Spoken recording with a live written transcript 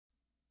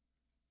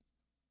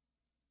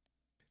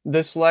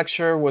This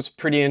lecture was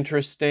pretty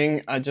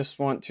interesting. I just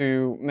want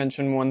to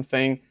mention one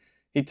thing.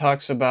 He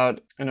talks about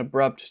an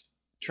abrupt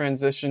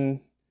transition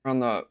on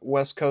the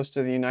west coast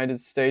of the United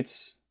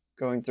States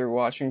going through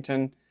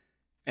Washington,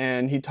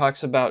 and he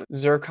talks about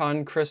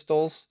zircon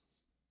crystals.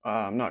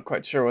 I'm not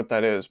quite sure what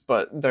that is,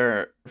 but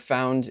they're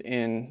found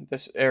in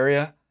this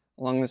area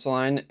along this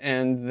line,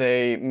 and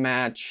they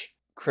match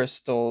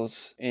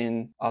crystals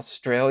in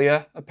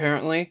Australia,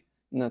 apparently.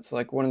 And that's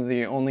like one of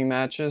the only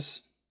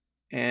matches.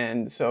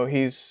 And so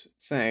he's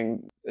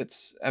saying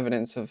it's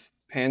evidence of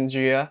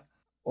Pangea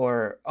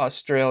or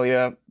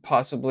Australia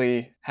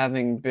possibly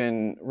having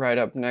been right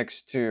up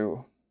next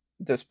to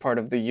this part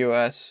of the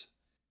US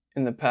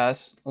in the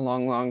past, a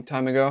long, long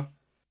time ago.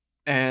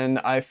 And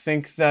I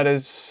think that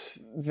is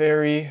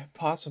very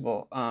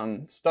possible.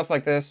 Stuff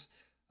like this,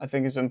 I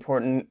think, is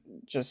important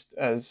just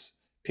as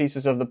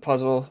pieces of the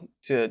puzzle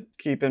to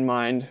keep in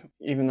mind,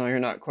 even though you're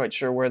not quite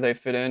sure where they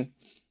fit in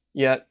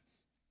yet.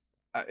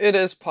 It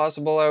is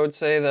possible, I would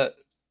say, that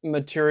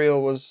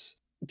material was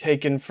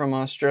taken from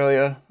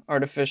Australia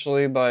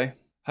artificially by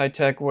high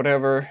tech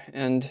whatever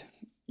and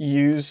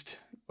used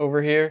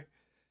over here.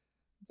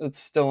 It's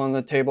still on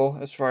the table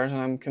as far as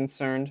I'm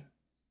concerned.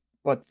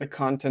 But the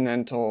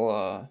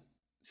continental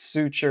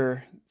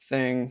suture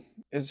thing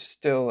is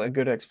still a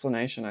good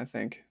explanation, I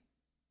think.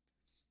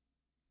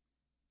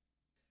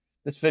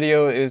 This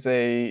video is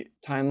a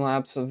time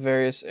lapse of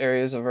various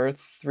areas of Earth,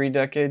 3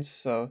 decades,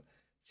 so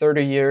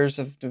 30 years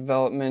of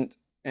development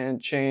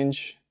and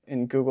change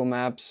in Google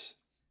Maps.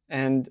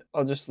 And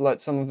I'll just let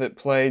some of it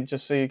play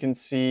just so you can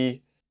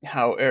see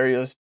how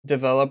areas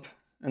develop.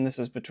 And this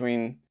is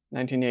between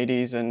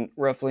 1980s and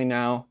roughly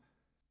now.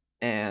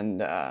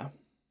 And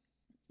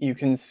you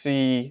can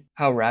see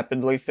how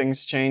rapidly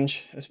things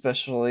change,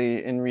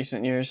 especially in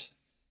recent years.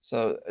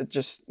 So it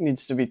just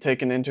needs to be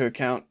taken into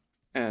account,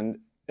 and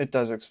it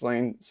does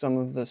explain some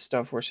of the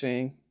stuff we're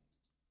seeing.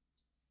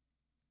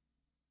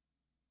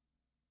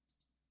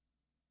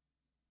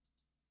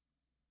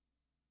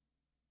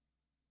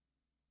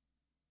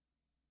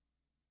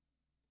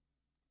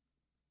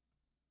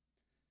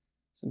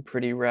 Some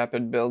pretty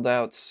rapid build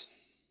outs.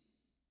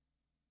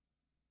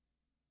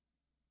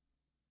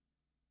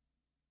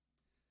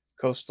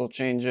 Coastal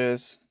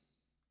changes.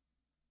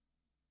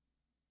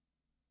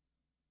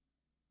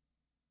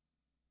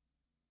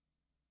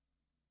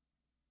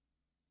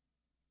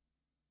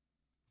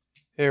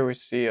 Here we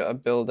see a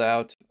build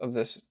out of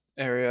this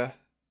area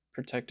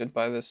protected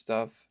by this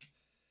stuff.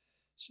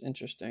 It's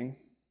interesting.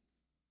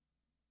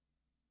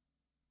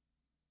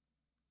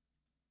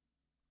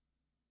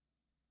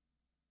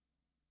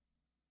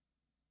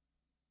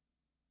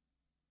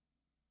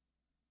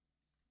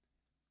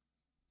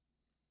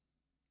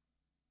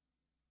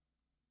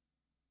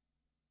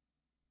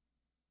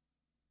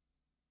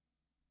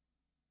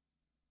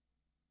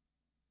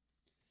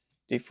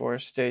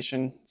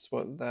 Deforestation, that's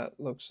what that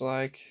looks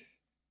like.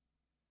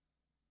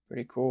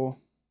 Pretty cool.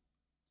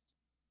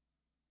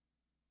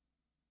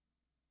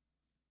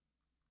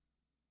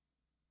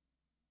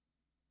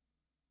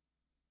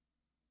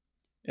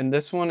 In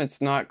this one,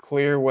 it's not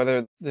clear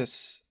whether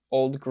this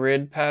old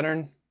grid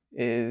pattern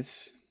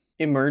is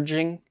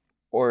emerging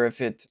or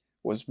if it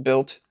was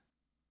built,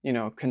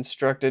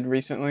 constructed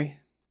recently.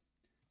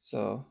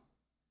 So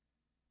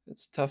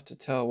it's tough to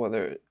tell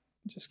whether it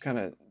just kind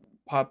of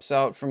pops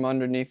out from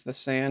underneath the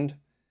sand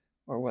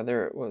or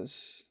whether it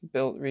was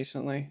built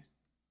recently.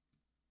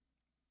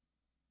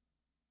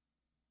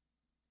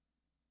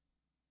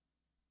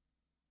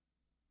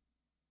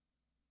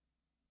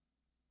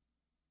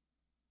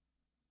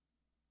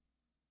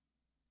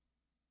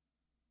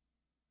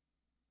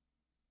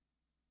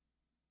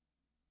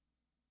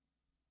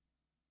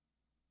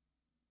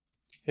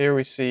 Here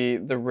we see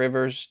the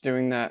rivers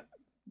doing that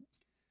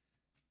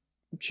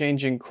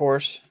changing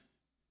course.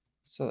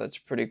 So that's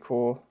pretty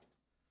cool.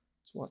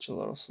 Let's watch a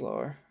little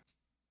slower.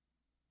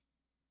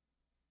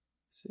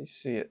 So you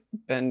see it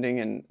bending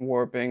and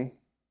warping.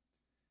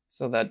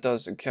 So that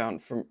does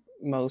account for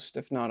most,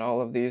 if not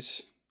all, of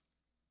these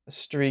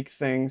streak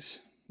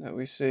things that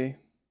we see.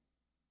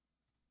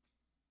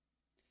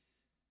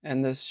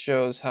 And this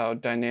shows how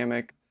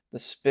dynamic the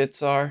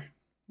spits are.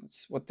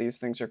 That's what these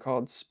things are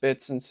called,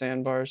 spits and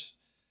sandbars.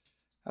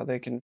 How they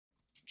can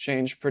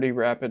change pretty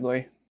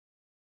rapidly.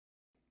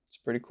 It's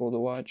pretty cool to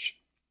watch.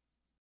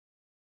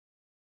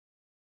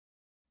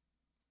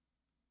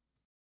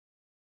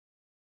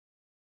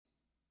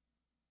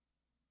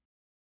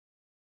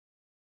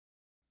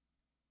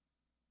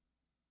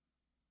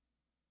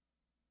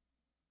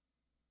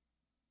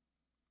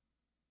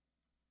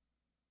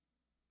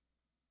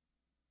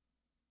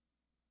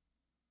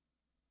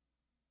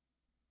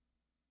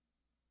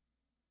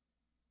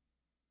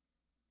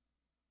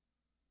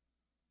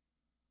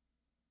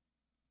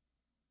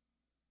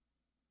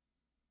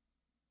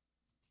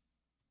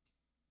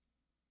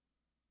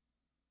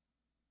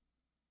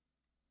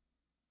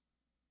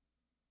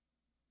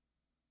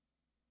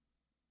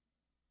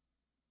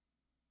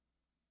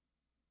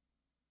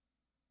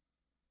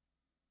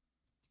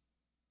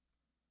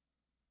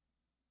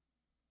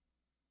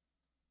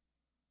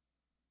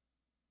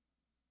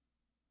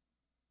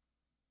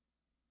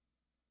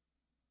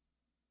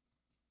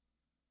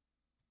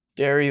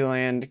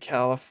 Dairyland,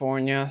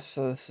 California.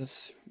 So this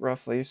is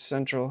roughly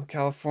Central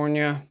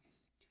California.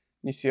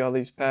 You see all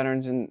these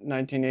patterns in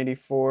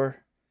 1984.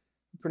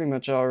 Pretty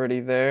much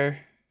already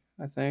there,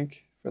 I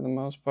think, for the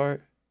most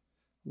part.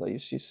 Although you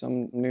see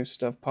some new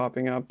stuff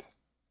popping up.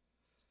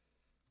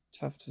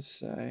 Tough to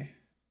say.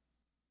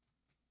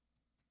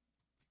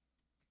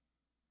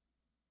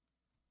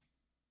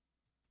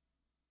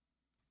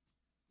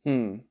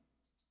 Pretty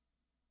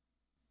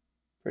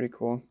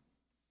cool.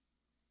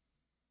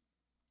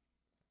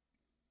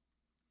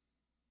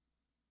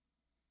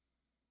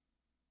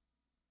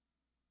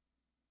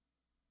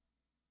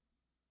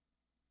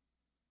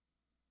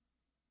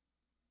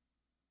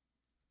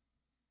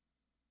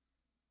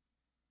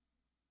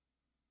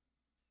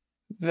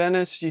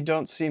 Venice, you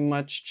don't see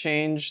much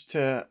change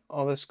to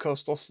all this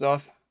coastal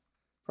stuff.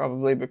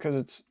 Probably because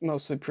it's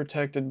mostly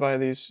protected by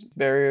these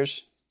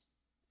barriers.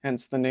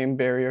 Hence the name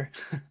barrier.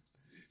 Let's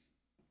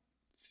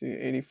see,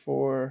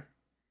 84.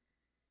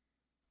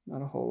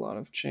 Not a whole lot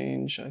of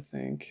change, I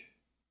think.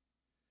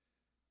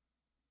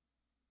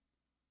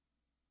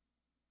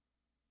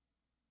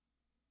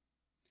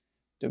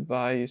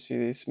 Dubai, you see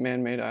these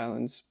man-made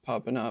islands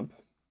popping up.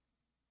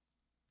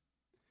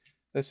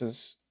 This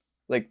is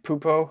Lake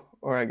Pupo,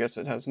 or I guess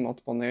it has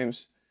multiple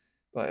names,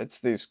 but it's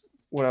these,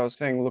 what I was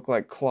saying, look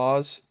like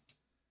claws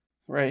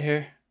right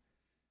here.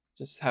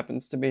 Just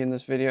happens to be in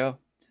this video.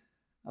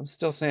 I'm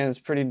still saying it's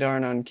pretty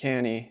darn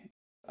uncanny.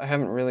 I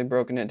haven't really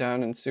broken it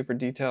down in super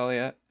detail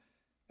yet,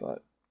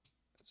 but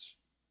it's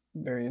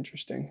very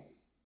interesting.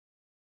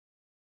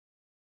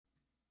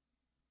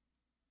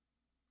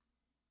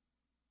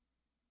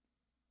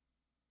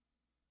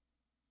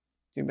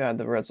 Too bad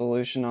the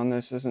resolution on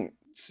this isn't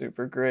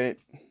super great.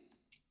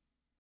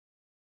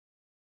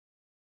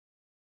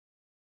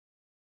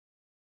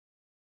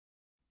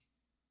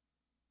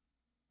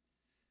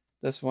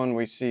 This one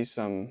we see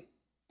some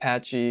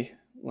patchy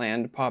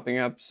land popping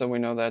up, so we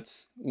know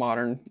that's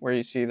modern, where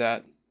you see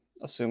that,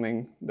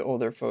 assuming the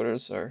older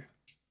photos are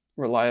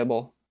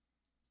reliable.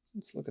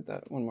 Let's look at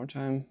that one more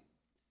time.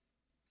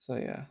 So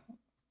yeah,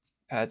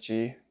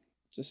 patchy,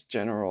 just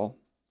general,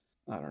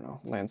 I don't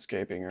know,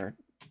 landscaping or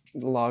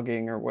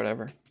logging or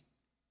whatever.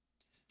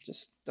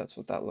 Just, that's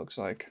what that looks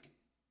like.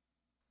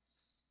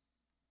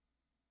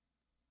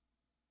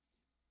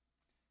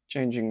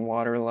 Changing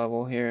water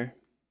level here.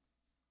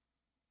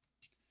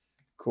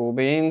 Cool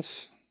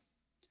beans.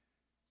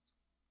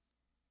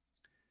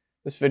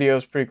 This video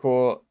is pretty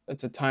cool.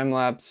 It's a time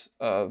lapse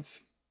of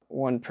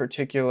one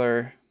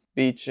particular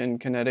beach in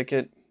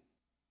Connecticut.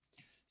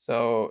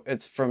 So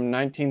it's from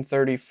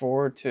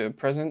 1934 to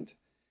present.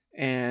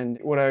 And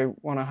what I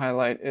want to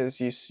highlight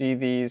is you see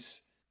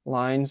these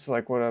lines,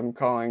 like what I'm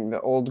calling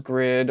the old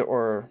grid,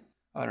 or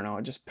I don't know,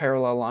 just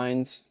parallel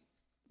lines,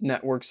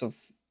 networks of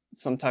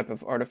some type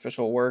of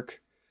artificial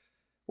work,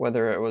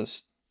 whether it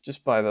was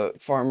just by the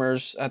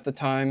farmers at the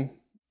time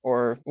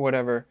or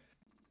whatever.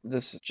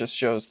 This just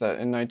shows that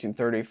in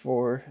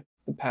 1934,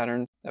 the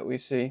pattern that we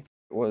see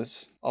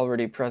was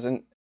already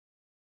present.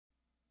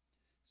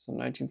 So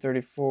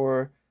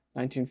 1934,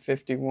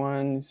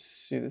 1951,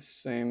 see the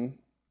same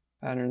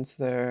patterns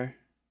there.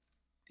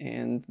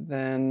 And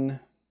then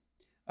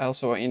I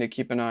also want you to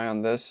keep an eye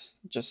on this,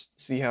 just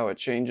see how it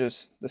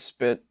changes, the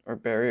spit or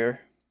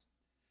barrier.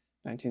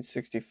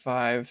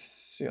 1965,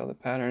 see all the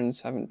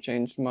patterns haven't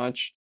changed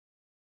much.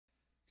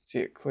 You can see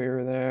it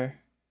clearer there.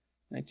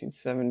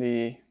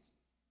 1970,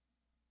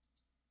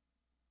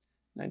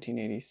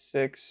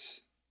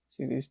 1986.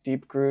 See these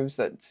deep grooves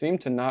that seem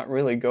to not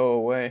really go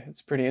away.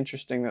 It's pretty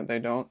interesting that they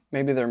don't.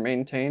 Maybe they're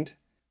maintained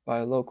by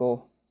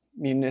local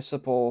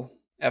municipal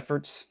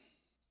efforts,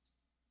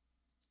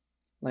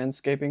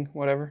 landscaping,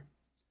 whatever.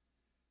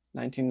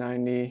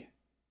 1990,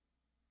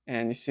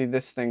 and you see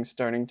this thing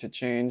starting to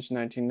change.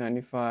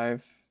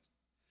 1995,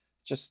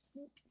 just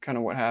kind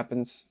of what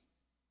happens.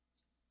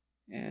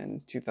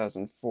 And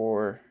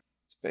 2004,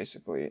 it's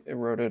basically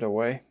eroded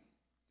away.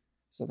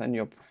 So then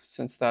you'll,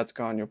 since that's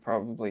gone, you'll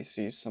probably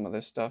see some of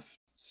this stuff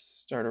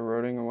start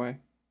eroding away.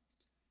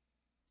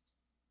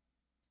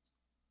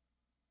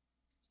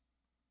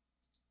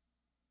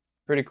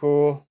 Pretty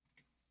cool.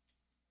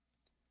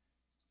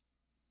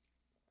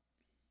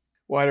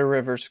 Why do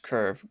rivers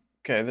curve?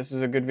 Okay, this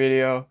is a good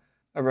video.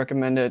 I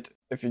recommend it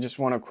if you just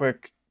want a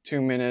quick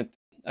 2-minute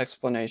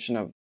explanation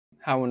of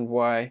how and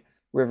why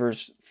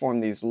rivers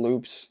form these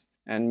loops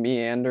and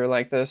meander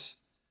like this.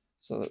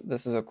 So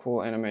this is a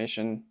cool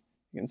animation.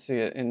 You can see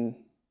it in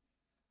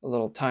a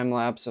little time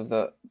lapse of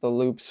the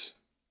loops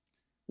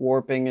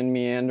warping and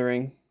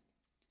meandering.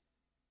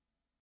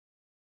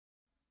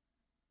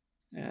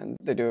 And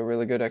they do a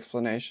really good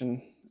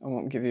explanation. I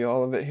won't give you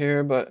all of it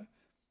here, but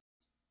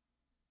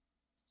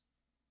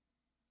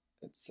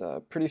it's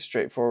pretty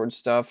straightforward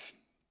stuff.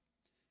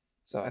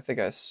 So I think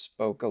I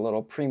spoke a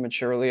little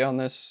prematurely on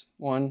this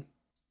one,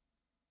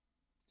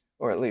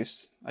 or at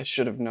least I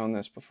should have known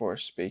this before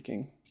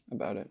speaking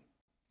about it.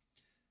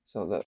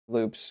 So the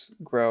loops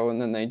grow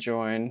and then they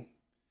join,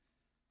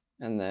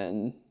 and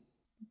then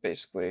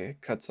basically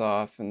it cuts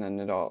off and then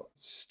it all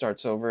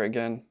starts over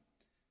again.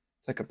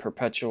 It's like a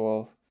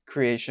perpetual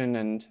creation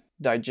and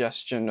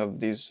digestion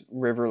of these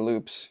river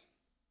loops.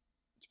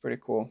 It's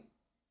pretty cool.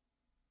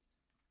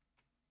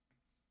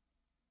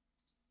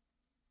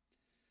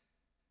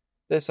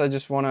 This, I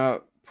just want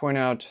to point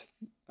out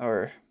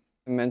or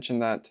mention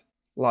that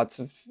lots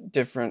of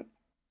different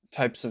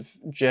types of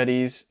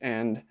jetties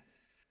and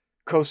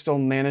coastal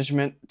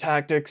management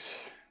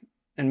tactics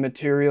and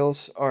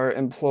materials are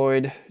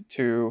employed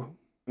to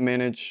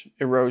manage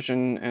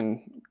erosion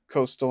and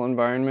coastal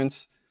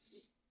environments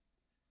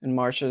and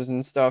marshes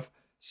and stuff.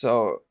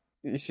 So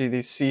you see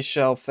these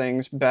seashell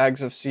things,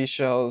 bags of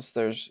seashells.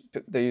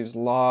 They use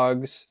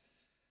logs.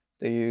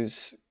 They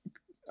use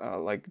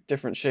like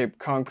different shaped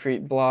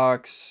concrete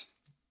blocks,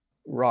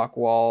 rock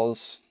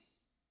walls,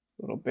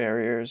 little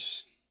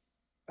barriers.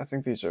 I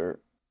think these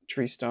are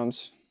tree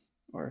stumps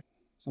or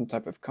some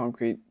type of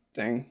concrete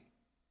thing.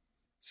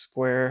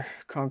 Square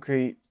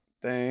concrete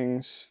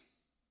things.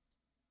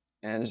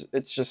 And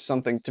it's just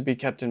something to be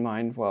kept in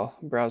mind while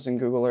browsing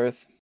Google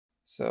Earth.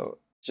 So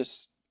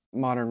just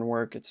modern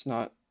work, it's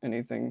not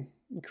anything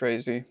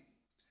crazy,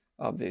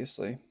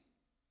 obviously.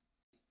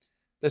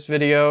 This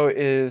video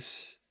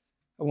is,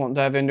 I won't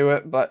dive into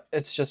it, but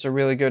it's just a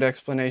really good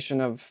explanation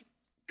of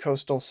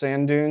coastal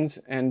sand dunes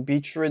and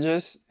beach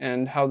ridges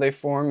and how they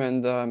form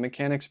and the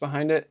mechanics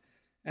behind it.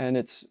 And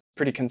it's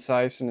pretty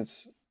concise and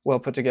it's well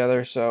put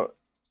together, so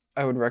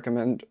I would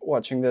recommend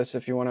watching this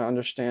if you want to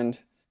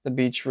understand the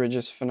beach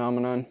ridges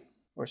phenomenon,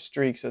 or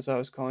streaks as I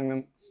was calling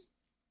them.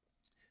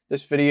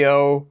 This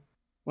video,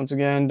 once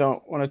again,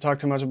 don't want to talk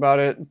too much about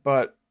it,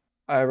 but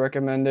I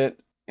recommend it,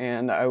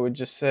 and I would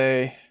just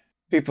say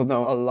people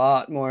know a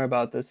lot more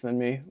about this than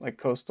me, like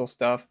coastal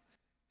stuff.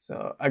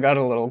 So I got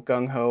a little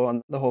gung-ho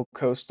on the whole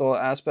coastal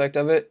aspect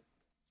of it,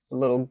 a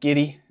little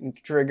giddy and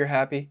trigger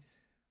happy.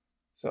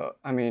 So,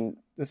 I mean,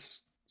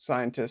 this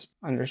scientist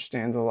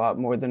understands a lot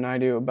more than I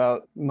do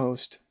about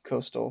most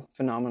coastal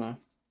phenomena.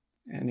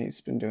 And he's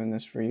been doing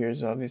this for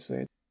years,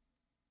 obviously.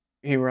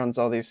 He runs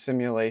all these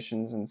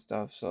simulations and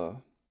stuff,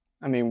 so...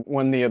 I mean,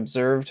 when the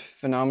observed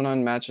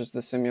phenomenon matches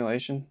the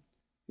simulation,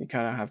 you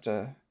kind of have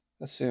to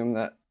assume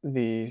that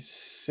the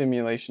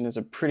simulation is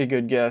a pretty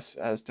good guess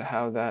as to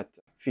how that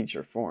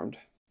feature formed.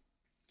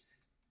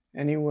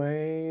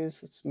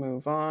 Anyways, let's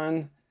move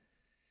on.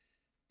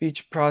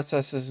 Beach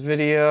processes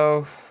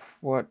video.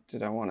 What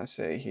did I want to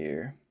say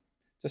here?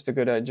 Just a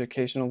good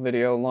educational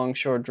video,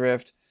 longshore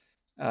drift.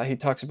 He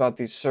talks about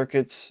these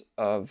circuits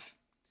of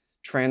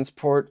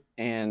transport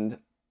and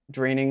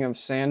draining of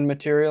sand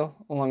material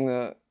along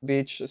the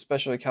beach,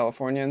 especially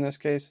California in this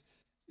case,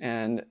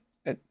 and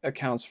it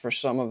accounts for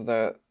some of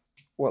the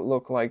what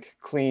look like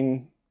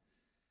clean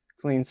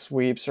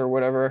sweeps or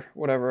whatever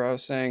I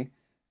was saying,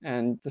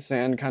 and the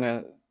sand kind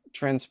of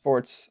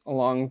transports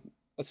along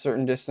a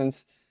certain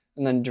distance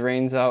and then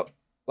drains out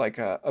like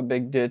a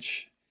big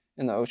ditch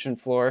in the ocean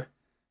floor,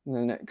 and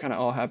then it kind of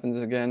all happens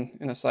again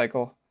in a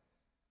cycle.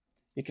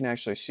 You can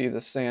actually see the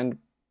sand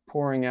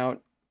pouring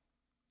out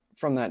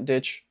from that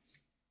ditch.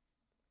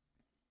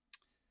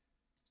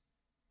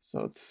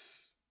 So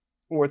it's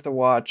worth a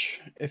watch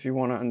if you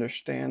want to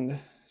understand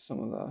some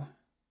of the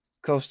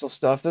coastal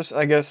stuff.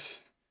 I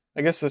guess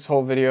this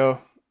whole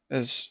video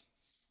is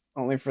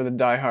only for the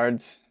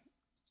diehards,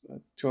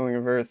 the tooling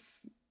of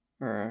Earth,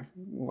 or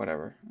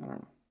whatever, I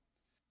don't know.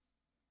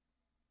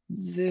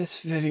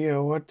 This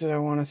video, what did I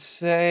want to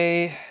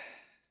say?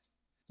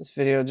 This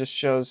video just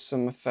shows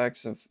some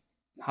effects of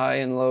high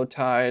and low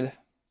tide.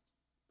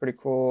 Pretty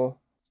cool.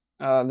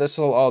 This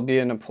will all be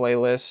in a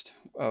playlist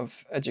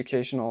of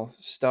educational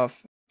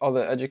stuff. All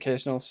the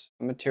educational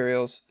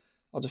materials,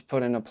 I'll just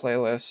put in a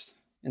playlist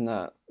in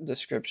the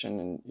description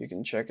and you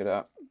can check it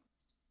out.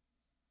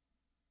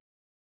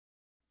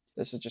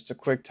 This is just a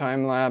quick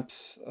time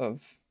lapse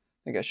of,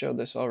 I think I showed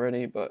this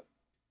already, but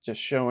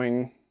just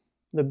showing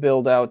the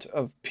build out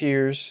of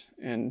piers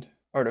and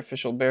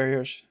artificial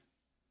barriers.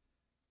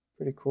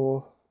 Pretty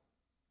cool.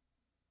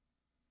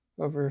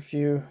 Over a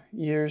few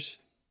years.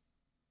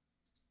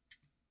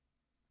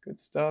 Good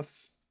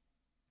stuff.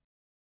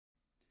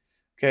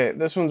 Okay,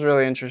 this one's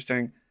really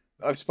interesting.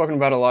 I've spoken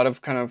about a lot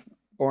of kind of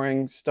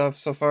boring stuff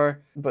so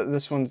far, but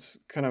this one's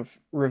kind of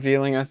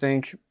revealing, I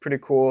think. Pretty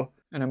cool.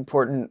 An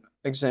important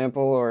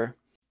example or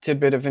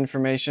tidbit of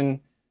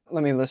information.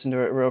 Let me listen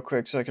to it real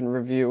quick so I can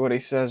review what he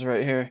says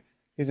right here.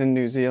 He's in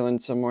New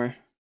Zealand somewhere.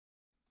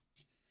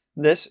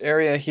 This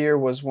area here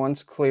was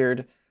once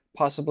cleared,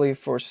 possibly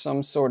for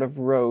some sort of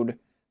road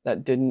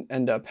that didn't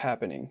end up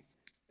happening,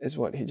 is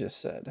what he just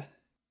said.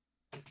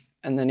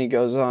 And then he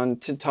goes on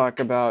to talk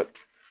about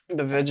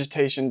the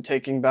vegetation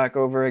taking back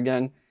over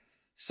again.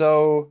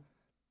 So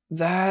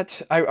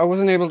that, I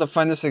wasn't able to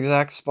find this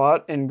exact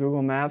spot in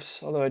Google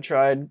Maps, although I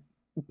tried,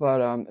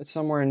 but it's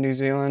somewhere in New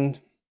Zealand,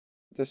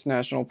 this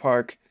national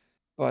park,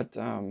 but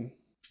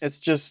it's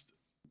just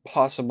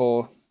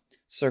possible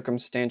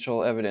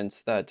circumstantial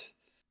evidence that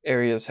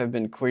areas have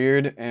been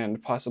cleared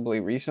and possibly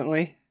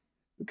recently,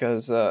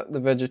 because the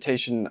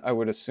vegetation, I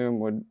would assume,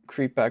 would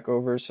creep back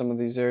over some of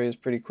these areas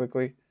pretty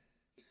quickly.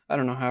 I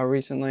don't know how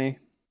recently,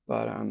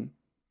 but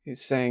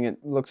He's saying it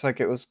looks like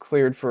it was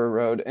cleared for a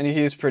road, and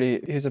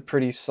he's a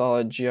pretty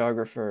solid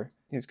geographer.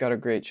 He's got a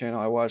great channel.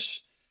 I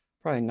watched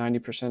probably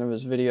 90% of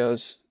his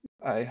videos.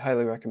 I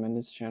highly recommend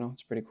his channel.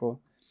 It's pretty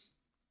cool.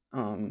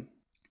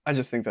 I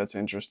just think that's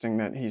interesting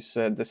that he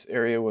said this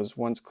area was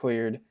once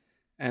cleared,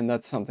 and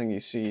that's something you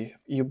see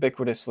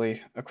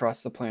ubiquitously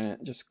across the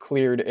planet, just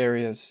cleared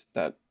areas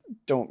that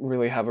don't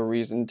really have a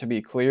reason to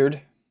be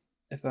cleared,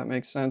 if that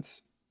makes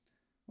sense,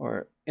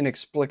 or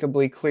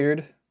inexplicably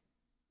cleared.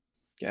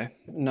 Okay,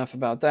 enough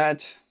about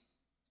that.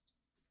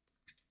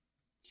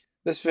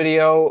 This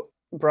video,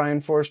 Brian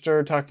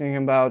Forster talking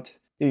about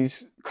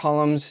these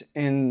columns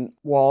in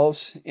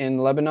walls in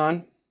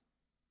Lebanon,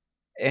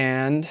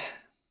 and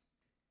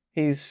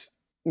he's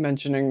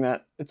mentioning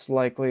that it's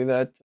likely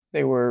that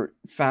they were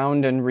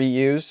found and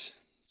reused.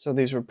 So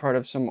these were part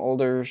of some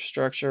older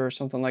structure or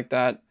something like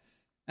that,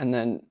 and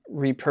then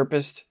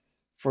repurposed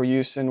for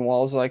use in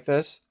walls like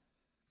this.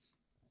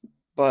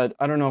 But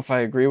I don't know if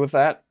I agree with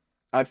that.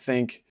 I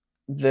think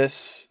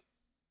this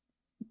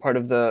part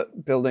of the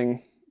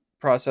building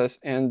process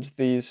and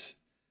these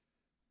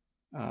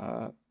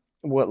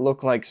what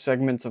look like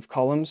segments of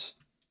columns,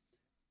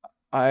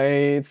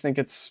 I think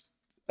it's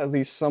at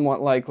least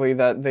somewhat likely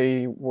that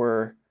they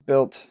were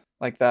built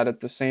like that at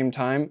the same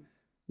time,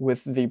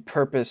 with the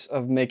purpose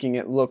of making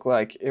it look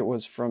like it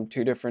was from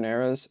two different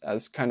eras,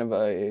 as kind of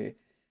a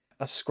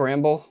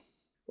scramble,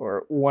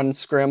 or one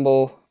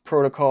scramble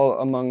protocol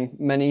among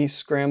many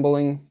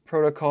scrambling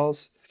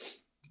protocols,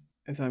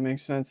 if that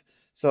makes sense.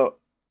 So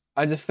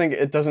I just think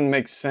it doesn't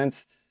make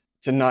sense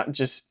to not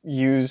just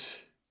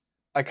use,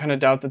 I kind of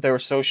doubt that they were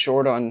so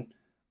short on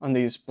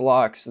these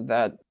blocks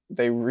that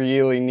they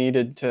really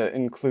needed to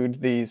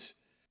include these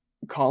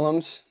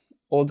columns,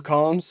 old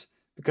columns,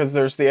 because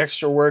there's the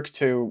extra work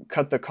to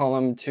cut the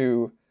column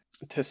to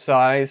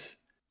size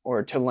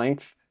or to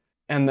length,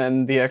 and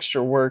then the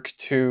extra work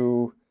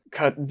to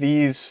cut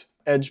these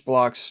edge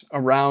blocks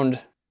around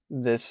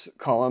this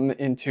column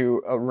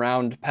into a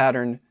round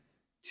pattern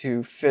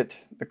to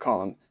fit the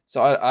column.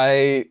 So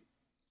I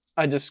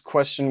just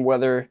question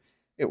whether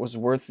it was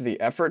worth the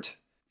effort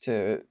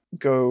to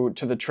go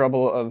to the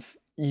trouble of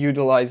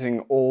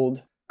utilizing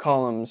old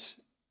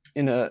columns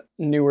in a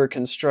newer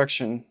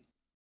construction.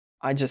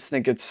 I just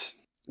think it's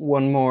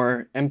one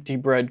more empty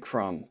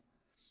breadcrumb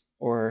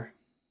or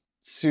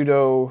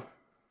pseudo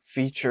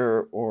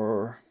feature,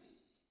 or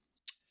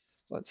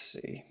let's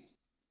see,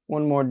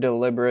 one more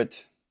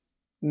deliberate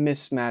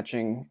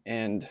mismatching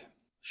and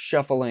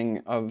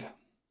shuffling of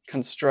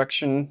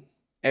construction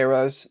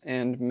eras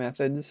and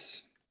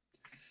methods.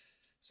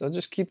 So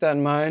just keep that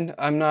in mind.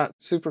 I'm not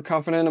super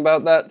confident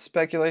about that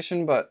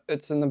speculation, but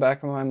it's in the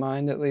back of my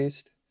mind at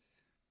least.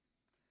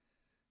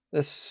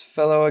 This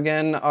fellow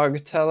again,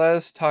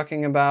 Argteles,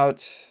 talking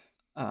about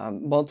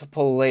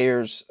multiple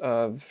layers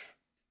of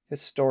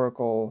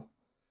historical,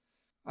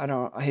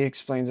 he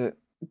explains it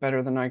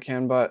better than I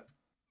can, but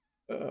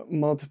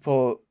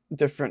multiple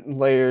different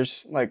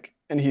layers, like,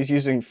 and he's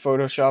using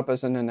Photoshop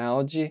as an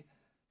analogy.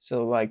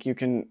 So like you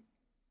can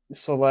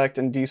select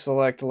and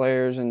deselect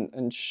layers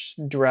and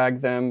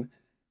drag them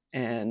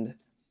and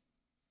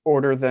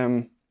order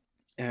them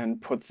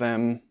and put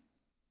them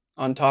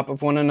on top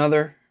of one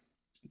another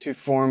to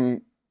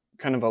form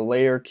kind of a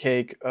layer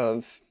cake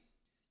of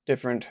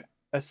different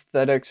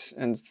aesthetics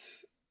and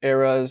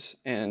eras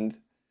and,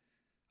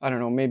 I don't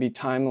know, maybe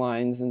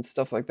timelines and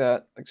stuff like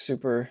that, like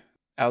super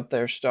out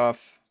there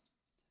stuff.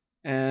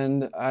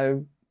 And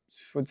I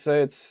would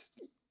say it's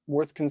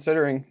worth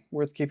considering,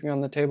 worth keeping on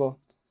the table.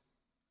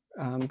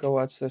 Go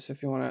watch this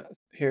if you want to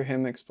hear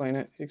him explain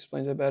it. He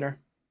explains it better.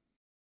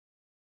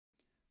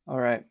 All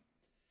right.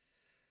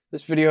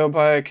 This video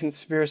by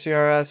Conspiracy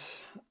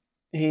RS,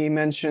 he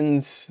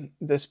mentions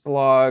this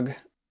blog,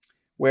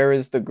 Where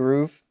is the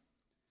Groove?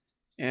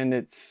 And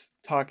it's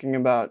talking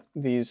about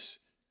these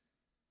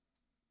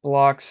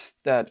blocks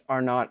that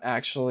are not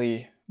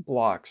actually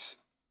blocks.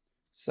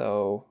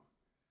 So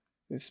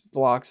these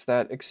blocks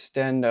that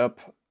extend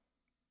up,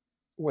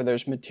 where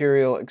there's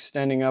material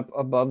extending up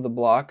above the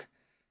block.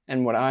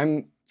 And what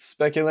I'm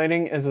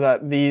speculating is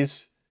that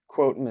these,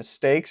 quote,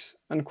 mistakes,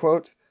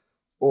 unquote,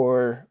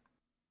 or,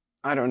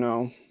 I don't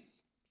know,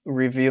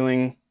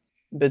 revealing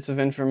bits of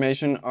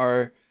information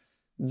are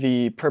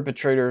the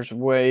perpetrator's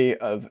way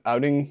of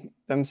outing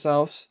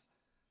themselves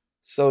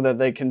so that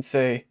they can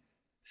say,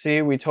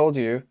 see, we told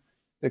you,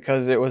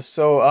 because it was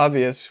so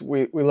obvious,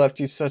 we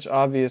left you such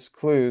obvious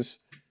clues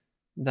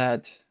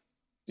that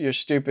you're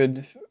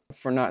stupid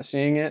for not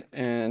seeing it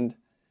and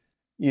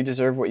you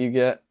deserve what you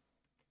get.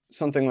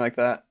 Something like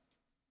that.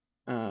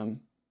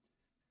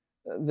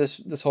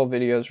 This whole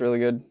video is really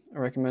good. I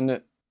recommend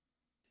it.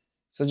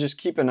 So just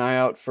keep an eye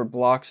out for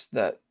blocks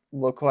that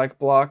look like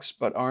blocks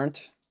but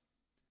aren't.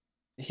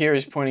 Here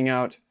he's pointing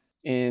out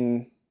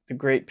in the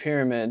Great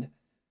Pyramid,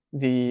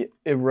 the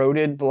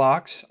eroded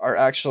blocks are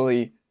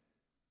actually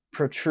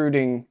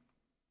protruding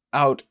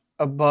out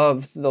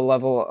above the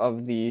level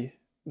of the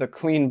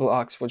clean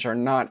blocks, which are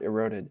not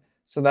eroded.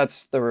 So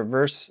that's the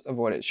reverse of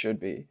what it should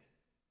be.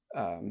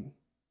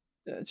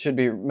 It should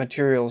be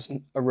materials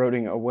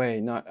eroding away,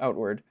 not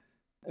outward,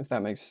 if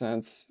that makes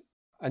sense.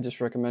 I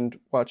just recommend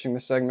watching the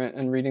segment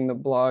and reading the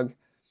blog.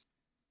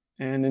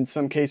 And in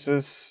some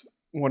cases,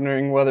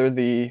 wondering whether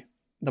the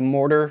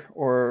mortar,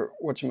 or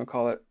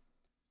whatchamacallit,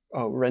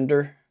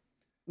 render,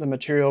 the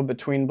material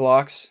between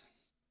blocks,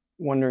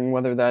 wondering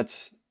whether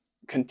that's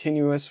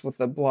continuous with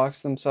the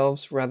blocks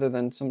themselves rather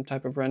than some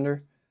type of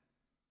render.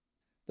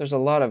 There's a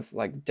lot of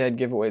like dead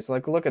giveaways.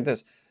 Like, look at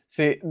this.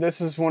 See,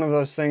 this is one of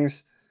those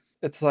things,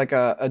 it's like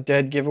a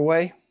dead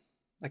giveaway,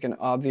 like an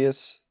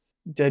obvious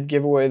dead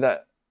giveaway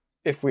that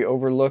if we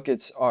overlook,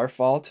 it's our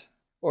fault,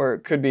 or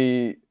it could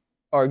be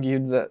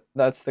argued that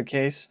that's the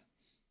case.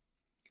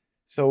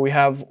 So we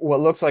have what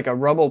looks like a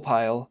rubble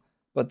pile,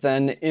 but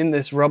then in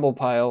this rubble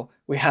pile,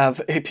 we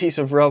have a piece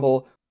of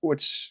rubble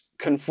which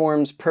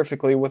conforms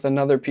perfectly with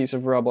another piece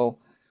of rubble,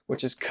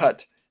 which is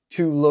cut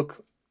to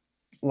look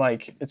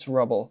like it's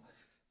rubble,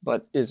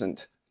 but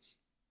isn't.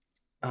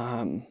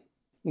 Let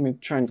me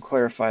try and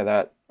clarify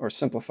that or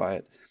simplify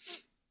it.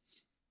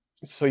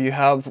 So you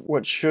have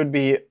what should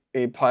be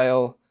a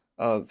pile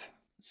of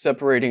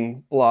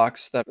separating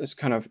blocks that is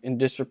kind of in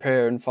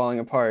disrepair and falling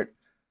apart,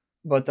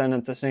 but then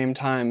at the same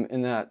time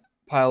in that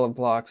pile of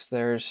blocks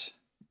there's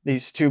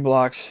these two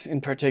blocks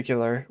in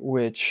particular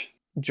which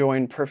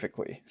join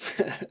perfectly.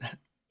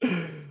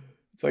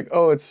 It's like,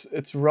 oh,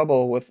 it's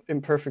rubble with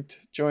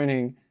imperfect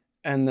joining,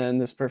 and then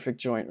this perfect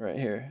joint right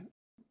here.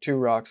 Two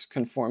rocks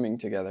conforming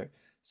together.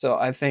 So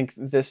I think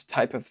this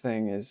type of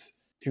thing is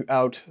to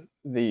out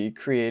the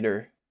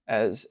creator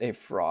as a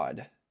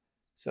fraud.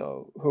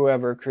 So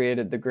whoever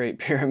created the Great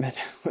Pyramid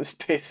was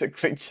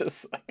basically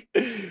just like,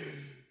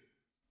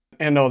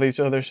 and all these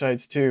other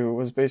sites too,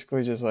 was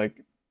basically just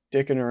like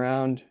dicking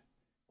around,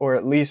 or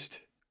at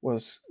least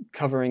was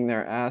covering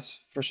their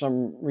ass for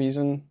some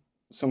reason,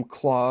 some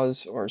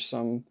clause or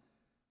some,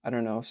 I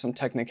don't know, some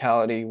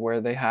technicality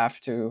where they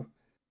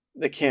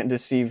can't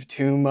deceive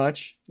too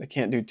much. They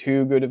can't do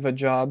too good of a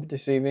job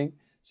deceiving.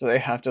 So they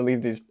have to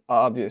leave these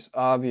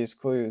obvious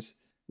clues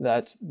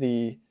that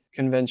the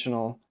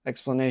conventional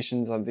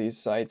explanations of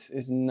these sites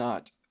is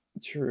not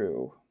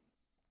true.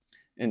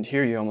 And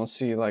here you almost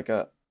see like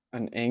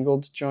an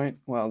angled joint.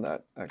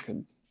 Well,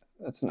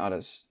 that's not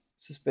as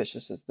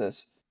suspicious as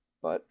this,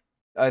 but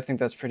I think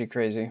that's pretty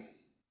crazy.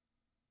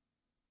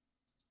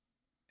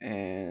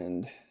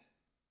 And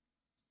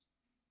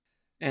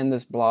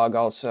this blog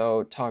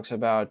also talks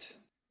about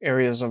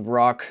areas of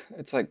rock.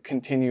 It's like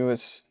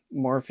continuous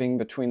morphing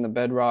between the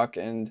bedrock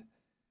and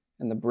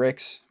the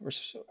bricks, or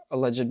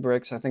alleged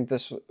bricks. I think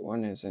this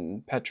one is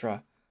in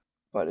Petra,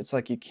 but it's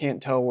like you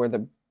can't tell where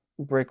the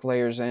brick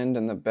layers end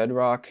and the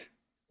bedrock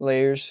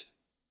layers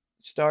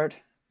start.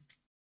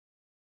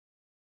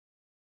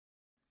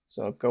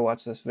 So go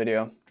watch this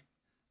video.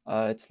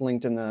 It's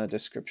linked in the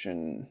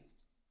description.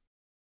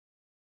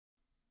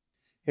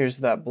 Here's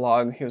that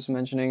blog he was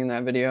mentioning in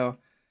that video.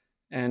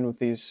 And with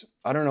these,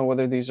 I don't know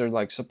whether these are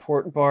like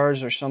support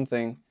bars or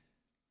something,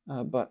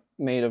 but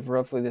made of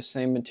roughly the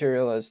same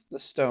material as the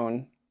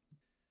stone.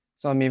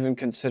 So I'm even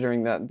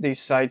considering that these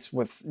sites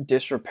with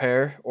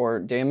disrepair or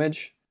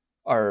damage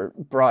are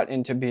brought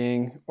into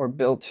being or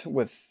built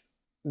with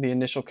the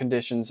initial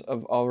conditions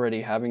of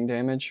already having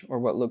damage, or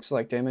what looks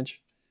like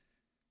damage.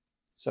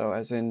 So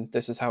as in,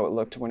 this is how it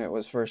looked when it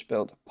was first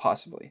built.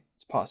 Possibly.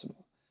 It's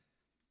possible.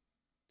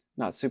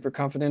 Not super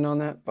confident on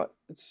that, but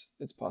it's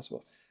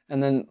possible.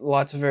 And then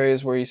lots of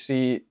areas where you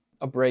see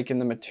a break in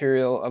the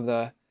material of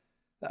the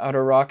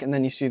outer rock, and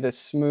then you see this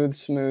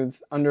smooth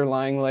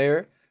underlying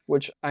layer,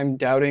 which I'm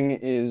doubting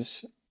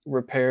is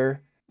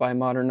repair by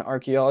modern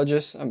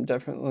archaeologists. I'm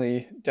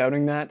definitely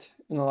doubting that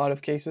in a lot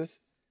of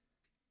cases.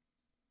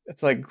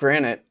 It's like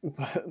granite,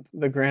 but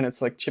the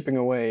granite's like chipping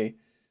away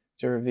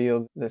to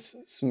reveal this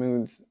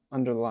smooth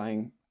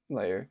underlying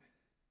layer.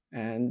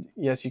 And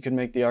yes, you could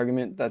make the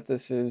argument that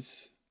this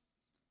is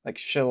like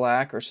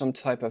shellac or some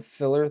type of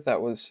filler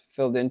that was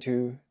filled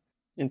into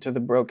the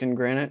broken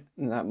granite,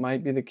 and that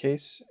might be the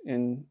case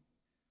it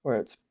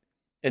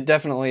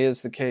definitely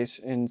is the case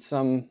in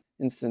some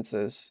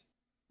instances,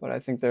 but I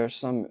think there are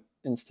some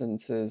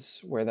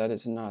instances where that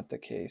is not the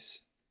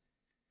case.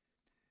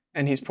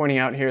 And he's pointing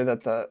out here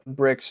that the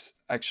bricks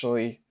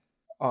actually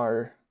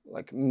are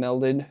like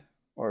melded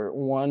or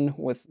one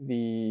with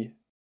the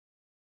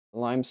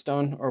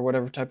limestone or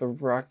whatever type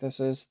of rock this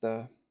is,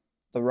 the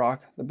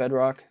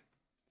bedrock.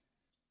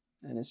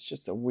 And it's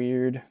just a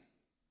weird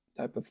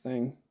type of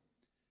thing.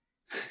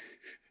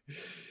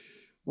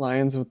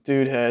 Lions with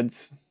dude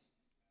heads.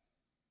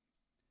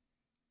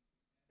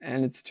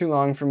 And it's too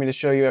long for me to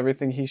show you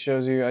everything he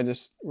shows you. I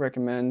just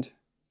recommend,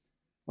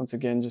 once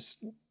again,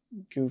 just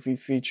goofy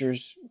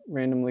features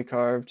randomly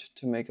carved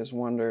to make us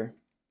wonder.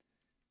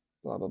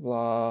 Blah, blah,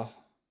 blah.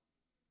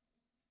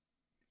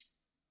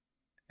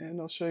 And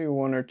I'll show you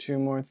one or two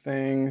more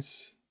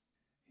things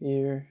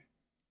here.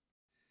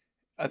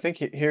 I think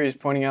here he's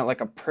pointing out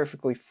like a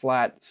perfectly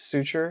flat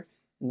suture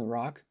in the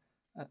rock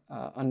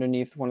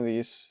underneath one of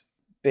these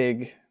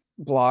big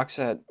blocks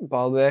at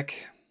Baalbek.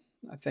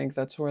 I think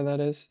that's where that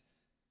is.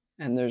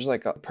 And there's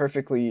like a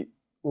perfectly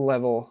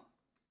level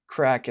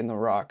crack in the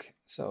rock.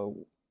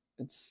 So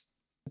it's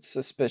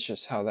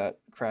suspicious how that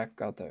crack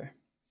got there.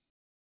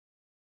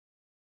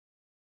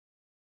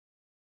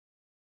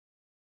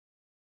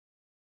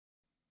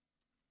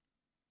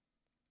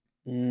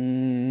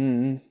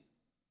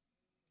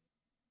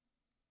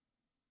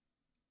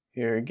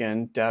 Here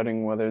again,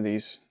 doubting whether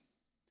these,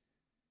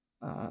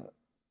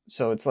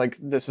 so it's like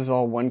this is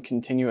all one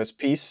continuous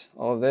piece,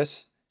 all of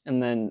this,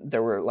 and then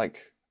there were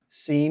like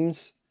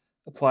seams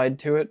applied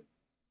to it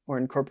or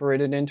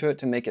incorporated into it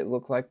to make it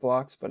look like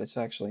blocks, but it's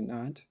actually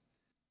not.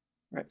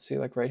 Right, see,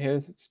 like right here,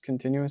 it's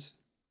continuous.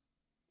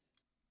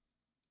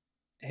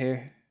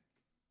 Here.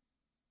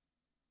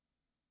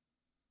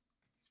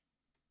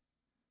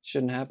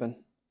 Shouldn't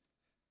happen.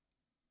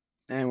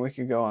 And we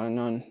could go on and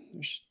on.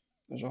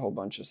 There's a whole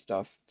bunch of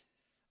stuff.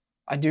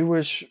 I do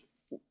wish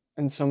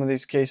in some of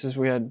these cases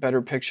we had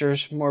better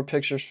pictures, more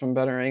pictures from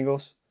better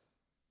angles,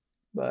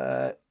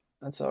 but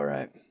that's all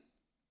right.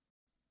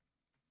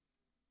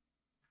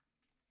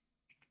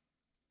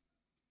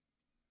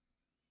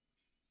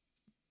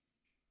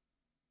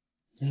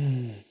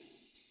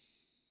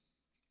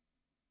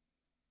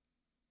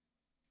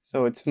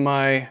 So it's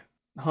my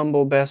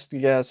humble best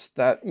guess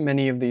that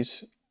many of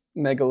these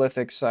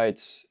megalithic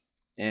sites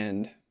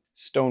and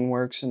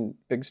stoneworks and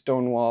big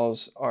stone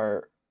walls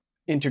are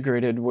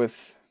integrated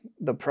with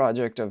the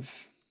project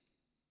of,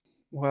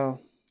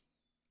 well,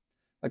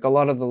 like a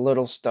lot of the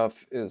little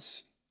stuff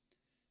is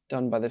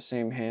done by the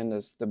same hand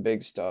as the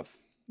big stuff.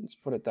 Let's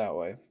put it that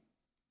way.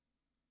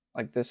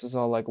 Like this is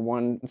all like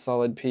one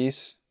solid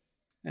piece,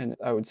 and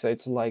I would say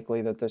it's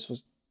likely that this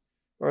was,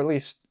 or at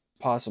least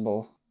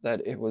possible,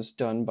 that it was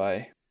done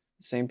by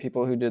the same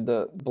people who did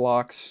the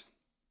blocks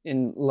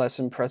in less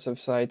impressive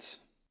sites.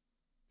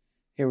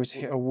 Here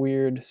was a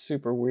weird,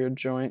 super weird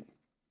joint,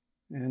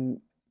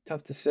 and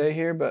tough to say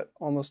here, but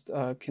almost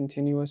a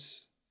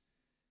continuous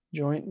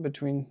joint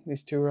between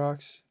these two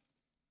rocks.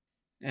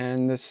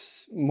 And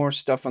this more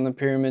stuff on the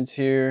pyramids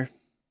here.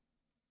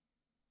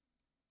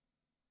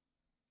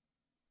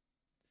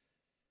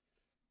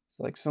 It's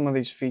like some of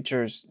these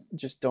features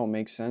just don't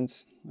make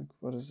sense. Like,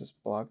 what is this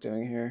block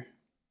doing here?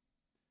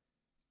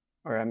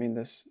 Or I mean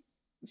this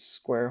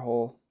square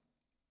hole.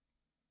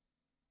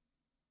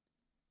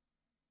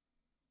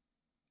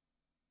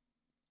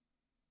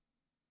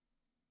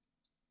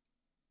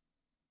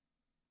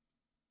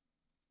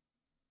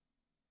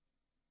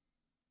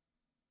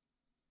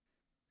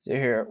 See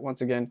here,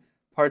 once again,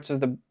 parts of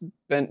the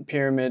bent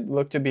pyramid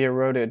look to be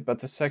eroded, but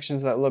the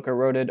sections that look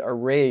eroded are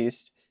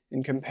raised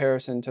in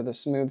comparison to the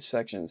smooth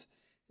sections.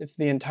 If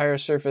the entire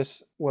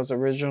surface was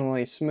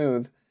originally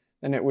smooth,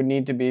 then it would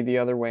need to be the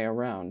other way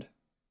around.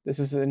 This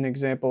is an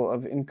example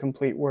of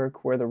incomplete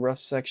work where the rough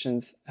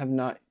sections have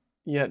not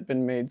yet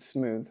been made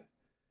smooth.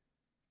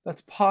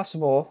 That's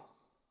possible,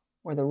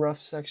 where the rough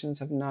sections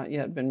have not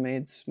yet been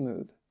made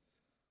smooth.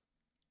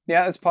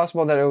 Yeah, it's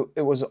possible that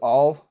it was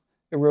all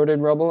eroded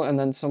rubble and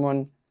then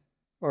someone,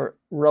 or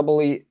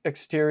rubbly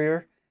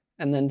exterior,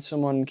 and then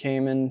someone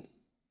came and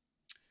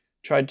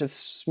tried to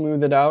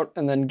smooth it out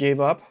and then gave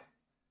up.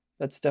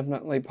 That's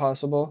definitely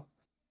possible.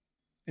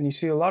 And you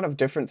see a lot of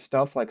different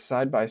stuff like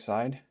side by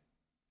side,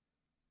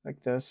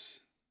 like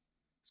this.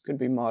 This could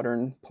be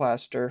modern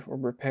plaster or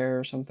repair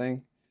or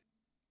something.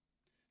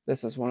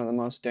 This is one of the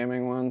most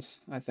damning ones,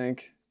 I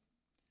think.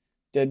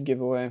 Dead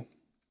giveaway.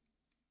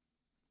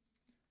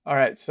 All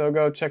right, so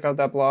go check out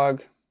that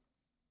blog.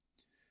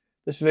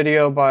 This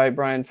video by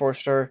Brian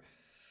Forster.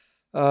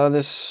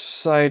 This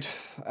site,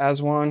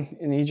 Aswan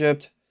in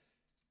Egypt.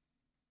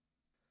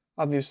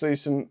 Obviously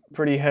some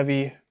pretty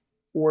heavy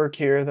work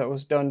here that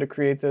was done to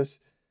create this,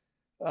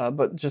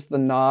 but just the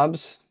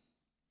knobs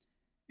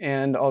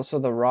and also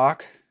the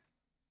rock,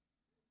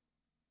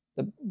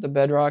 the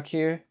bedrock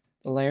here,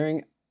 the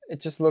layering, it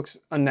just looks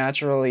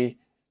unnaturally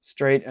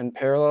straight and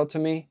parallel to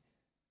me.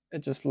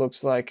 It just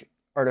looks like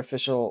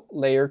artificial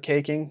layer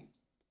caking.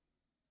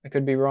 I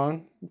could be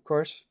wrong, of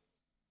course.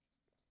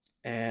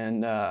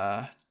 And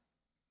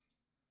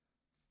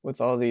with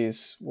all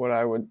these, what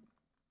I would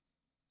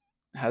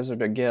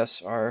hazard a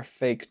guess are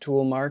fake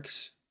tool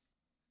marks,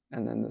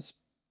 and then this,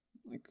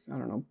 like, I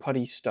don't know,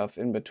 putty stuff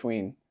in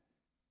between.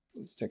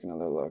 Let's take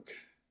another look.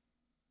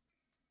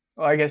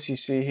 Well, I guess you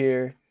see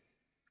here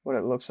what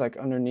it looks like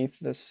underneath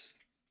this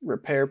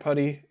repair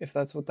putty, if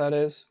that's what that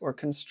is, or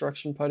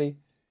construction putty.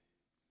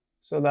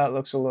 So that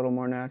looks a little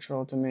more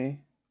natural to me.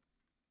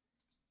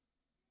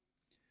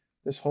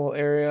 This whole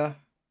area,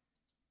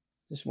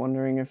 just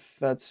wondering if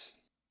that's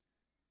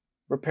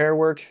repair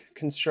work,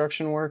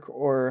 construction work,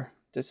 or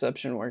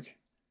deception work.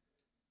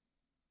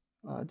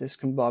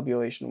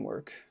 Discombobulation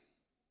work.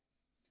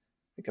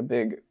 Like a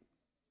big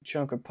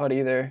chunk of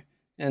putty there.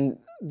 And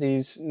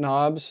these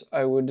knobs,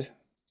 I would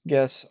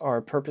guess,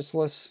 are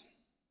purposeless,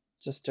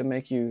 just to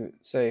make you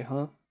say,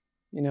 huh?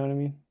 You know what I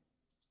mean?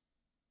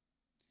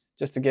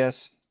 Just a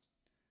guess.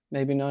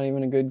 Maybe not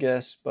even a good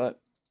guess, but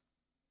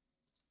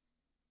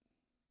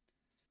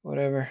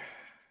whatever.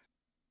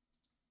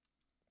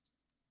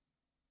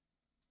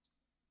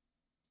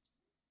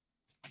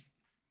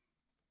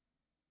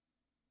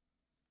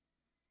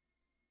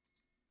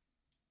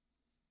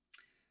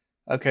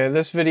 Okay,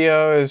 this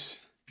video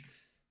is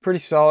pretty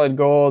solid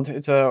gold.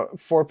 It's a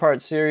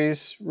 4-part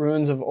series,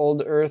 Ruins of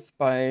Old Earth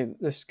by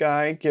this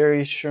guy,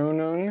 Gary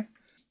Schonung,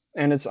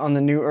 and it's on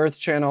the New Earth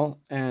channel,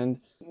 and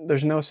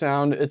there's no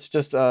sound. It's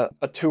just a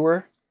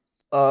tour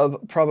of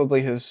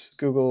probably his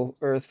Google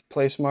Earth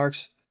place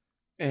marks,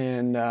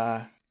 and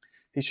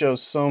he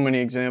shows so many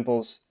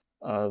examples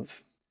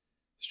of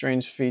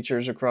strange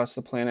features across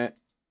the planet,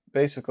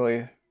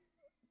 basically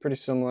pretty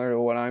similar to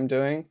what I'm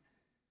doing.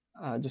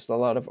 Just a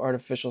lot of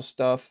artificial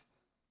stuff,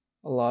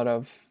 a lot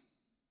of,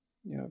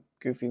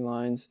 goofy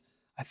lines.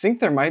 I think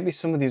there might be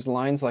some of these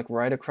lines like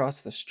right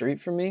across the street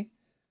from me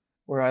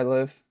where I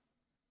live.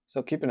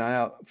 So keep an eye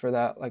out for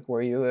that, like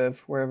where you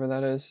live, wherever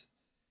that is.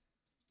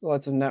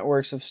 Lots of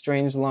networks of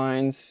strange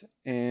lines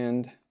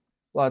and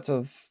lots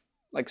of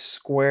like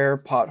square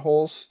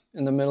potholes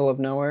in the middle of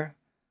nowhere,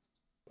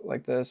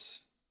 like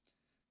this,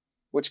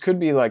 which could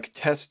be like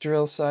test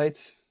drill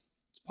sites.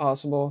 It's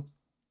possible.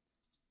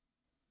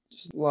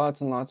 Just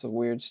lots and lots of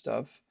weird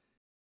stuff.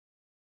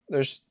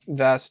 There's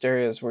vast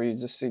areas where you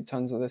just see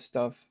tons of this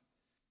stuff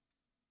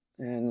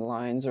and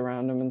lines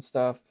around them and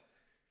stuff.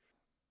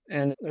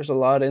 And there's a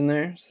lot in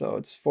there, so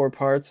it's 4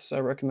 parts.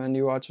 I recommend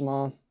you watch them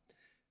all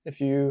if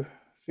you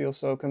feel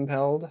so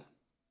compelled.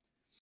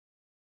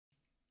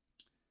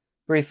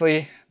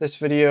 Briefly, this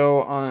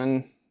video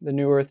on the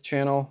New Earth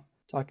channel,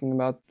 talking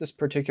about this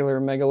particular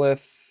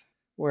megalith,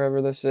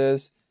 wherever this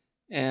is,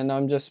 and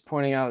I'm just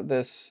pointing out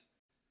this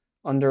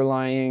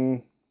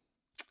underlying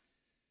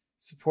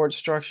support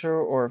structure,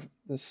 or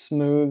the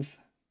smooth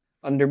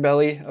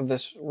underbelly of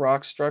this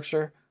rock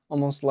structure,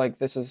 almost like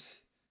this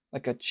is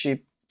like a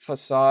cheap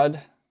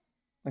facade,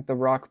 like the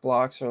rock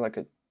blocks are like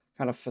a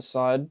kind of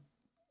facade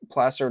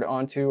plastered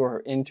onto or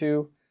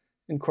into,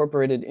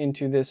 incorporated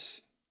into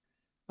this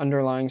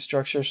underlying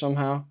structure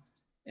somehow.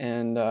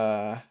 And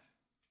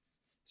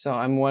so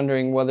I'm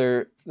wondering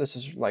whether this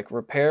is like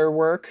repair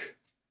work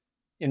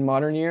in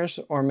modern years,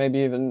 or maybe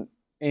even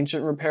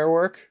ancient repair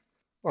work,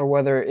 or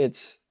whether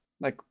it's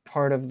like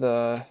part of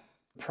the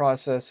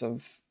process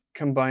of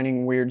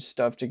combining weird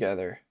stuff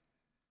together,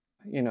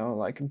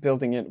 like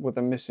building it with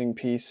a missing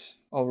piece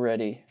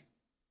already.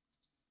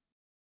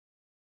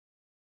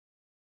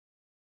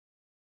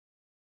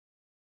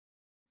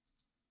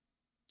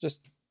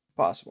 Just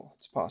possible.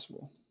 It's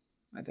possible,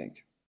 I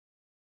think.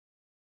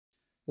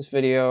 This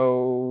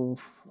video,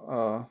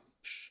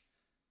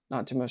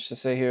 not too much to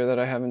say here that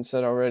I haven't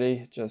said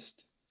already,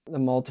 just the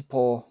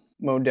multiple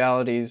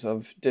modalities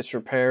of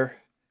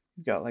disrepair.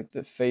 You've got like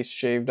the face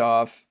shaved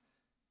off,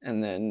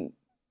 and then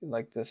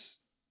like this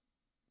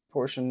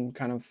portion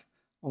kind of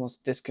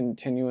almost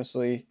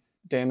discontinuously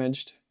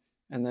damaged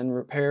and then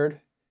repaired.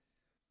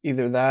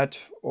 Either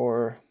that,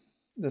 or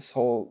this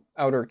whole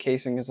outer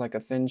casing is like a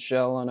thin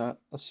shell on a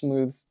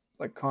smooth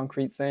like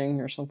concrete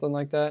thing or something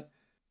like that.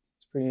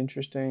 It's pretty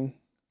interesting.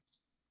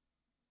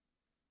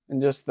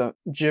 And just the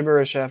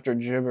gibberish after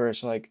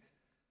gibberish, like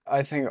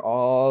I think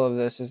all of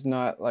this is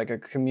not like a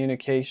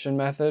communication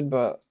method,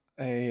 but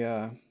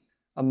a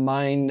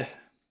mind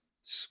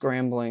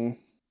scrambling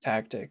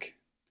tactic.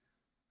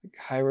 Like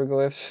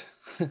hieroglyphs.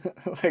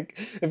 Like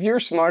if you're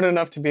smart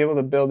enough to be able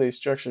to build these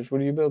structures,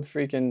 would you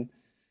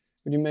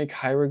make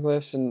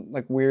hieroglyphs and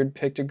like weird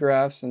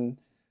pictographs and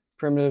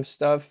primitive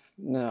stuff?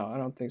 No, I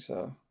don't think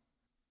so.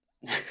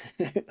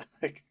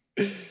 Like,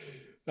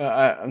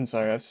 I'm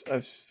sorry,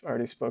 I've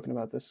already spoken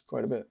about this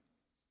quite a bit.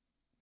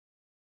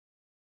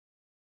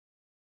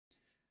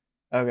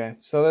 Okay,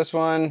 so this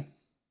one,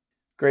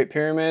 Great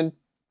Pyramid,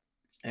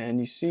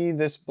 and you see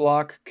this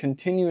block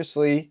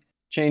continuously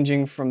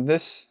changing from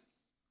this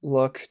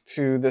look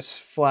to this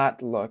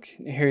flat look.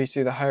 Here you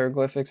see the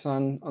hieroglyphics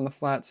on the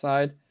flat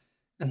side,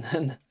 and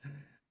then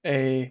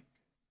a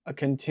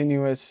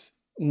continuous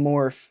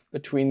morph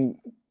between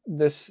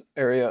this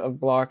area of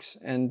blocks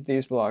and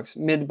these blocks.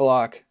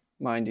 Mid-block,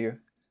 mind you.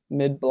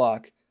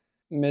 Mid-block.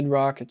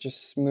 Mid-rock, it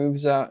just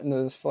smooths out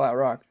into this flat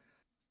rock.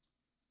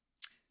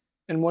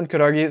 And one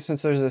could argue,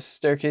 since there's this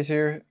staircase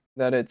here,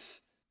 that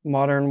it's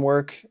modern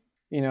work,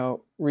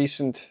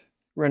 recent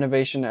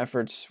renovation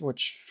efforts,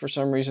 which for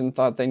some reason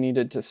thought they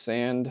needed to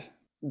sand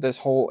this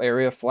whole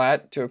area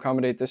flat to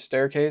accommodate this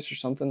staircase or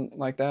something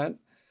like that.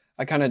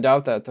 I kind of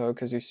doubt that though,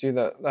 because you see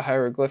the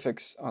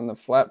hieroglyphics on the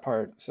flat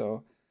part,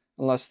 so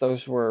unless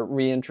those were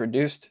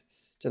reintroduced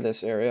to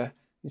this area,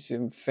 you see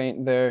them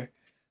faint there,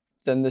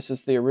 then this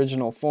is the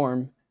original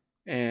form,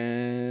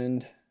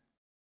 and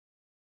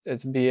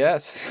it's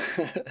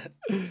BS.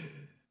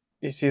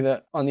 You see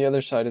that on the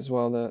other side as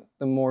well, the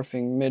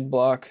morphing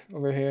mid-block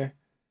over here,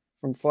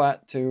 from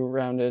flat to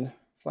rounded,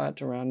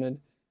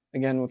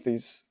 again with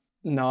these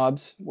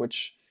knobs,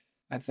 which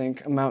I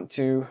think amount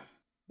to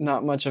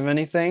not much of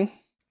anything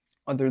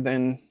other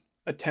than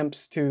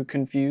attempts to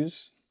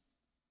confuse.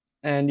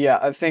 And yeah,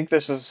 I think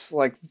this is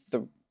like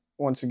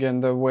once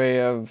again, the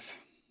way of,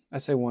 I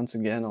say once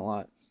again a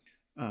lot,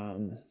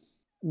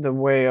 the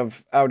way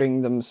of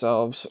outing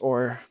themselves,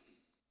 or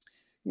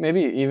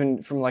maybe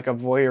even from like a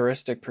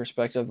voyeuristic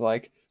perspective,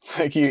 like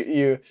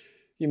you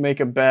make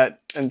a bet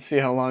and see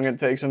how long it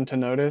takes them to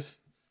notice.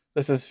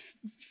 This is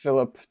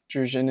Philip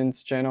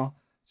Druzhinin's channel.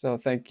 So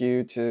thank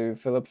you to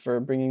Philip for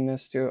bringing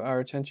this to our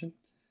attention.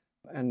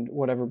 And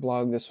whatever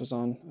blog this was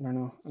on, I don't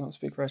know, I don't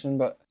speak Russian,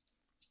 but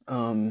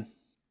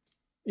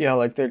yeah,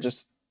 like they're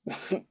just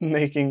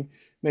making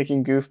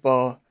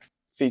goofball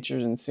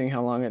features and seeing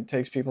how long it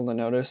takes people to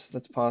notice.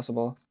 That's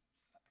possible.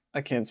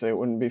 I can't say it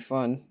wouldn't be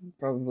fun.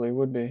 Probably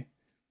would be.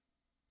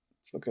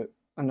 Let's look at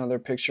another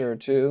picture or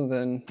two,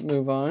 then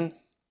move on.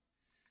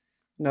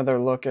 Another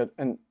look at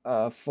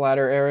a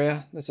flatter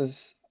area. This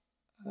is,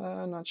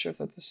 I'm not sure if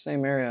that's the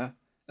same area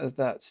as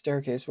that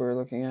staircase we were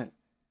looking at.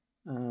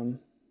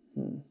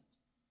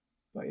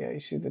 But yeah,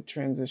 you see the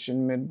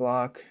transition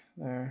mid-block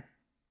there.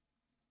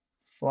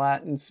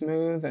 Flat and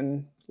smooth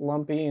and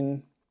lumpy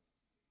and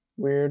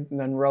weird, and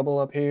then rubble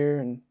up here,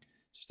 and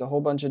just a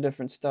whole bunch of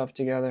different stuff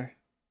together.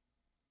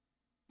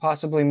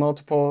 Possibly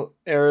multiple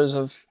eras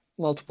of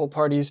multiple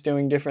parties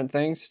doing different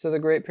things to the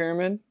Great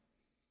Pyramid.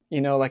 You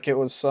know, like it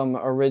was some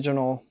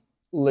original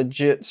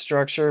legit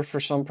structure for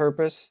some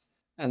purpose,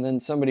 and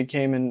then somebody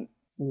came and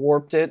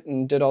warped it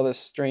and did all this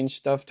strange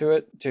stuff to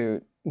it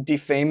to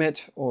defame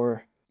it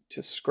or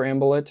to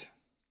scramble it,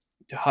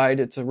 to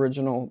hide its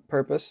original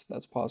purpose.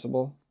 That's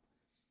possible.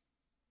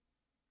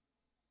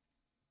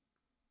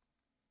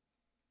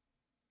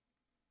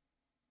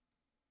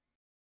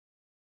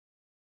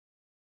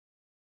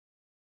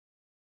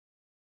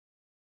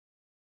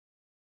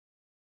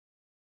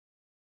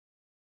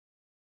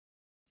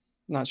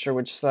 Not sure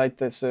which site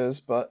this is,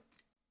 but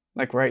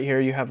like right here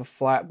you have a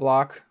flat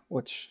block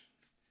which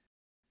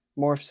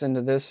morphs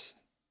into this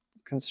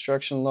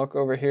construction look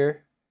over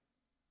here.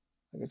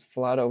 Like it's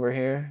flat over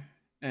here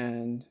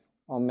and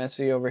all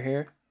messy over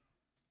here.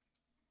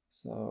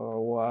 So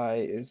why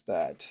is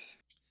that?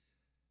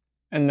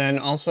 And then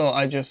also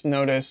I just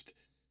noticed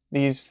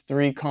these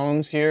three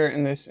columns here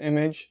in this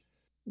image.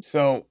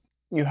 So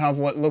you have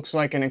what looks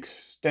like an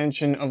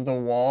extension of the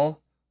wall,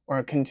 or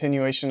a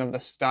continuation of the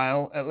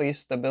style, at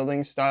least the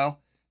building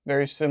style.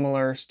 Very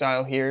similar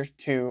style here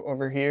to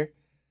over here,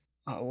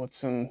 with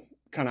some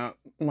kind of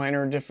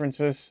minor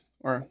differences,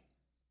 or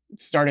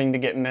starting to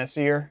get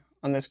messier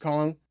on this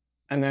column.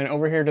 And then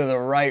over here to the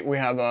right, we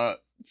have a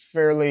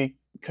fairly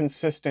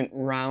consistent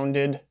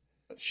rounded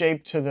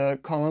shape to the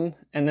column.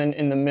 And then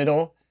in the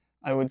middle,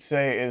 I would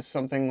say is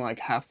something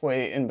like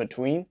halfway in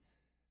between.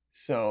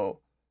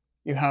 So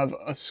you have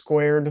a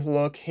squared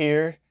look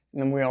here,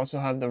 and then we also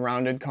have the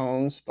rounded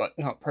columns, but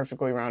not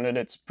perfectly rounded.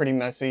 It's pretty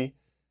messy.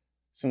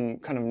 Some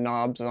kind of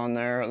knobs on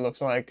there. It looks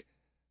like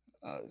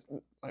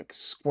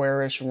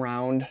squarish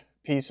round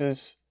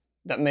pieces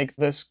that make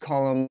this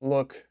column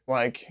look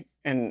like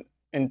an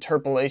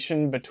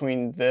interpolation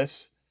between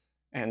this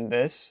and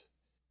this.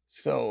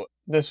 So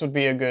this would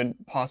be a good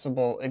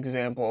possible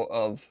example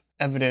of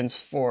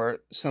evidence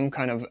for some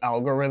kind of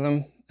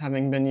algorithm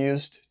having been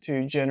used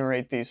to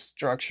generate these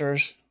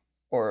structures,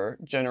 or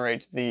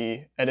generate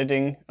the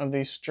editing of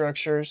these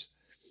structures.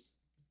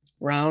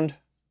 Round,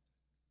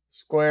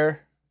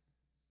 square,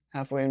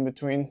 halfway in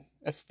between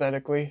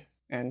aesthetically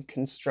and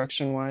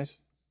construction-wise.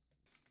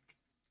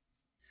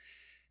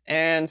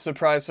 And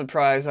surprise,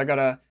 surprise, I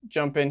gotta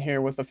jump in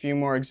here with a few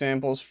more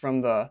examples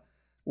from the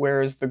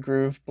Where is the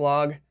Groove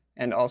blog,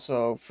 and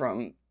also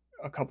from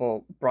a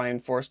couple Brian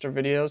Forster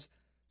videos.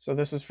 So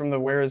this is from the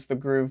Where is the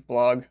Groove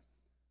blog,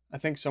 I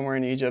think somewhere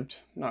in Egypt,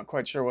 not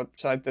quite sure what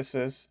site this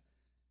is.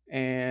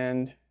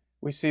 And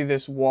we see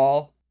this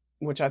wall,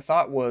 which I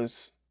thought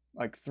was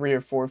like 3 or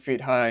 4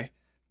 feet high,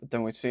 but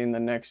then we see in the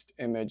next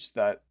image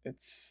that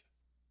it's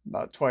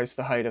about twice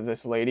the height of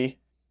this lady.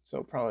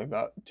 So probably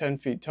about 10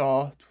 feet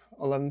tall,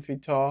 11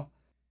 feet tall.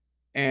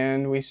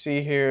 And we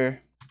see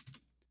here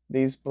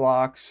these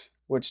blocks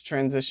which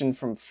transition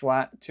from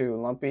flat to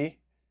lumpy.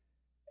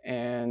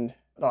 And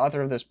the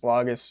author of this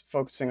blog is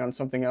focusing on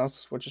something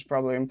else, which is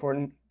probably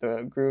important,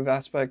 the groove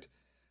aspect.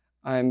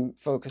 I'm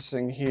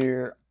focusing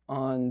here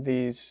on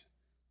these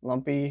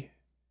lumpy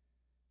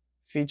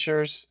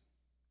features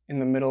in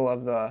the middle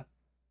of the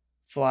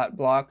flat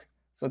block.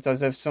 So it's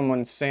as if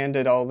someone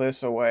sanded all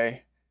this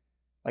away.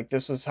 Like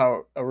this is how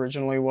it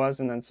originally was,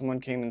 and then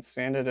someone came and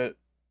sanded it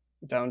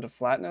down to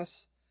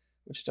flatness,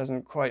 which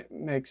doesn't quite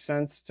make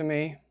sense to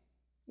me,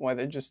 why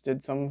they just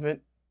did some of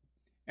it.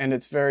 And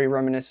it's very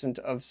reminiscent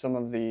of some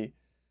of the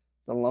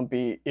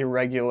lumpy,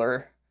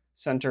 irregular,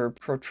 center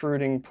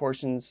protruding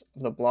portions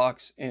of the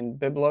blocks in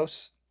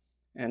Byblos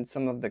and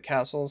some of the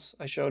castles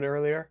I showed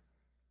earlier.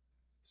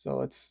 So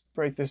let's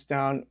break this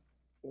down.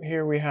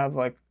 Here we have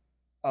like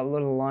a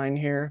little line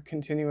here,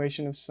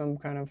 continuation of some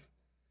kind of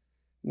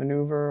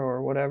maneuver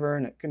or whatever,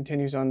 and it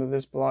continues onto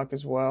this block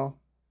as well.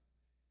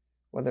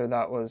 Whether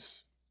that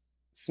was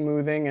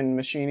smoothing and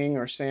machining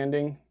or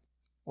sanding,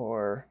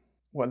 or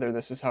whether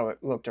this is how it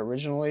looked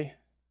originally,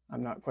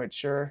 I'm not quite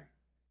sure.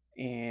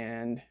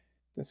 And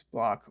this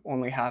block,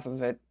 only half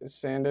of it is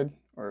sanded,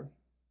 or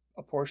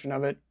a portion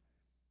of it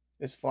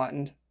is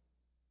flattened,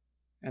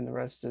 and the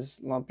rest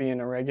is lumpy and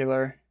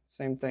irregular.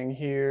 Same thing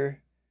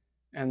here,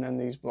 and then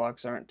these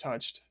blocks aren't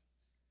touched.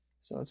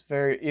 So it's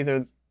very,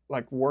 either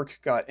like work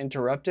got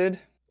interrupted,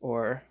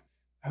 or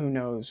who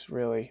knows,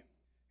 really.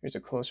 Here's a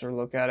closer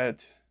look at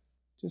it.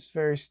 Just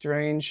very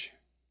strange.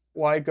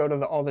 Why go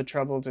to all the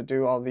trouble to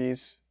do all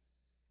these,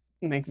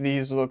 make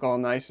these look all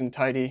nice and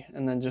tidy,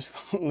 and then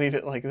just leave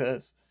it like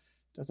this?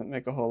 Doesn't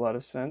make a whole lot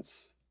of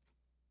sense.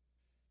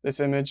 This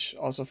image,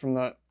 also from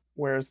the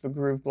Where's the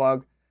Groove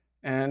blog,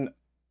 and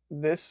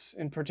this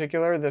in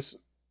particular, this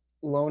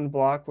lone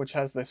block, which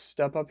has this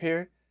step up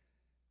here,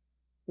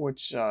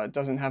 which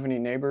doesn't have any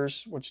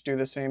neighbors, which do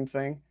the same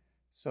thing.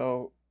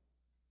 So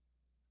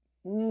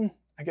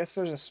I guess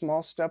there's a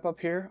small step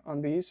up here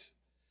on these,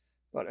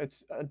 but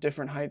it's a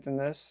different height than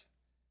this.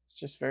 It's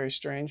just very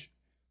strange.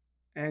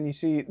 And you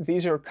see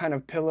these are kind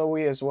of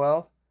pillowy as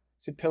well.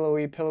 See,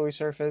 pillowy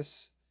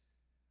surface.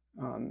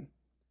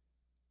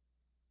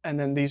 And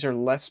then these are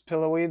less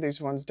pillowy. These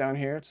ones down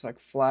here, it's like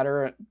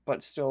flatter,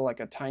 but still like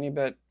a tiny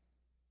bit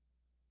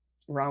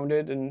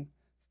rounded and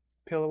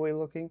pillowy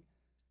looking.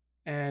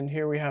 And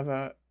here we have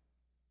a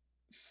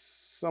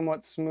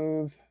somewhat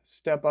smooth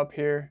step up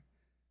here,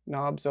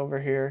 knobs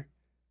over here,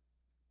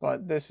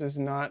 but this is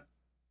not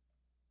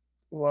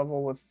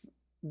level with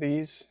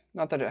these.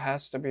 Not that it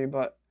has to be,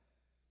 but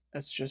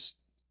it's just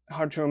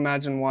hard to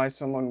imagine why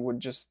someone would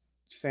just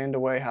sand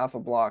away half a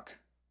block.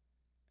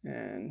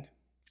 And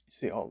you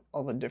see all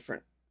the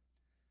different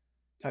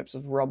types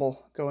of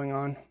rubble going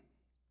on.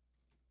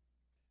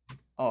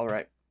 All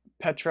right,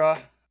 Petra.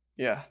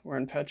 Yeah, we're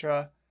in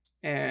Petra.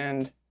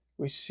 And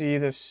we see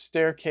this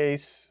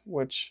staircase,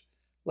 which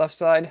left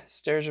side,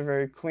 stairs are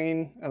very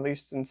clean, at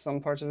least in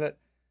some parts of it.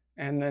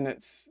 And then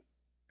it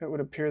would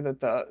appear that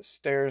the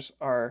stairs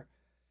are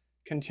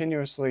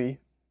continuously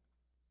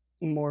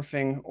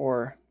morphing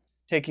or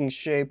taking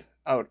shape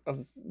out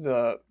of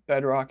the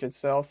bedrock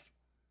itself,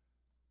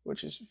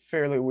 which is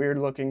fairly weird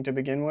looking to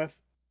begin with.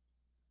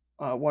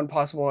 One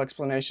possible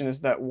explanation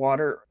is that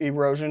water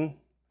erosion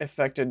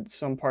affected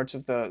some parts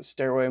of the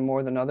stairway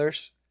more than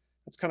others.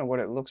 That's kind of what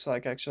it looks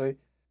like, actually.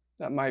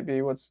 That might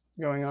be what's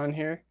going on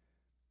here.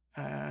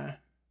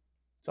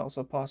 It's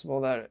also possible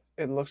that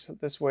it looks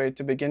this way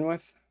to begin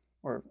with,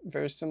 or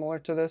very similar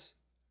to this,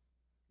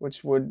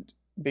 which would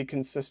be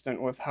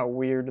consistent with how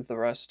weird the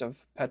rest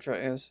of Petra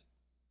is.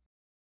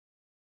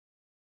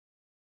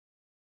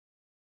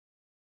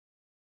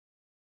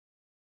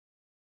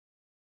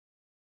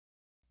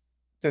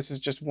 This is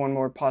just one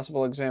more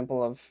possible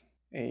example of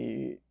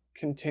a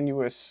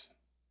continuous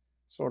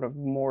sort of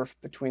morph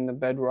between the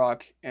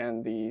bedrock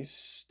and the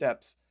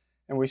steps.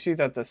 And we see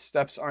that the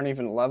steps aren't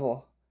even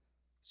level.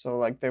 So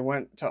like they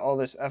went to all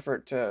this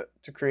effort to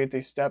create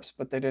these steps,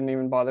 but they didn't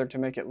even bother to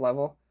make it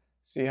level.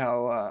 See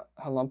how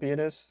lumpy it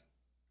is?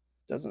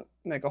 Doesn't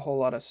make a whole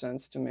lot of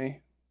sense to me,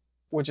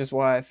 which is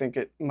why I think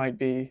it might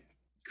be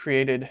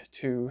created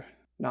to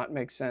not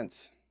make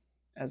sense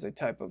as a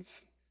type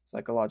of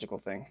psychological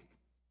thing.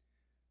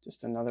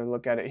 Just another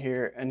look at it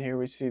here, and here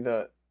we see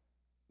the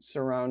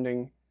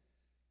surrounding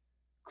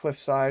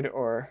cliffside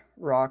or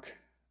rock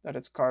that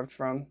it's carved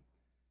from.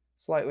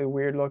 Slightly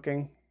weird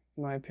looking,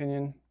 in my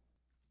opinion.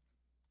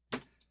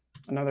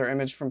 Another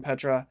image from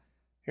Petra.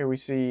 Here we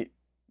see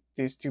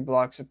these two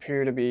blocks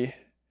appear to be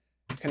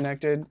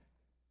connected.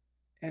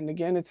 And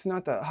again, it's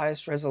not the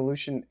highest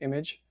resolution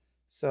image,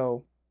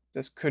 so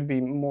this could be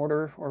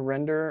mortar or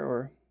render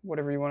or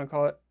whatever you want to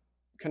call it,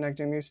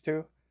 connecting these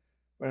two.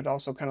 But it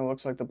also kind of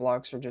looks like the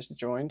blocks are just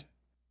joined,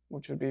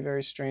 which would be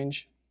very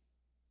strange.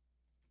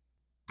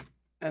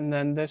 And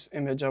then this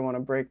image I want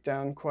to break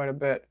down quite a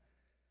bit.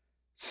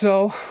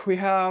 So we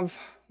have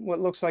what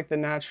looks like the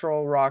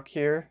natural rock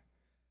here,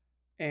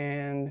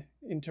 and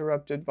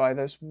interrupted by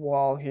this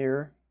wall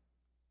here.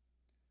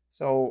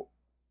 So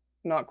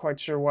not quite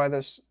sure why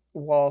this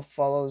wall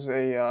follows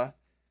a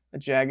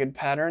jagged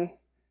pattern.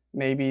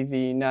 Maybe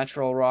the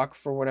natural rock,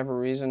 for whatever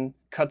reason,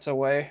 cuts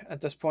away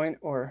at this point,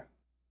 or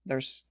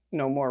there's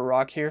no more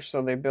rock here,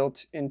 so they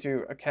built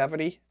into a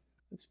cavity.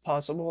 It's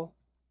possible.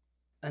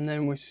 And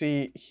then we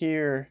see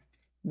here,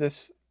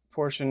 this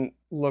portion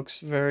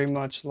looks very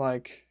much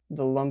like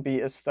the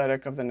lumpy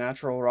aesthetic of the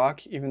natural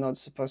rock, even though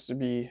it's supposed to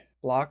be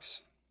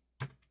blocks.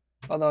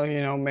 Although,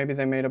 you know, maybe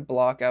they made a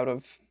block out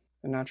of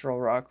the natural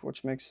rock,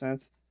 which makes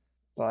sense.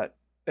 But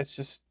it's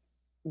just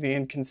the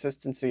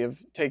inconsistency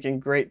of taking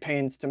great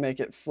pains to make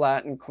it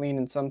flat and clean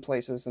in some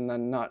places and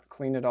then not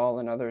clean at all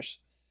in others,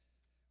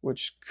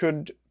 which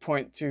could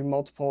point to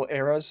multiple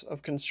eras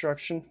of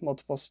construction,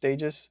 multiple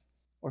stages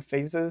or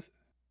phases,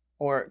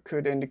 or it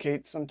could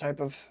indicate some type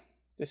of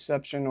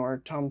deception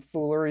or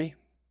tomfoolery.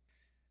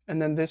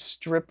 And then this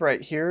strip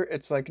right here,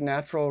 it's like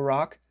natural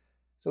rock.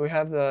 So we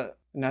have the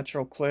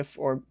natural cliff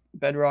or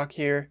bedrock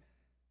here,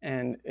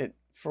 and it,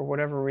 for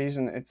whatever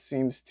reason, it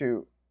seems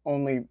to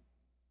only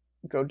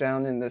go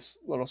down in this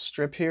little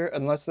strip here,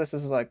 unless this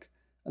is like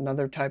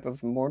another type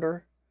of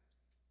mortar.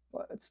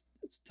 But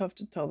it's tough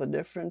to tell the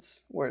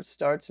difference where it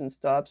starts and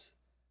stops.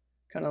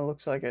 Kind of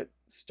looks like it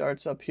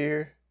starts up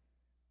here.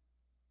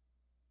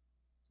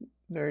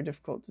 Very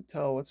difficult to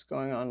tell what's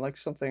going on, like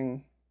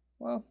something,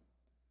 well,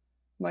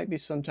 might be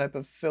some type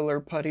of filler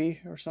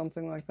putty or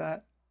something like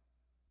that.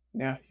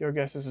 Yeah, your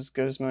guess is as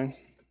good as mine,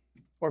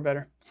 or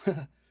better.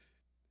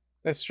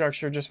 This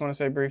structure, just want to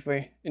say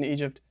briefly, in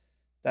Egypt,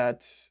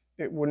 that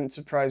it wouldn't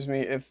surprise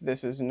me if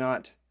this is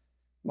not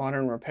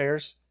modern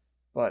repairs,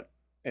 but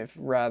if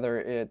rather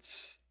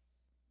it's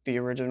the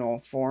original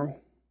form,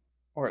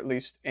 or at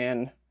least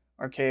an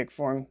archaic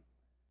form.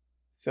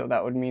 So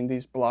that would mean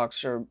these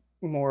blocks are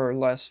more or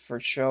less for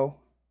show.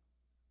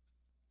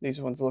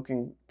 These ones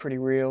looking pretty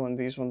real, and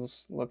these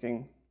ones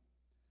looking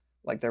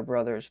like they're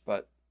brothers,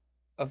 but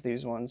of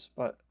these ones,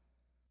 but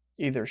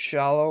either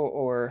shallow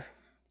or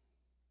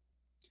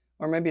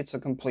maybe it's a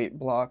complete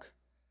block.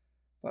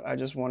 But I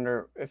just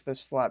wonder if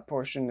this flat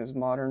portion is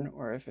modern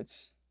or if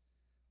it's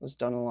was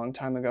done a long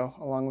time ago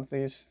along with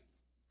these.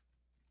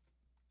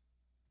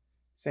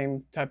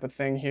 Same type of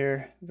thing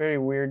here. Very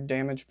weird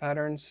damage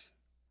patterns.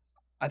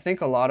 I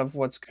think a lot of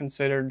what's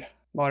considered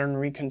modern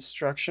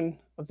reconstruction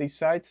of these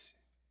sites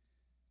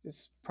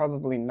is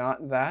probably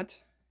not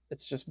that.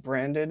 It's just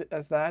branded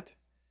as that.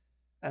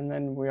 And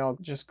then we all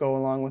just go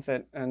along with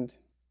it and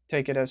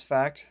take it as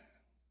fact.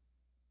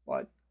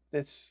 But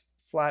this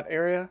flat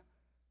area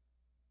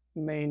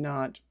may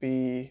not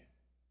be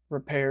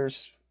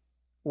repairs,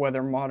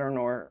 whether modern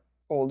or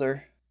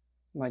older.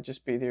 It might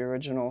just be the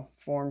original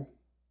form,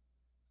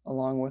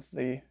 along with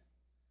the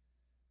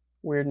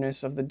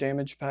weirdness of the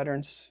damage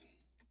patterns.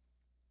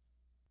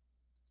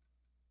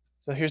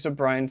 So here's a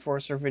Brian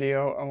Forcer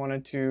video. I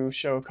wanted to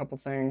show a couple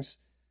things.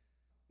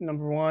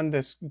 Number one,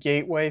 this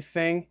gateway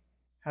thing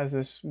has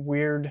this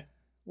weird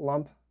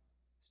lump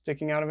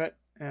sticking out of it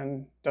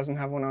and doesn't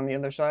have one on the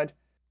other side.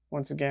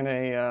 Once again,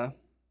 a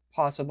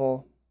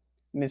possible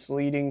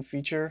misleading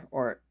feature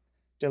or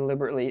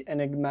deliberately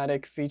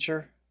enigmatic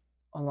feature,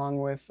 along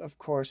with, of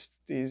course,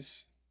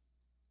 these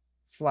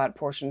flat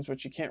portions,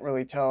 which you can't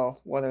really tell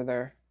whether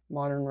they're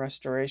modern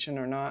restoration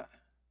or not.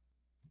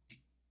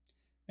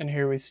 And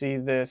here we see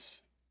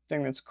this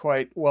thing that's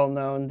quite well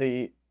known,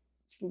 the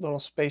little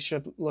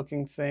spaceship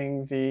looking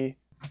thing, the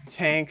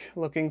tank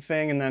looking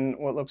thing, and then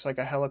what looks like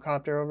a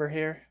helicopter over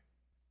here.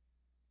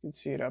 You can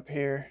see it up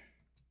here.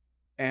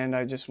 And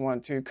I just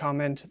want to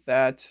comment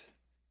that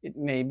it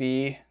may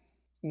be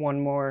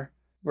one more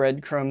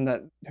breadcrumb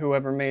that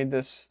whoever made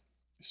this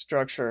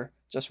structure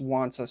just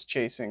wants us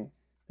chasing.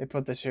 They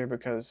put this here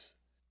because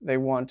they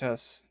want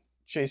us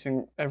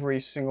chasing every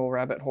single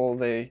rabbit hole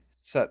they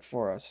set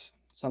for us.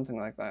 Something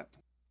like that.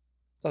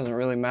 Doesn't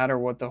really matter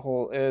what the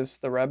hole is,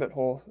 the rabbit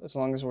hole, as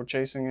long as we're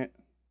chasing it,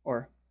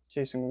 or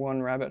chasing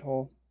one rabbit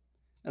hole,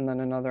 and then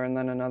another, and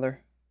then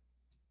another.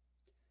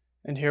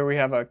 And here we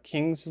have a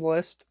king's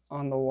list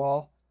on the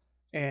wall,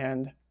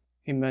 and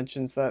he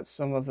mentions that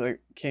some of the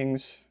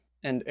kings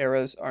and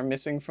eras are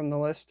missing from the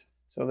list.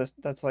 So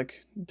that's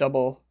like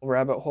double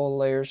rabbit hole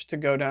layers to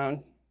go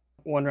down.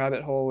 One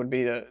rabbit hole would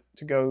be to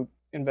go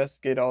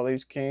investigate all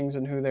these kings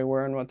and who they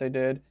were and what they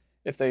did,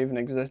 if they even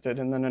existed.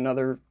 And then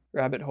another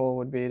rabbit hole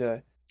would be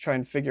to try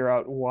and figure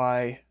out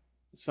why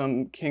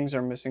some kings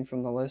are missing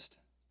from the list.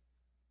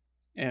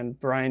 And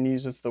Brian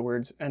uses the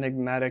words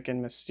enigmatic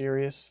and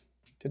mysterious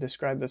to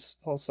describe this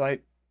whole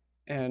site.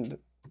 And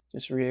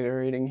just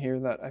reiterating here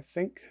that I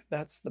think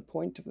that's the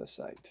point of the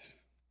site,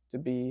 to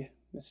be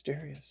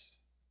mysterious.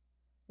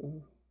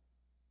 Ooh.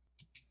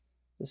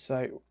 This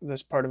site,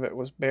 this part of it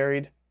was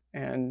buried,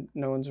 and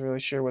no one's really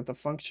sure what the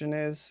function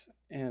is,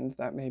 and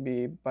that may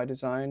be by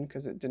design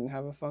because it didn't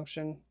have a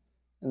function,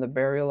 and the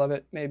burial of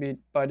it may be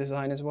by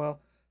design as well,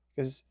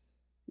 because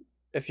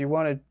if you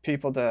wanted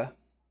people to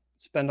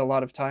spend a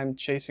lot of time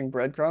chasing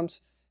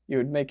breadcrumbs, you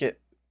would make it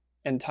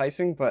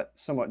enticing but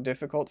somewhat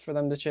difficult for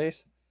them to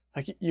chase.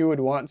 Like, you would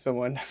want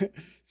someone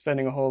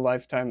spending a whole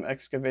lifetime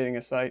excavating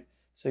a site,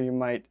 so you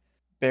might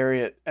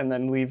bury it and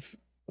then leave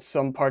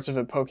some parts of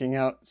it poking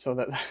out so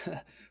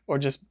that or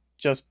just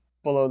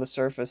below the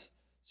surface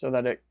so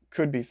that it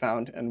could be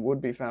found and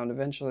would be found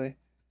eventually.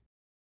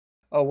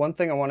 Oh, one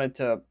thing I wanted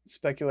to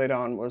speculate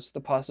on was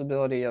the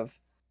possibility of,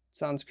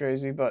 sounds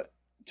crazy, but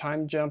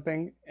time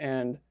jumping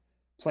and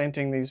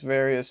planting these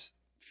various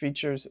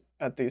features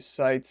at these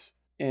sites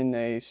in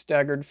a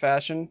staggered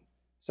fashion.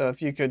 So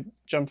if you could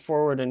jump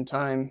forward in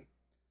time,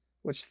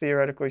 which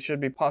theoretically should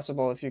be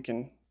possible if you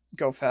can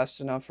go fast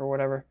enough or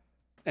whatever,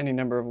 any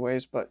number of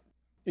ways, but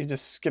you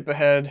just skip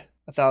ahead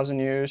 1,000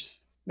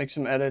 years, make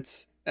some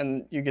edits,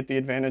 and you get the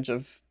advantage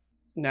of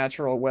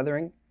natural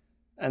weathering,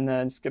 and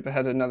then skip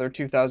ahead another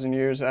 2,000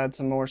 years, add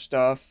some more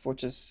stuff,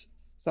 which is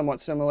somewhat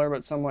similar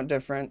but somewhat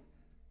different.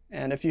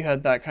 And if you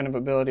had that kind of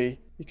ability,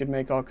 you could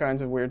make all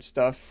kinds of weird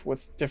stuff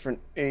with different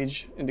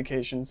age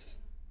indications.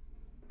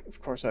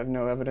 Of course, I have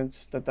no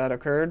evidence that that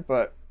occurred,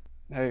 but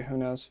hey, who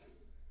knows?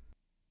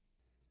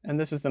 And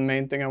this is the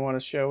main thing I want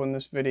to show in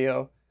this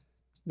video.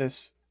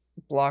 This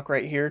block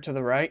right here to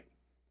the right,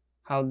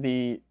 how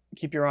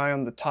keep your eye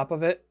on the top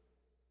of it.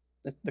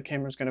 The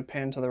camera's going to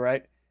pan to the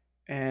right,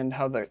 and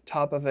how the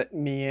top of it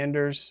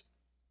meanders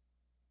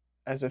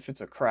as if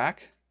it's a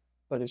crack,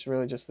 but it's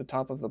really just the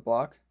top of the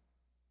block.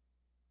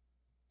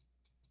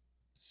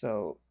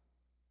 So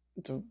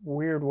it's a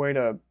weird way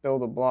to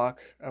build a block,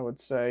 I would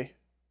say.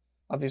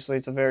 Obviously,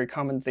 it's a very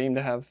common theme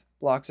to have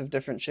blocks of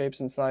different shapes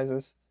and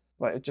sizes,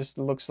 but it just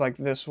looks like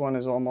this one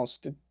is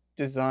almost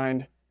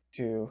designed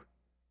to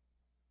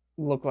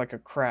look like a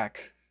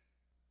crack,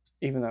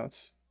 even though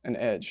it's an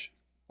edge,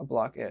 a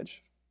block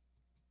edge.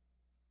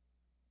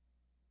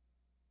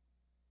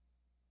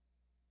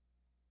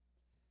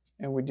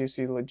 And we do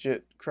see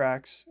legit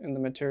cracks in the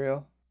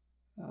material,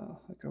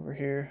 like over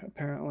here,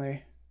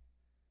 apparently.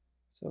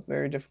 So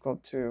very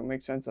difficult to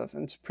make sense of.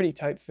 And it's a pretty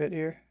tight fit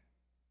here.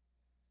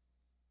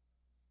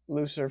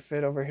 Looser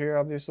fit over here,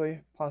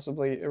 obviously,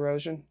 possibly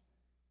erosion.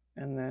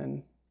 And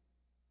then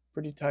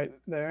pretty tight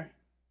there.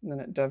 And then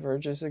it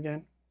diverges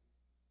again.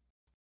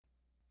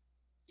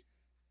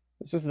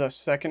 This is the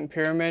second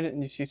pyramid,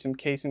 and you see some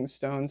casing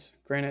stones,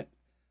 granite,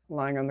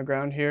 lying on the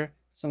ground here.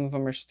 Some of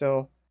them are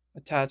still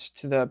attached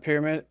to the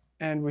pyramid,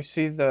 and we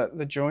see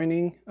the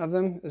joining of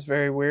them is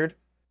very weird.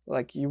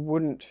 Like, you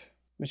wouldn't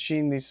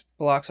machine these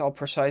blocks all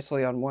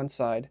precisely on one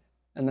side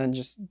and then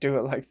just do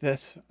it like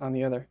this on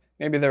the other.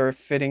 Maybe they were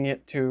fitting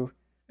it to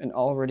an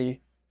already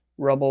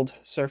rubbled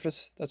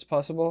surface. That's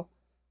possible.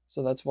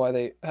 So that's why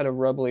they had a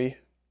rubbly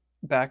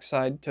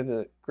backside to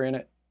the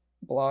granite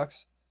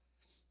blocks.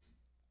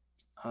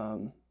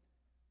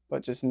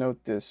 But just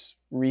note this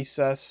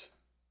recess,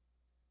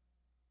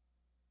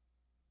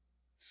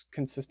 this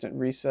consistent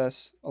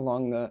recess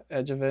along the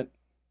edge of it.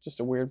 Just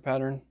a weird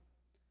pattern.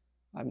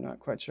 I'm not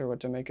quite sure what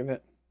to make of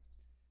it.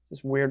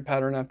 This weird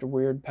pattern after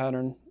weird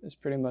pattern is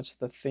pretty much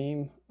the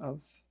theme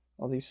of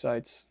all these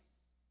sites.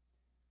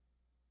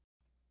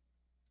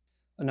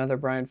 Another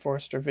Brian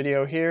Forrester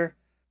video here,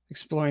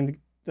 exploring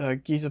the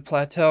Giza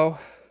Plateau.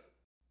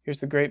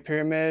 Here's the Great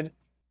Pyramid,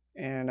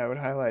 and I would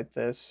highlight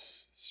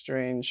this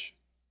strange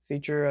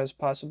feature as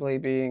possibly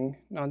being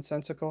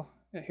nonsensical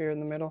here in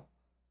the middle.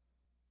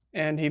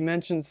 And he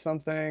mentions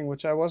something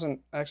which I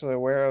wasn't actually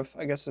aware of.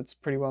 I guess it's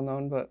pretty well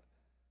known, but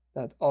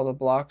that all the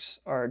blocks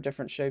are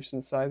different shapes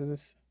and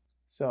sizes.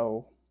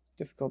 So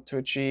difficult to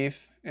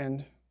achieve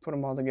and put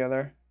them all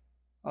together,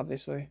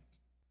 obviously.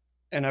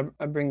 And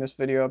I bring this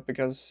video up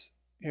because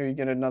here you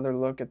get another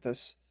look at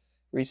this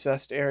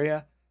recessed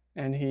area,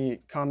 and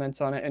he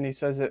comments on it, and he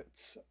says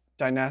it's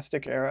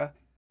dynastic era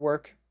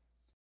work.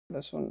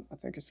 This one, I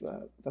think, is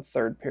the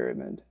third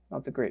pyramid,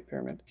 not the Great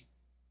Pyramid.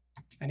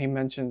 And he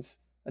mentions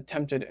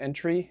attempted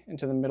entry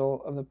into the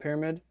middle of the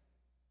pyramid,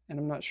 and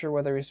I'm not sure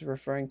whether he's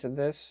referring to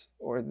this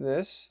or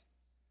this,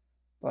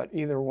 but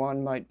either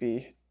one might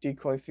be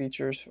decoy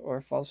features or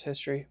false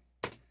history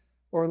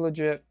or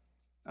legit.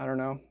 I don't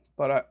know,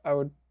 but I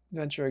would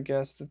venture a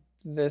guess that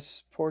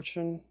this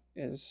portion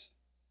is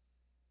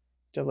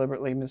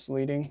deliberately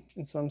misleading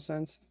in some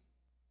sense.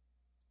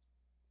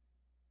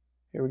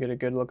 Here we get a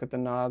good look at the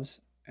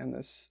knobs and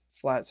this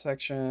flat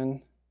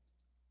section.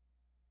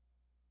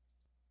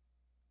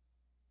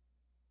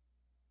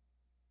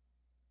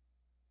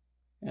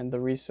 And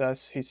the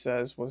recess, he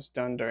says, was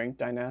done during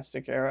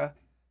dynastic era.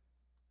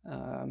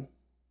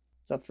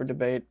 It's up for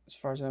debate as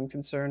far as I'm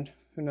concerned.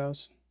 Who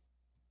knows?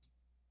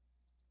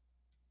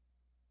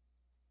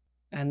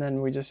 And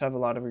then we just have a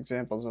lot of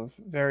examples of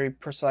very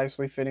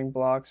precisely fitting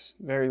blocks,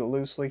 very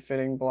loosely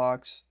fitting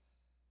blocks.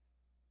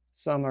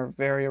 Some are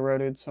very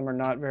eroded, some are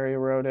not very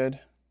eroded.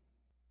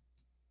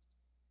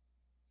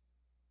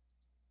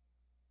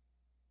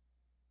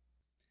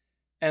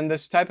 And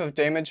this type of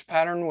damage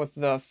pattern with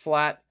the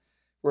flat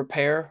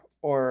repair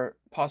or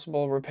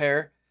possible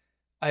repair,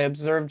 I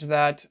observed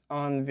that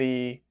on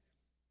the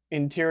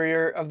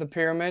interior of the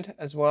pyramid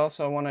as well,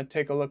 so I want to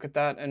take a look at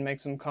that and make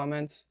some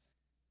comments.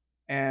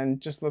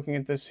 And just looking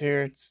at this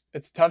here,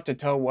 it's tough to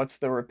tell what's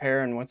the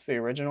repair and what's the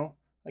original.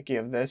 Like, you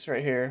have this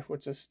right here,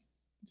 which is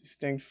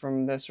distinct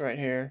from this right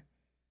here,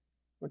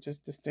 which is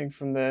distinct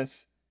from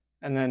this.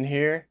 And then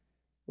here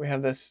we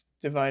have this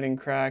dividing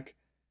crack.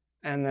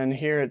 And then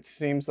here it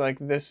seems like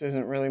this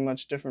isn't really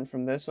much different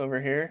from this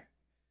over here.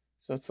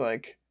 So it's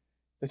like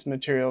this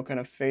material kind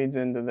of fades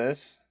into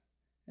this,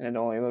 and it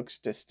only looks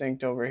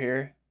distinct over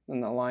here. Then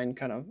the line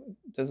kind of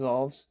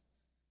dissolves,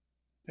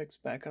 picks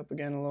back up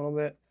again a little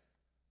bit.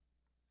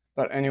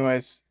 But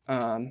anyways,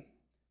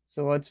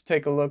 so let's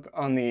take a look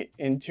on the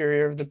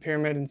interior of the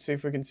pyramid and see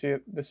if we can see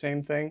the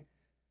same thing.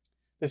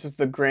 This is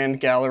the Grand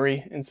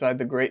Gallery inside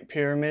the Great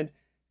Pyramid,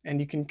 and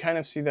you can kind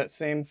of see that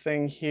same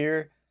thing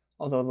here,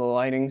 although the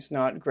lighting's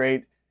not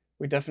great.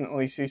 We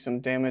definitely see some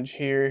damage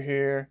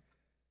here,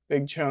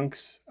 big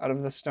chunks out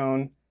of the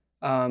stone.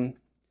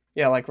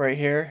 Yeah, like right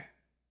here.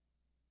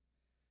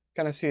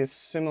 Kind of see a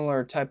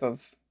similar type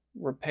of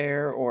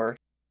repair or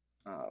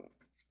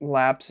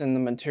lapse in the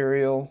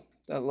material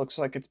that looks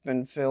like it's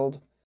been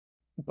filled.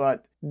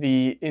 But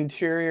the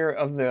interior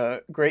of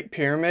the Great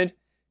Pyramid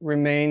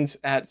remains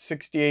at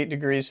 68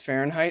 degrees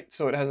Fahrenheit,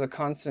 so it has a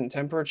constant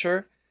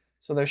temperature.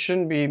 So there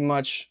shouldn't be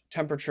much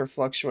temperature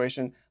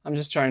fluctuation. I'm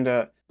just trying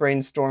to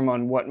brainstorm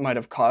on what might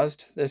have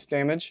caused this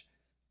damage.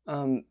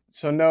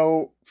 So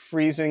no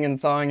freezing and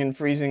thawing and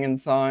freezing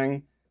and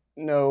thawing,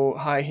 no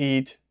high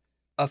heat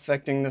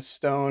affecting the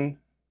stone.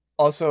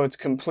 Also, it's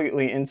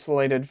completely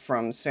insulated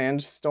from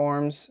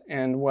sandstorms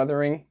and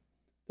weathering.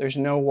 There's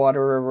no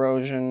water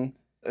erosion.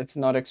 It's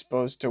not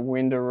exposed to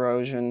wind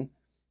erosion.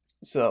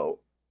 So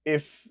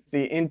if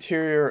the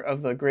interior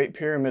of the Great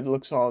Pyramid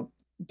looks all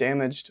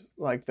damaged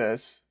like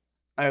this,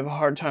 I have a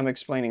hard time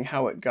explaining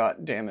how it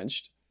got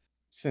damaged,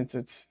 since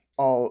it's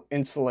all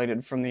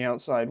insulated from the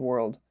outside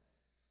world.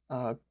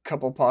 A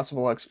couple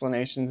possible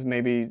explanations: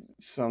 maybe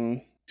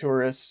some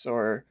tourists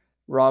or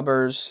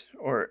robbers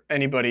or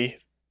anybody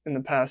in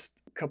the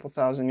past couple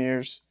thousand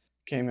years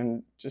came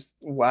and just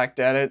whacked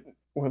at it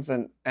with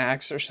an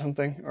axe or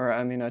something, or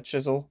I mean a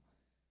chisel,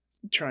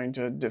 trying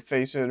to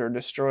deface it or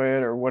destroy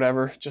it or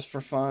whatever, just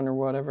for fun or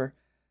whatever.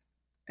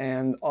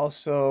 And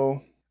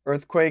also,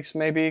 earthquakes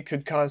maybe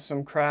could cause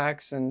some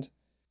cracks and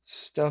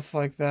stuff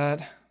like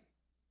that.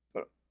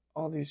 But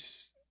all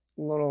these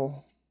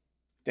little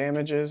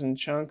damages and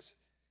chunks,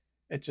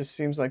 it just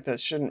seems like that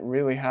shouldn't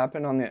really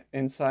happen on the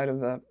inside of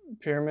the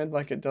pyramid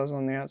like it does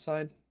on the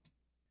outside.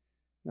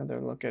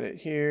 Another look at it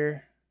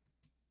here.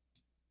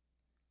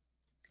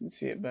 You can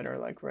see it better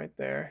like right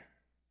there.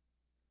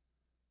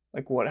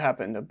 Like what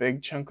happened? A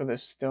big chunk of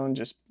this stone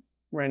just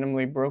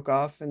randomly broke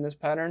off in this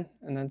pattern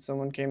and then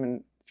someone came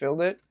and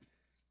filled it?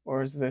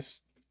 Or is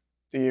this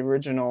the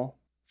original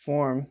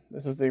form?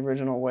 This is the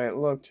original way it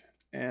looked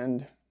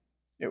and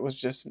it was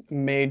just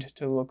made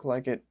to look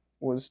like it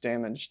was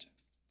damaged.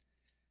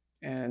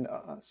 And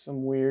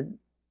some weird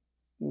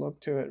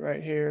look to it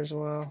right here as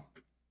well.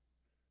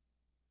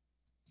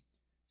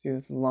 See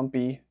this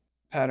lumpy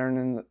pattern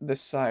in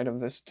this side of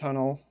this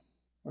tunnel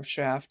or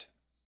shaft.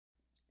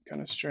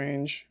 Kind of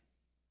strange.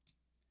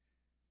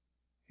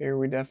 Here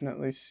we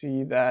definitely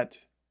see that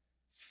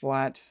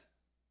flat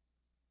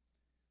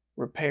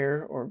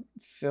repair or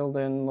filled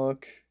in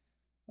look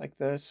like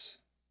this.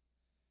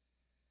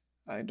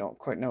 I don't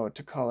quite know what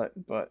to call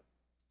it, but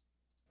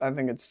I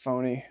think it's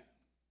phony.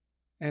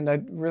 And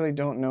I really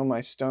don't know my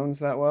stones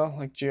that well,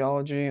 like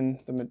geology and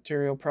the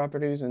material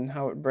properties and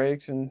how it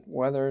breaks and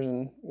weathers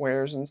and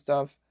wears and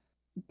stuff.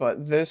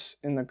 But this,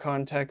 in the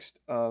context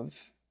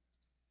of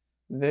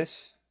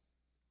this,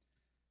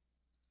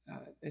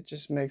 it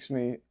just makes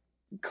me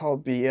call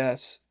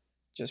BS,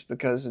 just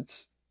because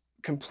it's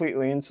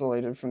completely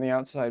insulated from the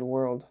outside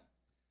world.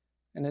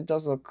 And it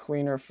does look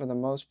cleaner for the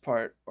most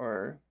part,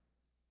 or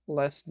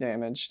less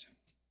damaged.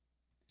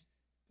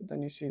 But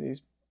then you see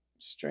these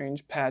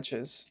strange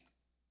patches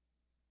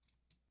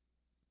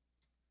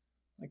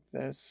like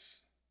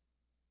this.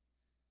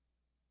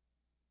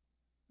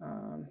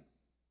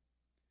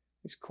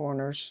 These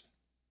corners.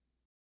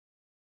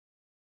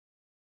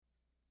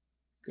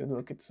 Good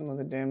look at some of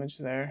the damage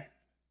there.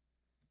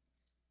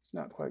 It's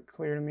not quite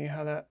clear to me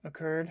how that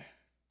occurred.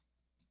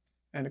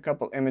 And a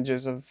couple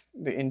images of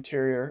the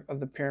interior of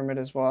the pyramid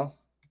as well.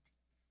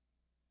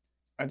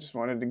 I just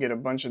wanted to get a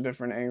bunch of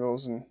different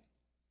angles and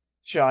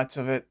shots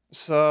of it.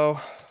 So,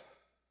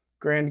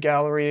 grand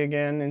gallery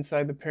again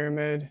inside the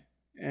pyramid,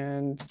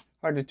 and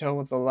hard to tell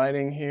with the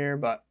lighting here,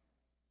 but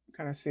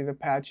kind of see the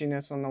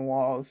patchiness on the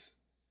walls.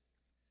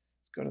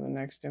 Let's go to the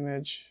next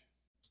image.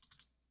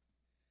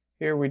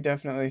 Here we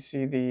definitely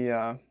see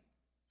the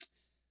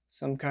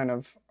some kind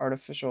of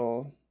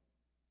artificial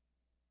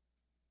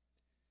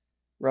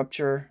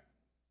rupture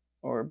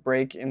or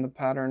break in the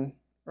pattern,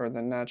 or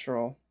the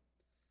natural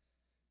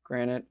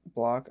granite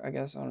block, I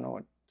guess. I don't know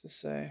what to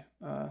say.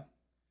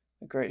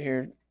 Like right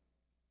here,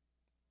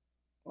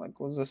 like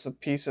was this a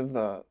piece of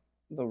the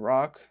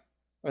rock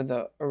or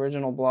the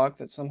original block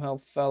that somehow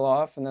fell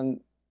off and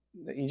then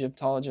the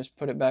Egyptologists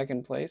put it back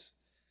in place?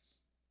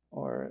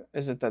 Or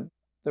is it that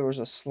there was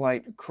a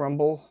slight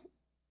crumble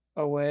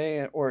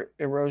away or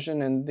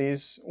erosion in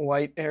these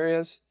white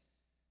areas,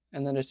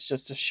 and then it's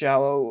just a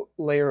shallow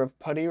layer of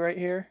putty right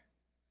here?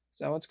 Is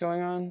that what's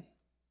going on?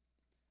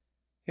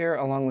 Here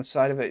along the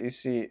side of it you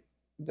see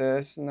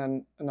this, and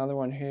then another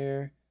one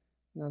here,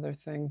 another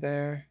thing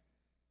there.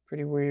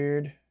 Pretty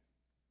weird.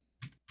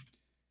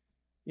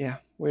 Yeah,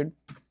 weird.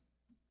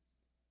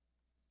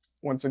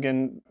 Once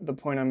again, the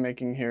point I'm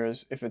making here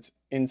is if it's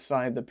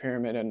inside the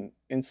pyramid and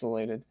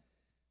insulated,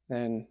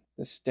 then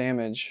this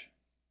damage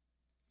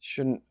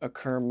shouldn't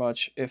occur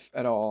much, if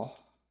at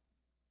all.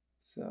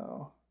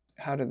 So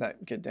how did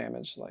that get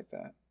damaged like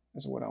that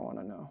is what I want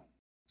to know.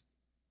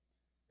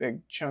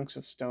 Big chunks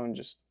of stone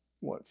just,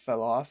 what,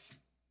 fell off?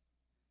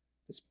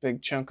 This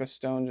big chunk of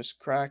stone just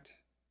cracked?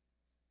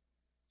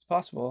 It's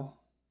possible.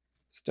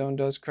 Stone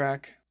does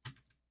crack.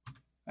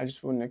 I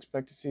just wouldn't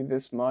expect to see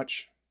this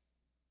much.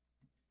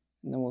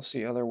 And then we'll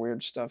see other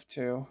weird stuff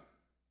too.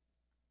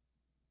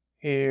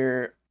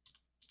 Here,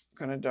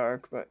 kind of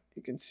dark, but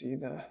you can see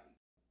the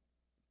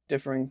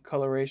differing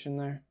coloration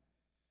there.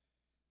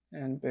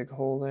 And big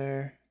hole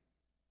there.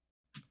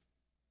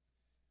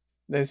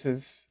 This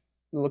is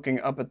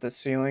looking up at the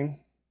ceiling.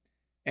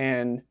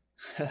 And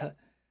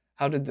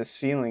how did the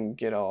ceiling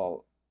get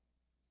all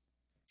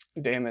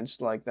damaged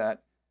like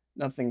that?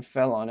 Nothing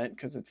fell on it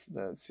because it's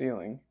the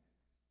ceiling.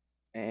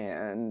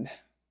 And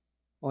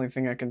only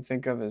thing I can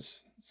think of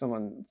is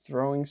someone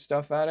throwing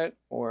stuff at it,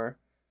 or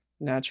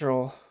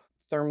natural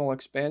thermal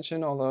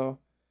expansion,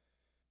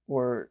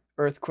 or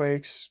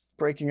earthquakes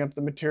breaking up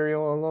the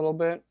material a little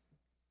bit.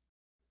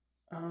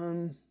 Yeah,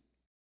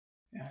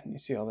 and you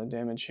see all the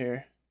damage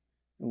here.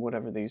 and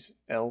whatever these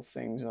L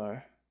things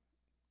are.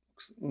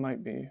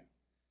 Might be.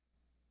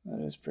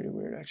 That is pretty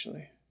weird,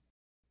 actually.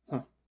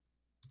 Huh.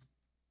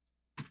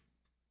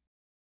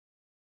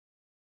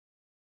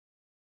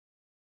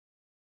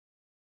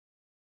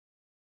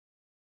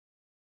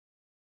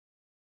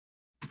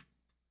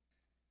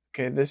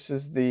 Okay, this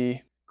is the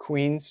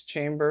Queen's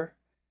chamber,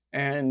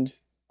 and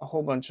a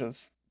whole bunch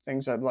of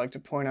things I'd like to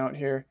point out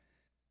here.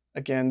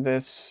 Again,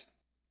 this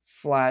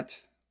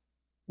flat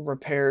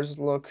repairs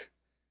look,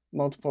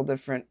 multiple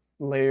different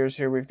layers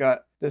here. We've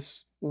got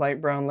this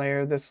light brown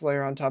layer, this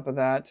layer on top of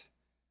that,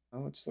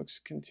 which looks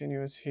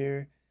continuous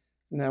here.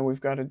 And then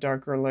we've got a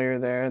darker layer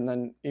there, and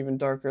then even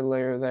darker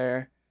layer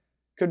there.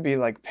 Could be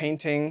like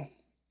painting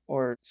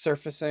or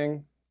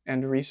surfacing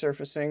and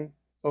resurfacing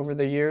over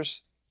the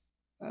years.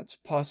 That's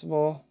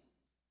possible.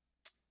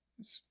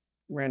 This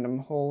random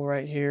hole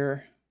right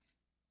here.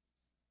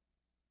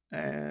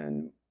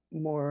 And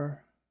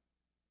more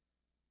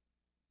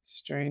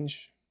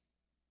strange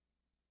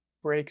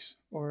breaks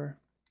or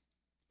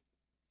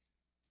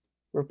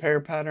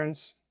repair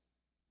patterns,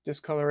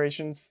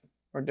 discolorations,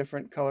 or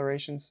different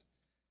colorations.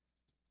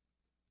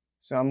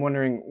 So I'm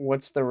wondering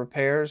what's the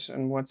repairs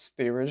and what's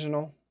the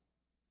original?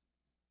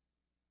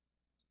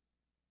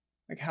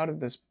 Like, how did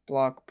this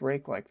block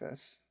break like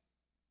this?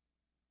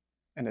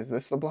 And is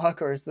this the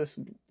block or is this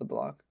the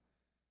block?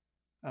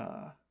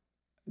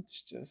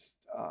 It's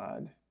just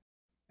odd.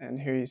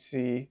 And here you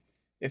see,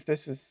 if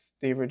this is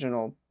the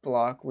original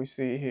block we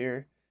see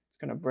here, it's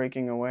kind of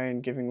breaking away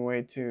and giving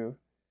way to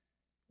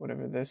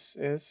whatever this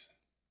is,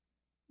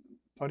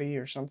 putty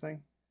or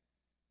something.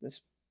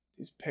 These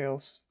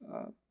pale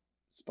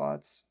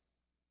spots,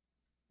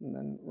 and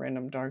then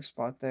random dark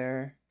spot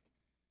there.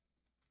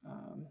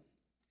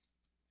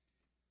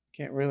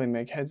 Can't really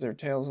make heads or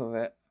tails of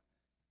it.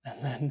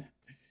 And then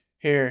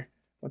here,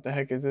 what the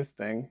heck is this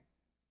thing?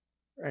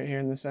 Right here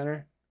in the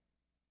center.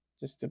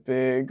 Just a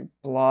big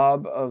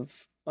blob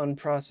of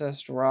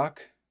unprocessed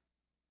rock.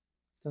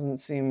 Doesn't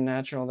seem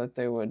natural that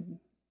they would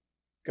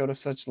go to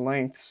such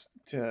lengths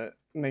to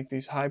make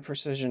these high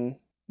precision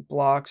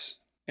blocks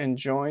and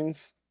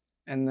joins,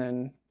 and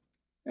then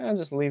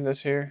just leave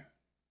this here.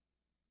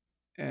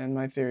 And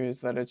my theory is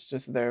that it's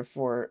just there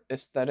for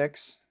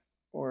aesthetics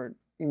or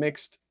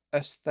mixed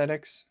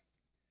aesthetics,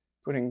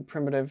 putting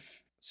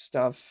primitive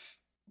stuff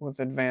with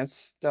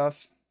advanced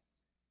stuff,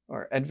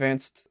 or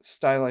advanced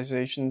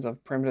stylizations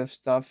of primitive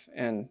stuff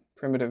and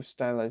primitive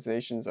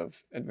stylizations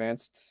of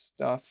advanced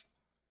stuff.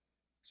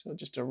 So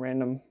just a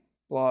random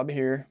blob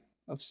here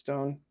of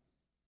stone.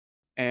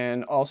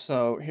 And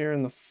also here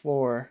in the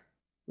floor,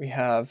 we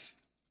have,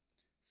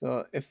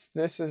 so if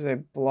this is a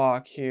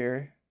block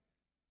here,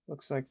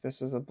 looks like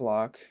this is a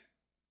block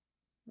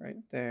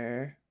right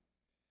there.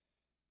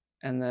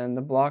 And then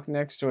the block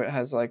next to it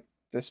has like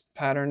this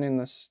pattern in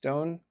the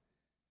stone,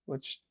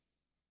 which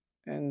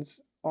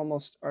ends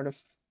almost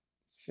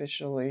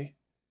artificially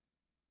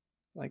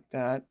like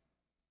that.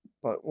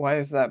 But why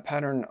is that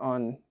pattern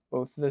on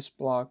both this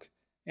block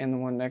and the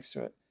one next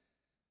to it?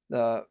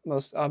 The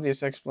most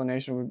obvious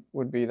explanation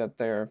would be that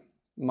they're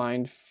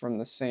mined from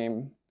the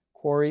same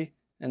quarry,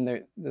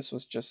 and this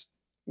was just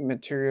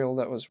material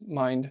that was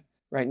mined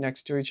right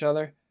next to each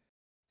other.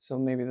 So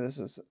maybe this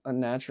is a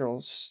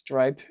natural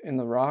stripe in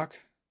the rock.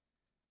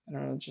 I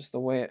don't know, just the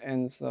way it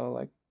ends though,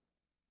 like,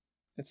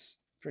 it's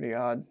pretty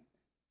odd.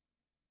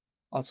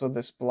 Also,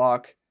 this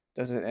block,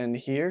 does it end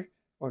here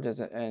or does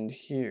it end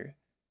here?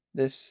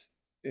 This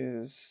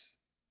is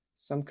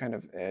some kind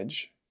of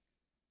edge,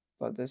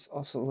 but this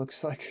also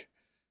looks like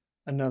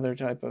another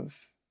type of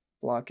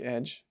block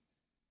edge.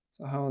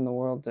 So how in the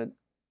world did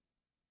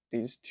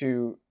these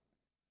two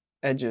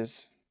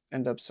edges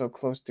end up so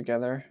close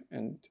together?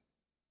 And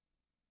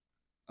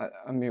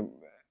I mean,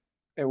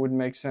 it would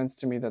make sense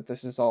to me that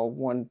this is all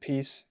one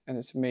piece and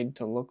it's made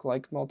to look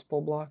like multiple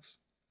blocks,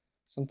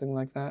 something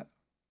like that.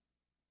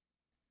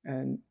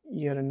 And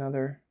yet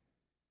another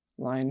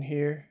line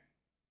here.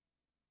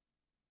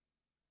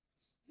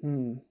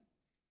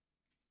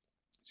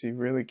 So you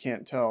really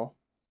can't tell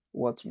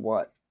what's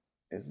what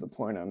is the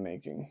point I'm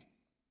making,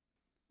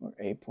 or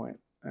a point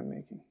I'm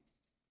making.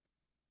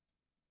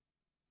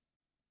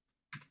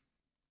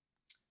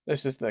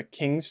 This is the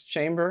King's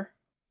Chamber,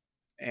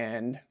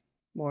 and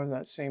more of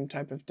that same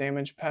type of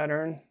damage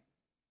pattern.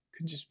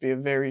 Could just be a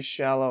very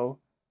shallow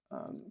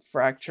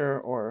fracture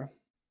or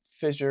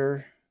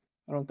fissure.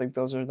 I don't think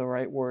those are the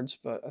right words,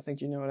 but I think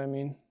you know what I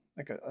mean.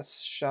 Like a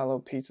shallow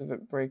piece of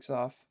it breaks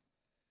off.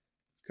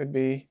 Could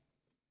be.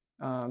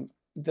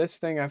 This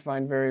thing I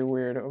find very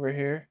weird over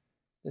here.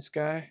 This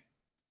guy.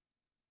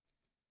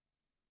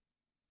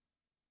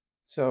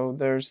 So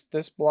there's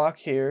this block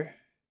here,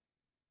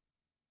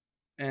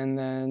 and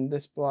then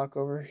this block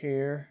over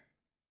here.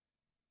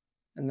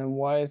 And then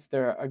why is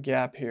there a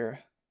gap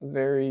here? A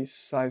very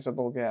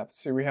sizable gap.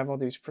 See, we have all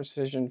these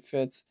precision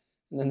fits,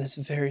 and then this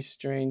very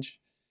strange.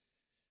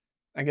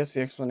 I guess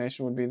the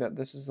explanation would be that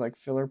this is like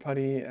filler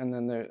putty, and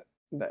then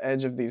the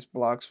edge of these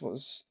blocks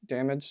was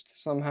damaged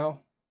somehow.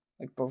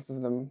 Like both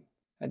of them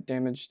had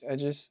damaged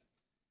edges.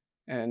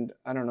 And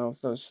I don't know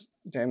if those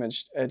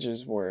damaged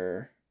edges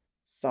were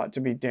thought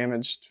to be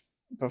damaged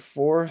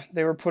before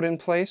they were put in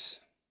place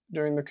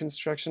during the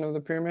construction of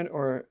the pyramid,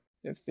 or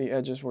if the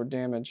edges were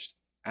damaged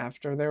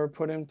after they were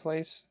put in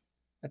place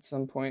at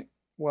some point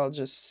while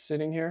just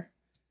sitting here.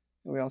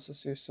 And we also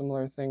see a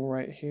similar thing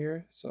right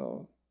here.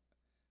 So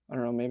I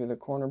don't know, maybe the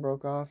corner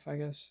broke off, I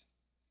guess.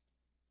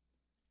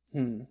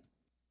 And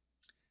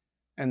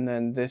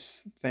then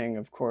this thing,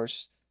 of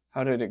course,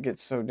 how did it get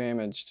so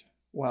damaged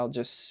while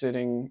just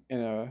sitting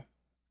in a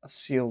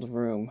sealed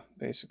room,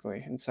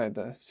 basically, inside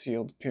the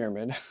sealed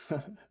pyramid?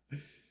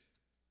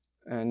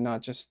 And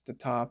not just the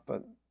top,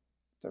 but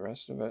the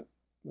rest of it,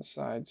 the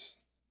sides.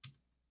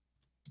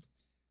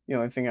 The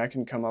only thing I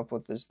can come up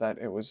with is that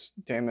it was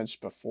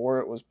damaged before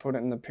it was put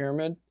in the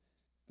pyramid,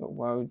 but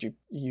why would you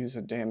use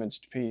a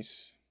damaged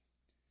piece?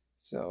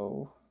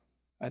 So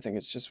I think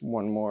it's just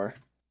one more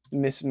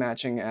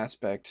mismatching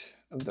aspect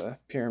of the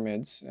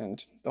pyramids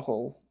and the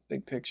whole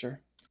big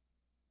picture.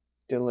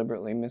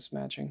 Deliberately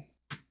mismatching.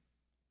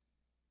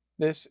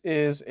 This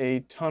is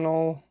a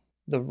tunnel,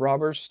 the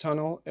Robbers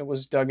Tunnel. It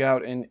was dug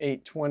out in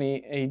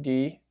 820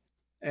 AD,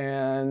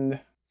 and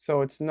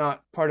so it's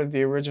not part of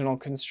the original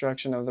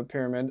construction of the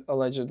pyramid,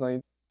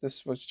 allegedly.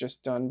 This was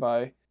just done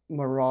by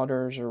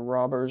marauders or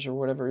robbers or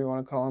whatever you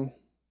want to call them.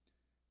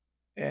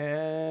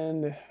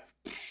 And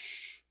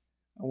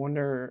I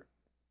wonder,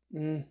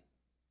 it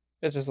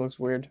just looks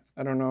weird.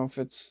 I don't know if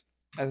it's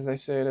as they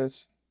say it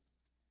is.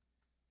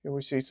 Here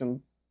we see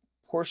some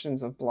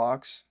portions of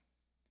blocks,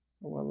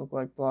 or what look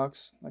like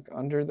blocks, like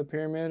under the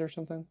pyramid or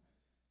something.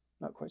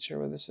 Not quite sure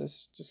what this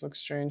is, just looks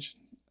strange.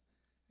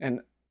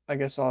 And I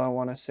guess all I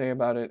want to say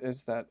about it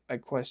is that I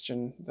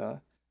question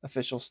the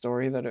official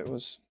story that it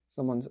was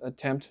someone's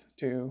attempt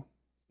to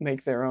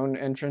make their own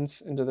entrance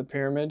into the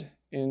pyramid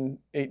in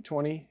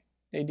 820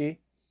 AD.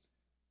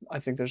 I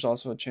think there's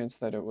also a chance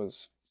that it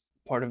was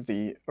part of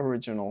the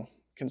original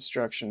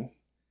construction,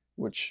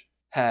 which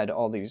had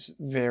all these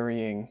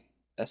varying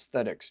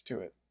aesthetics to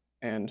it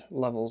and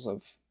levels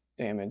of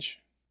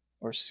damage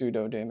or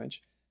pseudo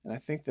damage. And I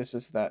think this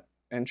is that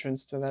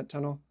entrance to that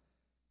tunnel,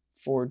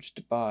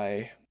 forged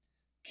by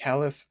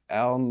Caliph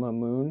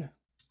al-Mamun,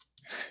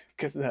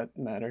 because that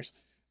matters.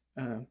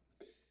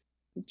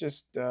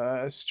 Just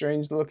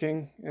strange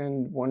looking,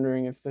 and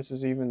wondering if this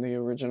is even the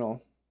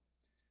original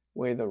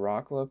way the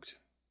rock looked.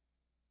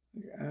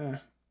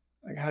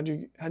 Like how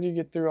do you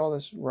get through all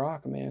this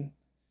rock, man?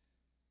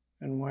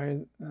 And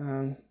why?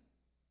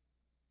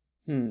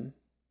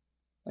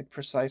 Like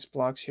precise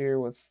blocks here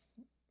with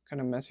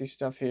kind of messy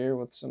stuff here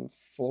with some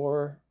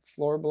floor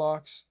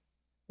blocks,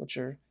 which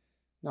are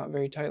not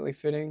very tightly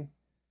fitting.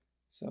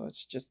 So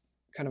it's just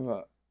kind of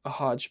a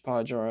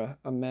hodgepodge or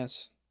a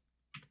mess.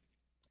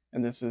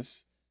 And this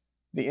is,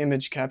 the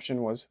image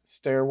caption was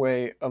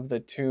 "Stairway of the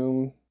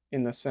Tomb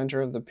in the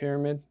center of the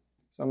pyramid."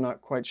 So I'm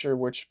not quite sure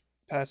which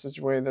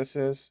passageway this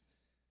is,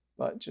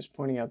 but just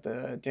pointing out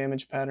the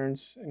damage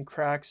patterns and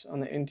cracks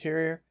on the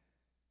interior.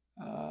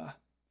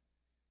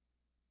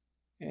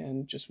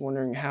 And just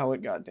wondering how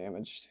it got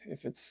damaged,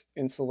 if it's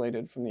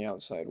insulated from the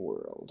outside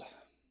world.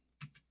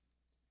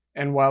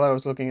 And while I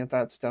was looking at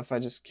that stuff, I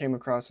just came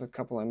across a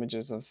couple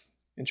images of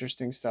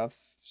interesting stuff.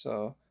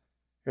 So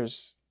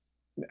here's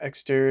the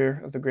exterior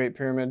of the Great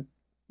Pyramid.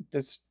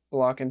 This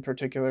block in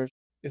particular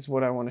is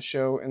what I want to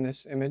show in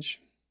this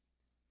image.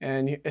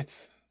 And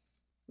it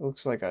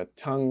looks like a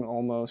tongue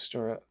almost,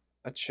 or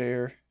a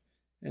chair.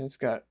 And it's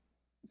got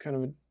kind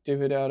of a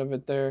divot out of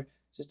it there.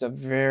 Just a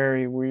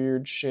very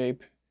weird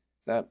shape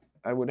that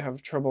I would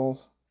have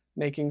trouble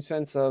making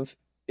sense of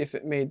if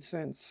it made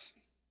sense.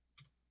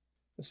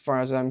 As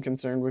far as I'm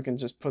concerned, we can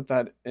just put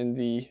that in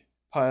the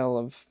pile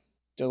of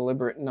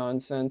deliberate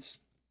nonsense.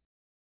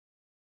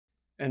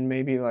 And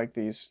maybe like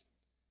these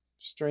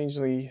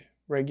strangely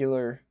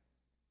regular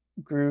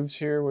grooves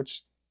here,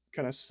 which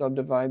kind of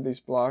subdivide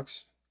these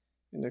blocks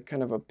into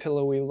kind of a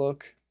pillowy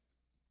look.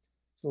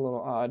 It's a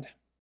little odd.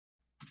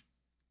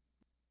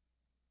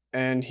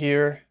 And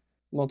here,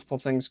 multiple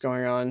things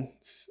going on.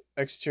 It's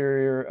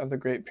exterior of the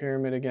Great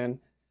Pyramid again.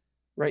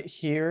 Right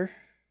here,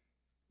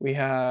 we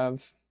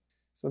have,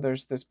 so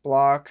there's this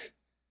block,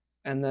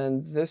 and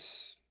then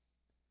this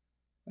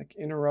like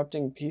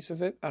interrupting piece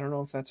of it. I don't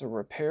know if that's a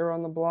repair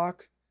on the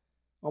block.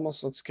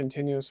 Almost looks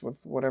continuous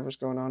with whatever's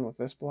going on with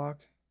this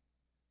block.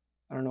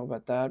 I don't know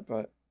about that,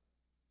 but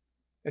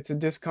it's a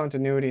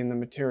discontinuity in the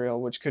material,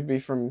 which could be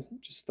from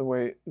just the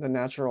way the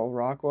natural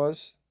rock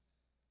was.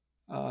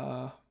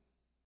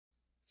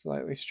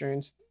 Slightly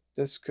strange.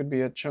 This could be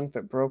a chunk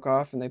that broke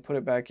off and they put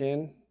it back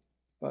in,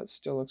 but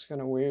still looks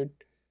kind of weird.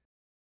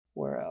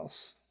 Where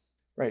else?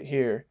 Right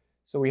here.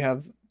 So we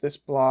have this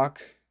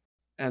block,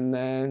 and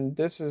then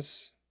this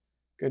is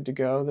good to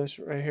go, this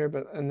right here,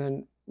 but and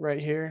then right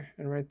here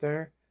and right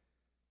there,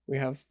 we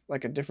have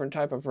like a different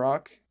type of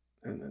rock,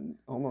 and then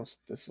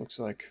almost this looks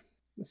like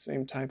the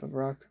same type of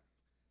rock.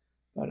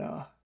 But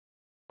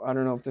I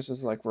don't know if this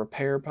is like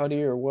repair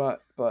putty or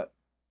what, but,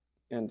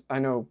 and I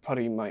know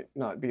putty might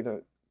not be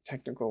the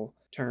technical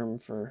term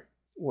for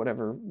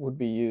whatever would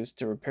be used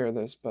to repair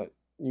this, but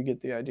you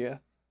get the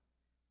idea.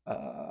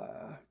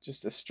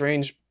 Just a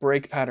strange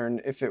break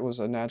pattern if it was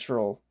a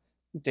natural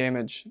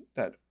damage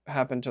that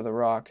happened to the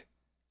rock.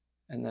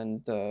 And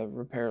then the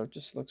repair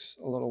just looks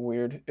a little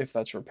weird if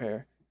that's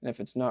repair. And if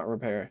it's not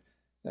repair,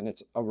 then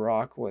it's a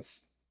rock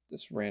with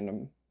this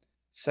random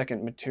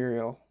second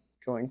material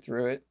going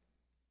through it.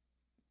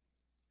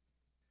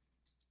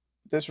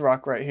 This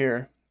rock right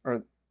here,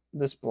 or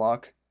this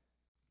block,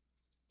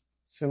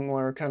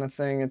 similar kind of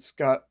thing. It's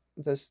got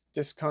this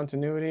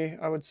discontinuity,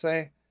 I would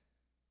say.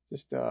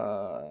 Just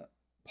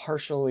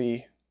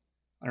partially,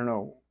 I don't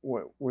know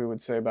what we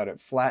would say about it,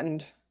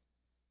 flattened,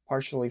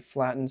 partially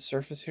flattened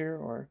surface here,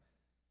 or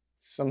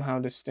somehow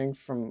distinct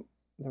from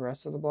the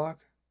rest of the block.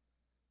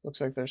 Looks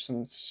like there's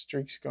some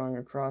streaks going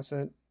across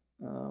it.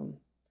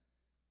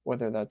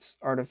 Whether that's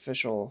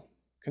artificial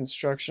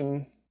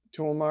construction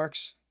tool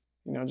marks,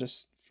 you know,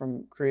 just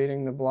from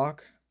creating the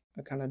block,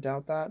 I kind of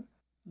doubt that.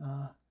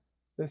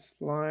 This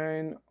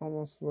line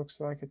almost looks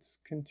like it's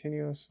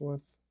continuous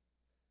with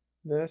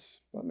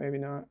this, but maybe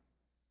not.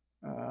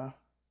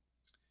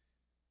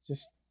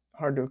 Just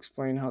hard to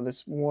explain how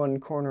this one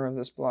corner of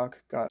this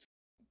block got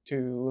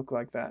to look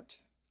like that.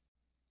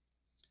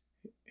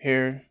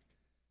 Here,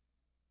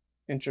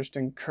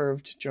 interesting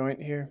curved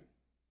joint here.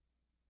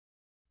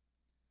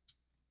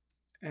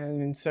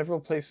 And in several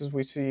places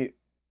we see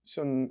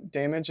some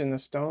damage in the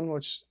stone,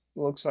 which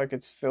looks like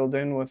it's filled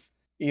in with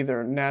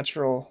either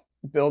natural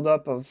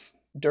buildup of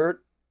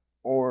dirt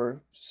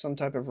or some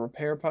type of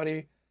repair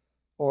putty,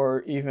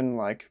 or even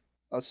like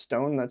a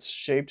stone that's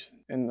shaped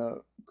in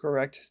the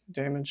correct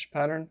damage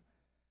pattern.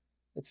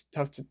 It's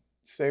tough to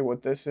say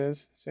what this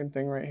is. Same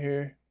thing right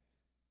here.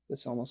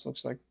 This almost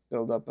looks like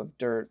buildup of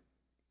dirt,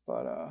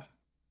 but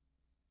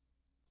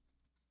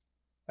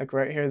like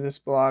right here, this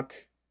block,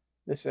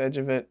 this edge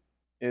of it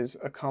is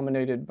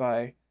accommodated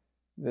by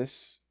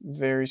this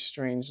very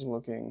strange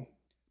looking.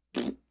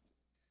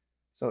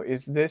 So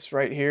is this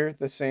right here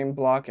the same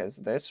block as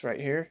this right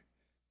here?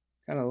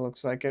 Kind of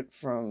looks like it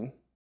from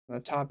the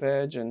top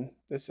edge and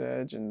this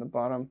edge and the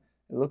bottom.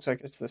 It looks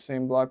like it's the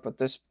same block, but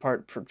this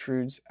part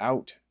protrudes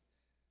out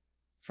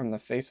from the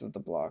face of the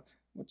block,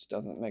 which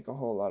doesn't make a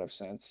whole lot of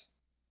sense.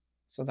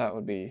 So that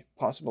would be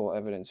possible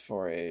evidence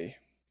for a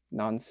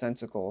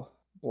nonsensical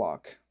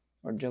block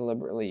or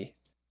deliberately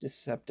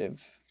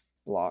deceptive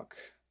block.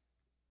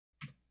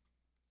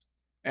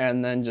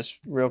 And then just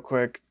real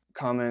quick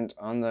comment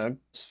on the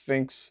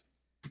Sphinx,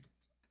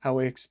 how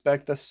we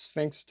expect the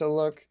Sphinx to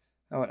look,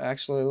 how it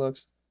actually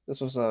looks.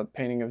 This was a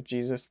painting of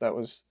Jesus that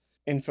was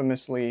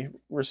infamously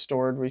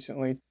restored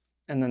recently,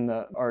 and then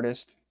the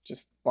artist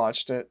just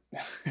botched it.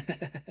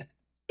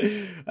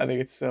 I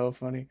think it's so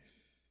funny.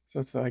 So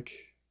it's like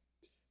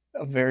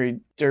a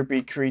very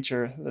derpy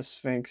creature, the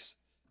Sphinx.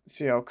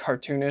 See how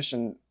cartoonish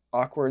and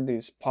awkward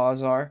these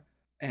paws are?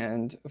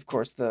 And of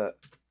course the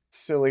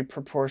silly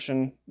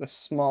proportion, the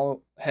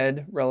small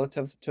head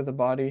relative to the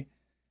body.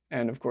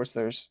 And of course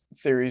there's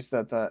theories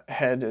that the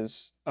head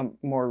is a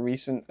more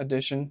recent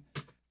addition,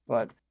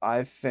 but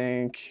I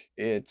think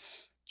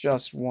it's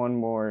just one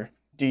more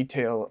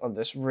detail of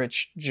this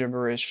rich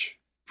gibberish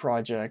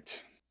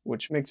project,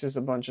 which mixes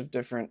a bunch of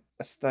different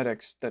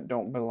aesthetics that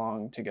don't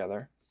belong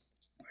together.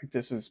 Like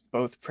this is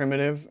both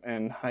primitive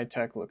and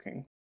high-tech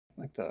looking.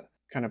 Like the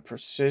kind of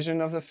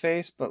precision of the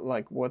face, but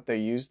like what they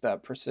use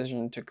that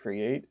precision to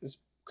create is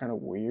kind of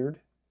weird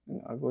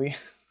and ugly.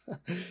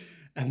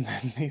 And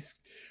then these,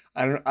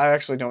 I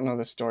actually don't know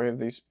the story of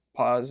these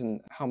paws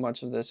and how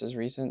much of this is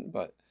recent,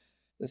 but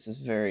this is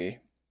very,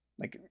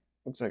 like,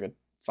 looks like a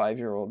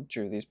 5-year-old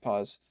drew these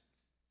paws.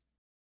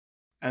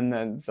 And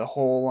then the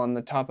hole on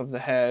the top of the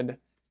head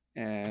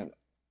and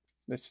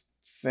this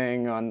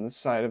thing on the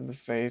side of the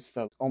face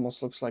that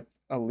almost looks like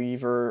a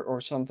lever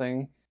or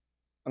something.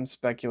 I'm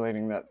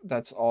speculating that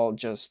that's all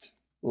just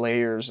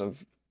layers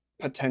of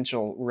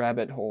potential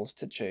rabbit holes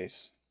to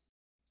chase.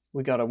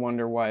 We gotta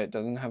wonder why it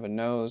doesn't have a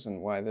nose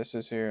and why this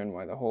is here and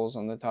why the hole's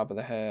on the top of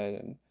the head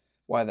and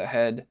why the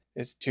head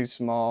is too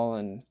small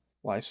and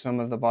why some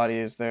of the body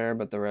is there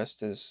but the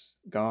rest is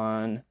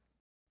gone.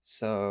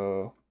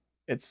 So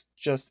it's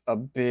just a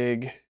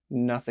big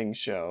nothing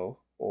show,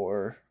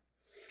 or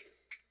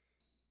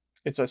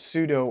it's a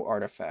pseudo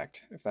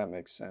artifact, if that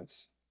makes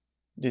sense,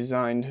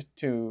 designed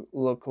to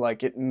look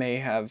like it may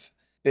have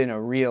been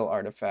a real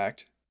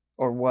artifact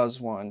or was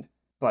one,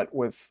 but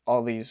with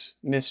all these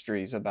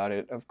mysteries about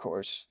it, of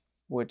course,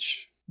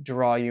 which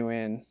draw you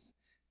in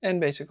and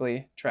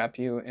basically trap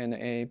you in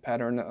a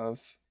pattern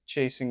of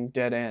chasing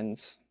dead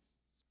ends,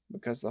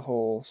 because the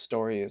whole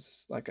story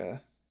is like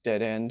a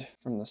dead end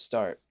from the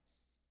start.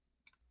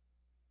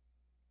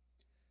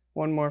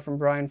 One more from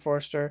Brian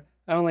Forster.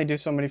 I only do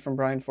so many from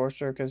Brian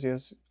Forster because he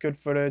has good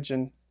footage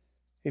and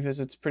he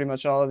visits pretty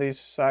much all of these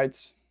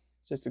sites.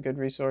 It's just a good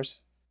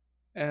resource.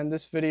 And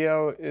this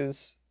video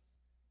is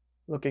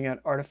looking at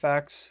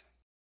artifacts.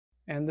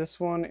 And this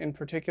one in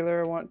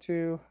particular,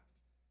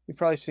 you've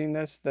probably seen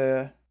this,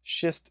 the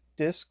schist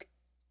disc,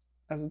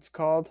 as it's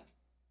called.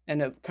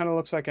 And it kind of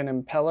looks like an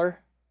impeller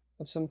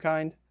of some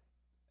kind.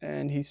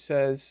 and he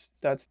says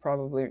that's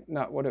probably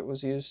not what it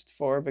was used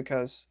for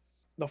because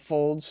the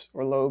folds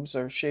or lobes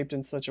are shaped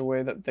in such a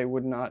way that they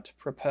would not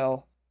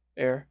propel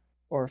air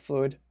or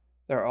fluid.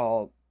 They're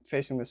all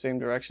facing the same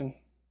direction.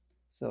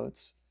 So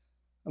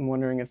I'm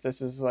wondering if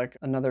this is like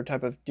another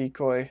type of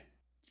decoy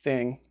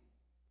thing.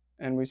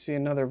 And we see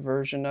another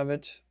version of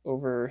it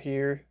over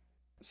here.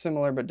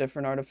 Similar but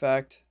different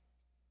artifact.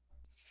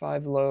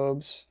 5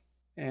 lobes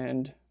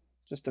and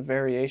just a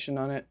variation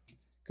on it.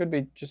 Could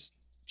be just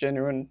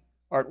genuine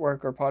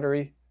artwork or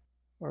pottery,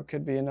 or it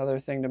could be another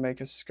thing to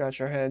make us scratch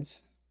our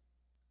heads.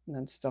 And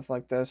then stuff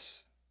like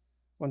this.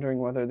 Wondering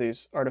whether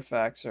these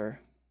artifacts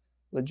are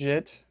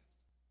legit.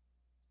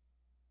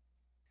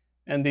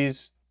 And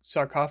these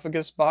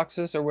sarcophagus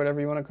boxes, or whatever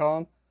you want to call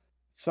them,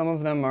 some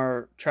of them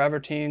are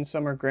travertine,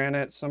 some are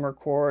granite, some are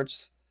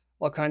quartz,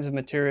 all kinds of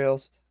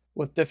materials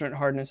with different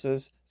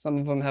hardnesses. Some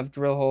of them have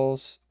drill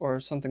holes or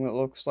something that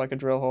looks like a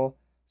drill hole.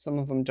 Some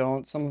of them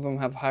don't. Some of them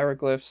have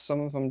hieroglyphs.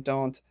 Some of them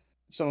don't.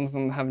 Some of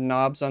them have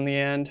knobs on the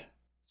end.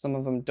 Some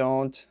of them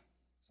don't.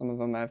 Some of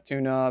them have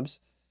 2 knobs.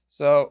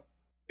 So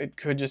it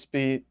could just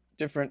be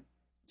different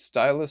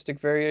stylistic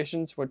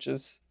variations, which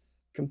is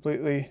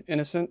completely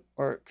innocent,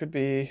 or it could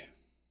be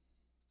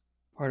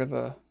part of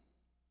a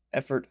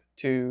effort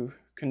to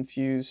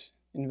confuse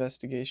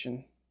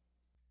investigation.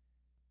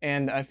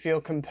 And I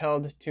feel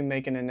compelled to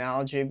make an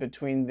analogy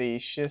between the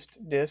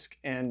schist disk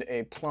and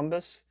a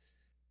plumbus.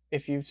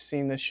 If you've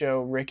seen the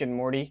show Rick and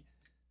Morty,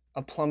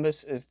 a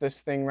plumbus is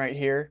this thing right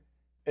here.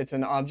 It's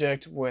an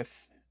object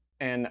with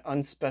an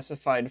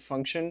unspecified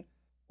function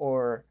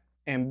or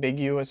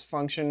ambiguous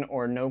function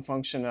or no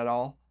function at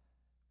all.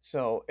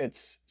 So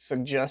it's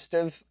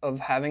suggestive of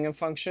having a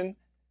function,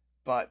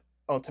 but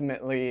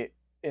ultimately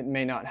it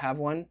may not have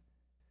one.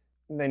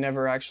 They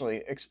never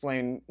actually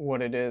explain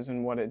what it is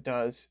and what it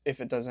does, if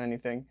it does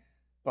anything.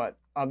 But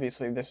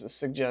obviously this is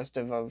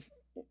suggestive of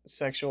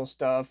sexual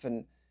stuff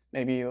and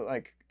maybe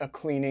like a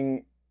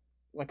cleaning,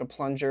 like a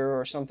plunger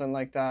or something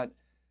like that.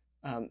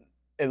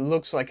 It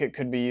looks like it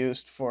could be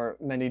used for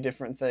many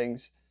different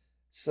things.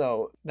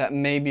 So that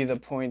may be the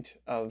point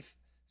of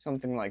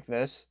something like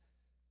this.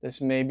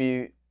 This may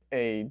be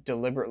a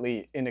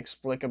deliberately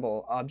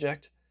inexplicable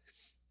object.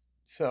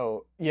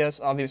 So yes,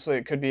 obviously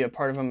it could be a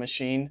part of a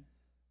machine.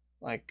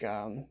 Like,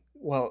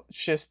 well,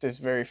 schist is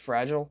very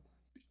fragile,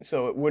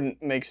 so it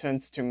wouldn't make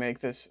sense to make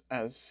this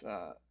as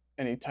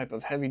any type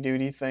of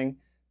heavy-duty thing,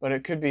 but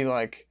it could be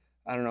like,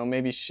 I don't know,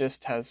 maybe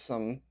schist has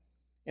some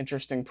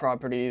interesting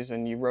properties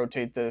and you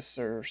rotate this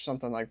or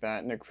something like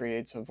that and it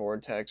creates a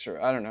vortex,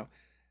 or I don't know.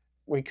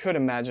 We could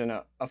imagine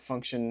a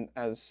function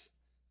as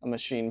a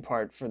machine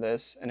part for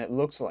this, and it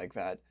looks like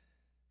that.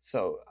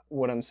 So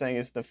what I'm saying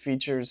is the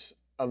features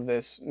of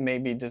this may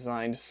be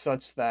designed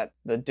such that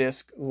the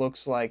disk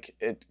looks like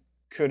it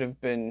could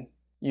have been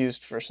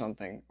used for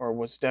something, or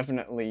was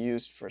definitely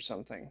used for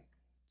something.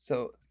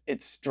 So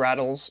it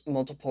straddles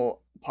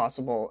multiple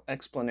possible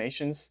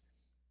explanations.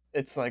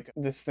 It's like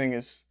this thing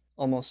is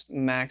almost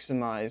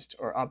maximized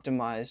or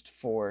optimized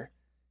for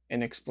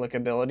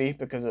inexplicability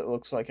because it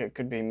looks like it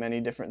could be many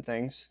different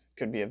things.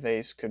 Could be a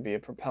vase, could be a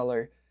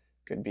propeller,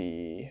 could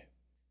be,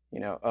 you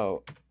know,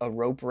 oh, a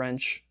rope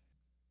wrench.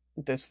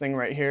 This thing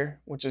right here,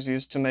 which is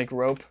used to make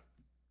rope,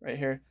 right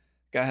here.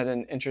 Guy had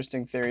an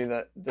interesting theory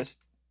that this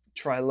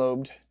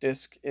trilobed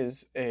disc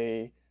is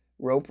a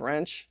rope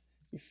wrench.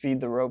 You feed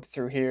the rope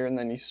through here and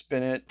then you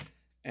spin it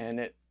and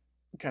it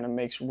kind of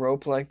makes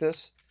rope like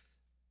this.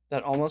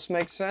 That almost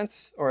makes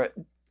sense, or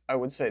I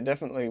would say it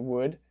definitely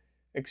would,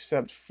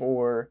 except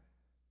for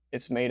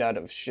it's made out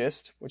of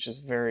schist, which is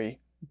very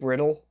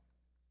brittle.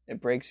 It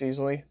breaks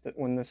easily.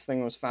 When this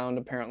thing was found,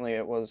 apparently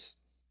it was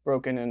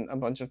broken in a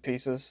bunch of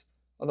pieces.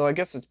 Although I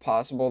guess it's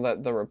possible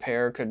that the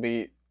repair could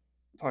be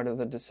part of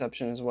the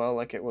deception as well,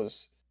 like it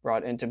was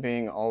brought into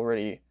being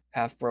already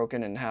half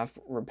broken and half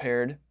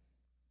repaired.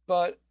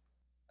 But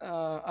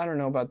I don't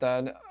know about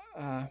that.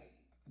 I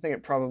think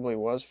it probably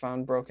was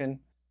found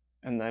broken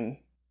and then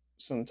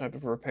some type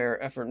of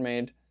repair effort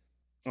made,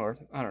 or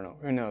I don't know,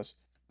 who knows.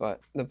 But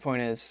the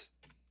point is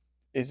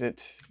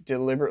it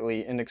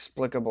deliberately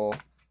inexplicable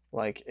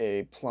like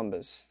a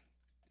plumbus,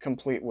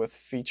 complete with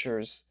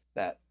features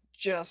that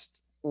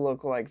just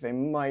look like they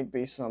might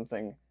be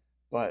something,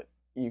 but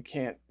you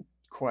can't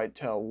quite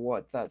tell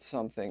what that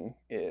something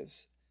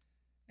is.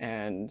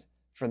 And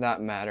for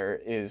that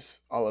matter,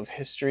 is all of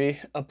history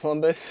a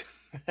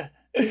plumbus?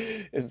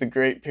 Is the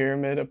Great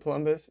Pyramid a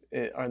plumbus?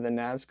 Are the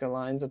Nazca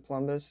Lines a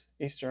plumbus?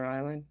 Easter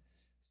Island?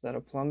 Is that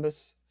a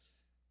plumbus?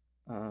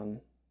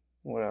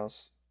 What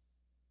else?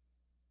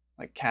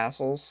 Like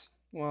castles?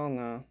 Well,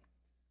 no.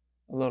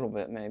 A little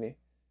bit, maybe.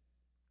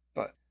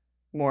 But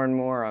more and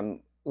more,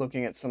 I'm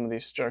looking at some of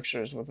these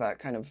structures with that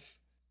kind of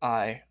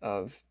eye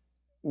of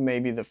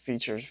maybe the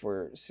features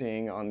we're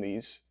seeing on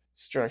these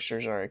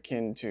structures are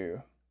akin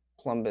to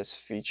plumbus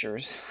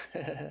features,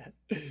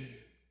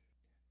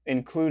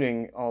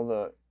 including all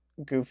the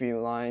goofy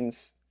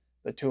lines,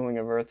 the tooling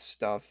of earth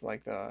stuff,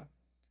 like the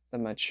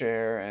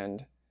machair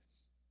and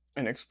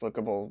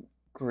inexplicable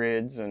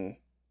grids and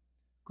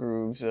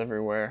grooves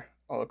everywhere.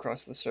 all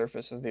across the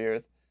surface of the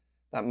Earth.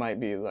 That might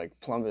be like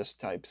Plumbus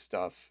type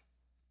stuff,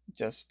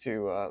 just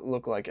to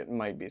look like it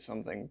might be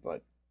something,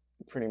 but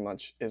pretty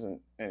much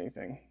isn't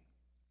anything.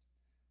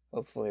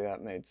 Hopefully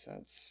that made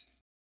sense.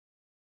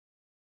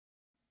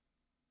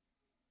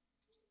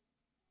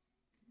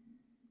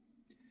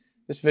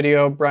 This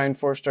video, Brian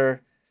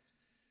Forster,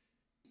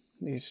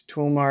 these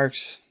tool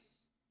marks,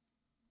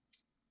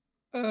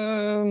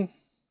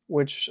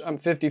 which I'm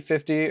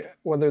 50-50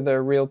 whether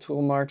they're real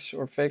tool marks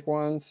or fake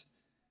ones.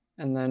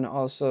 And then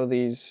also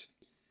these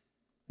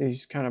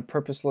kind of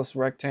purposeless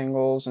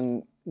rectangles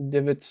and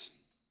divots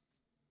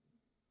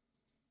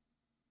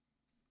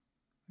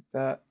like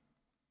that.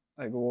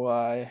 Like,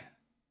 why?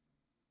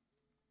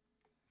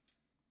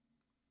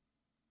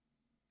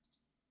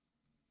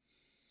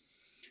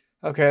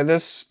 Okay,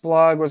 this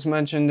blog was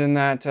mentioned in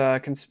that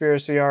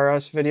Conspiracy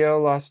RS video,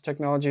 Lost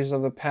Technologies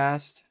of the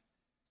Past,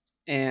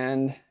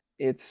 and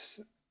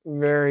it's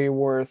very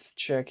worth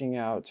checking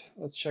out.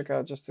 Let's check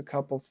out just a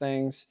couple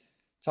things.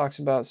 Talks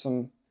about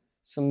some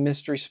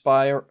mystery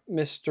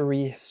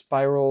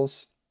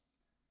spirals,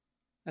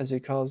 as he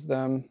calls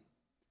them,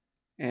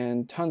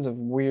 and tons of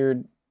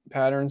weird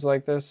patterns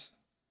like this,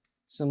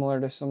 similar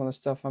to some of the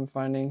stuff I'm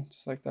finding,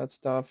 just like that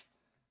stuff.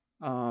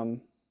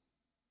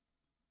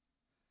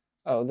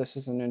 Oh, this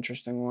is an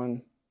interesting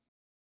one.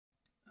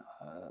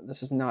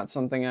 This is not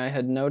something I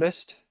had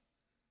noticed,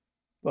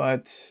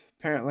 but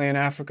apparently in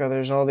Africa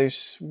there's all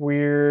these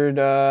weird,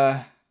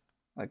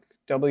 like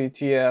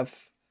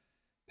WTF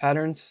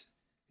patterns.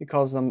 He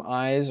calls them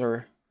eyes,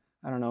 or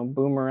I don't know,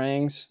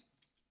 boomerangs.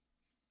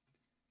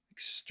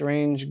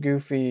 Strange,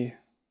 goofy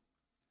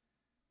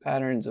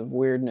patterns of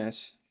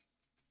weirdness.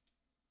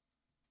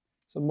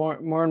 So more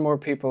and more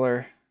people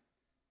are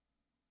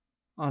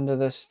onto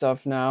this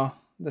stuff now.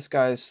 This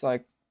guy's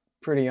like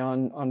pretty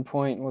on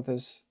point with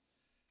his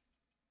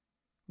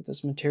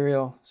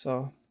material,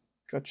 so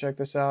go check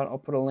this out. I'll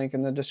put a link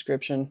in the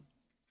description.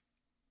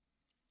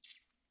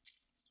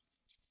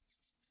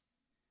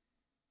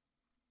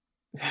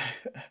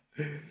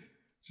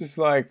 Just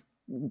like,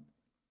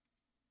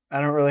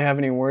 I don't really have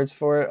any words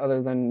for it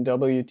other than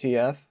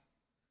WTF.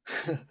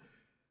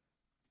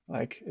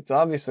 Like, it's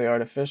obviously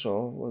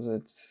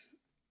artificial.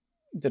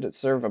 Did it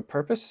serve a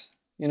purpose?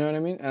 You know what I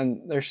mean?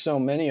 And there's so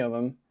many of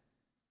them,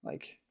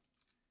 like,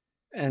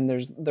 and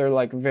they're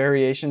like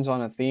variations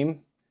on a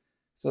theme.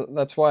 So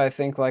that's why I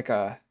think like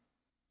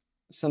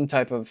some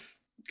type of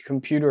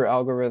computer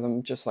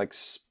algorithm just like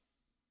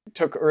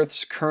took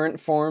Earth's current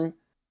form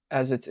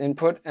as its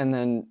input and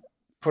then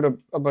put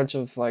a bunch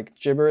of like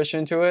gibberish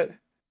into it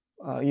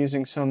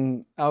using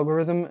some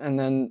algorithm, and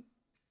then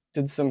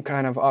did some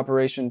kind of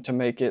operation to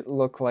make it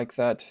look like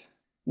that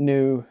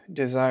new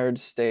desired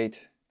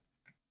state.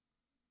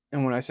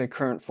 And when I say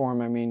current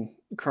form, I mean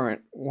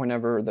current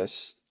whenever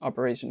this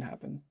operation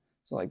happened.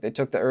 So like they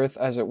took the Earth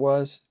as it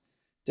was,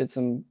 did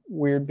some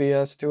weird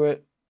BS to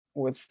it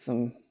with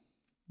some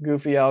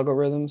goofy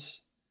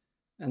algorithms,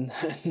 and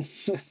then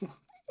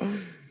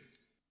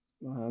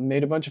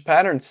made a bunch of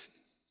patterns.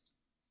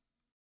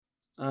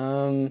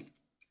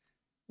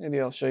 Maybe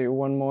I'll show you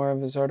one more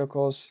of his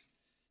articles.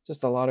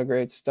 Just a lot of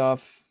great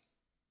stuff.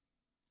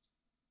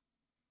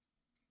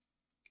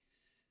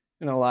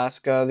 In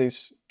Alaska,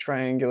 these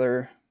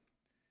triangular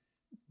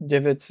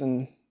divots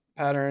and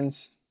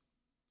patterns.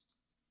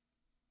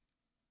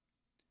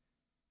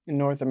 In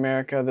North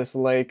America, this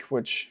lake,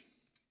 which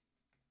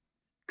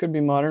could be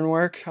modern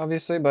work,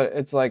 obviously, but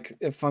it's like,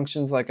 it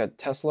functions like a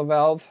Tesla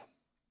valve,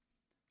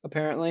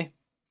 apparently.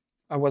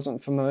 I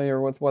wasn't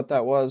familiar with what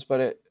that was,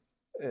 but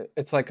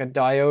it's like a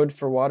diode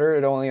for water.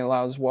 It only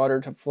allows water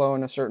to flow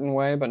in a certain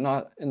way, but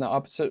not in the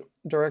opposite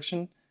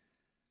direction.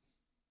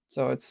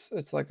 So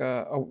it's like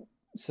a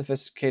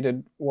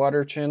sophisticated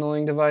water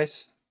channeling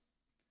device,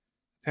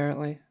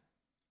 apparently.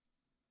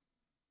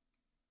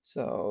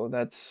 So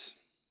that's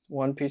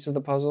one piece of the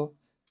puzzle.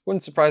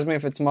 Wouldn't surprise me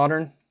if it's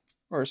modern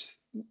or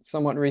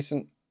somewhat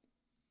recent,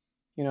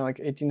 you know, like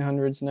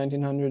 1800s,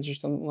 1900s or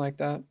something like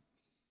that.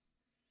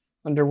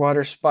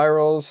 Underwater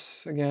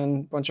spirals,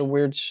 again, bunch of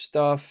weird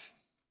stuff.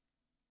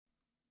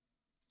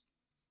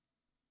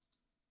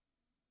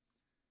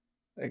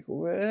 Like,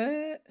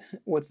 what?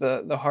 With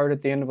the heart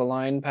at the end of a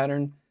line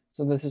pattern.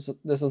 So this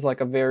is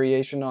like a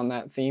variation on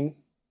that theme.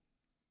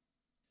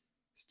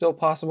 Still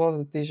possible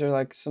that these are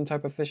like some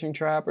type of fishing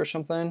trap or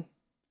something,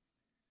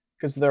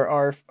 because there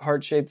are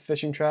heart-shaped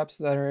fishing traps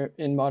that are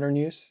in modern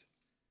use.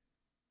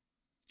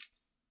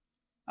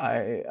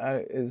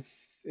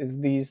 Is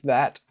these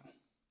that?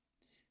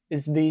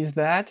 Is these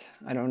that?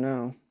 I don't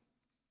know.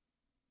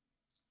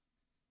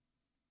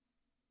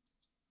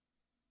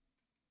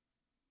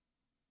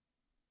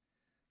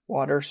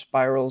 Water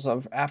spirals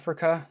of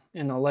Africa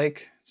in a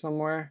lake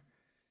somewhere.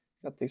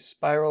 Got these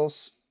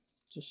spirals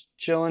just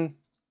chilling.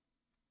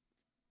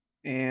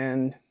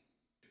 And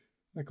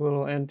like a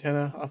little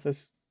antenna off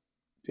this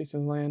piece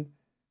of land.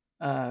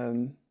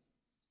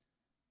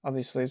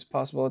 Obviously it's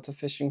possible it's a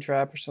fishing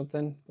trap or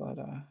something, but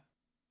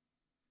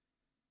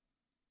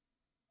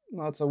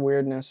lots of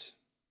weirdness.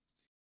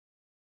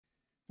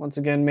 Once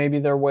again, maybe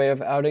their way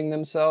of outing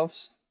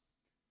themselves,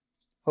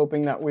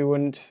 hoping that we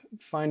wouldn't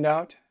find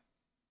out.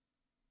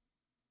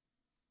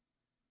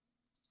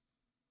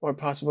 Or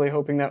possibly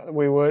hoping that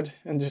we would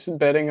and just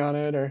betting on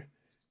it, or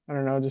I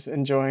don't know, just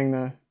enjoying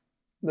the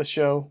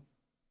show,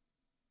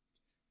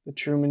 the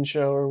Truman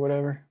Show or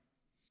whatever.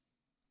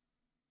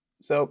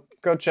 So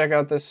go check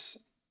out this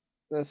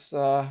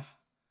WordPress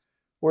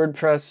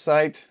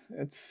site.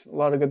 It's a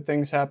lot of good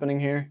things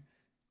happening here,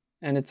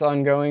 and it's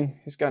ongoing.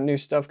 He's got new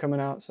stuff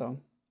coming out, so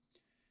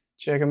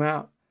check him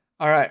out.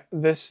 All right,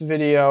 this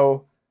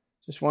video,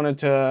 just wanted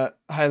to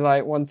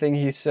highlight one thing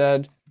he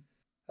said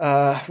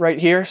right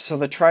here. So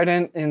the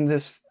trident in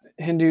this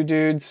Hindu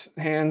dude's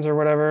hands or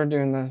whatever,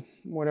 doing the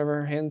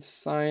whatever hand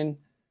sign.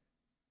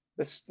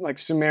 This like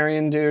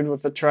Sumerian dude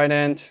with the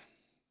trident,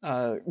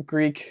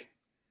 Greek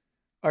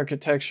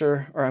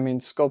architecture, or I mean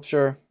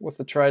sculpture with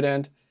the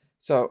trident.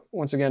 So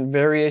once again,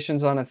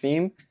 variations on a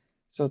theme.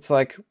 So it's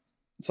like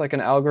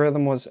an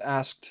algorithm was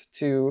asked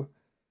to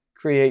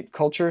create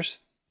cultures.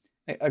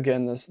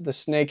 Again, the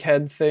snake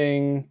head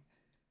thing.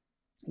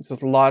 It's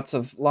just lots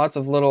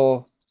of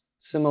little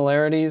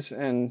similarities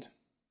and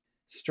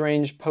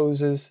strange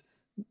poses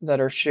that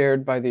are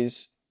shared by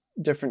these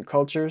different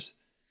cultures.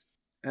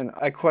 And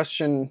I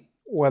question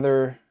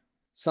whether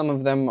some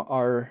of them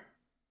are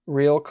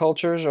real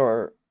cultures,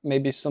 or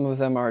maybe some of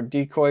them are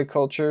decoy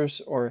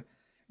cultures or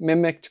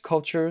mimicked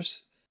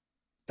cultures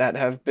that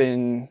have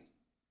been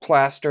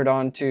plastered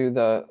onto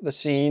the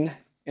scene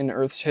in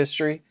Earth's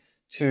history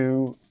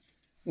to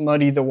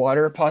muddy the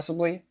water,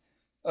 possibly,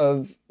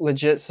 of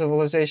legit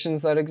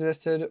civilizations that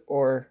existed,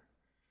 or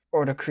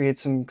to create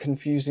some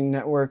confusing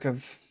network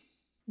of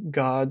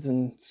gods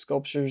and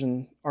sculptures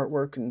and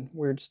artwork and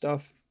weird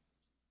stuff.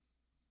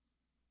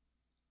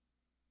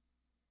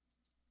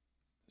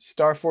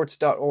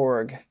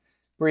 Starforts.org.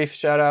 Brief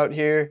shout out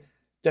here.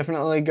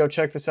 Definitely go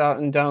check this out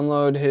and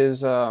download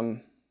his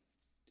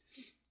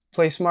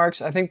place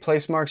marks. I think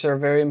place marks are a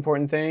very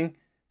important thing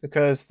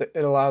because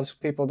it allows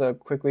people to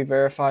quickly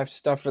verify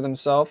stuff for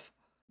themselves.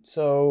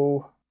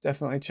 So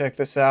definitely check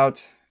this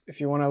out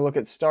if you want to look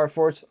at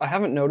starforts. I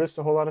haven't noticed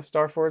a whole lot of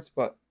starforts,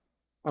 but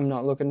I'm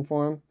not looking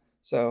for them.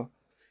 So,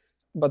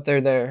 but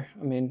they're there.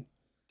 I mean,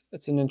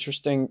 it's an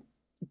interesting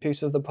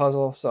piece of the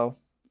puzzle. So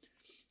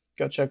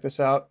go check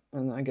this out.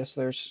 And I guess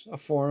there's a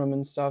forum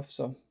and stuff.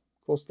 So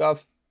cool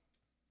stuff.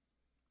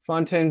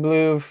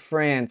 Fontainebleau,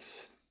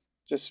 France.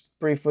 Just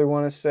briefly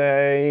want to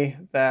say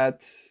that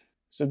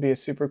this would be a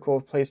super cool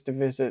place to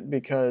visit,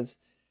 because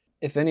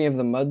if any of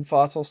the mud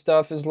fossil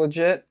stuff is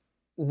legit,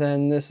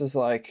 then this is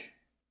like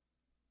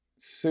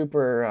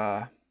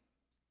super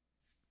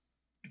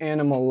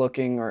animal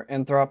looking or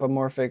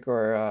anthropomorphic,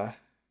 or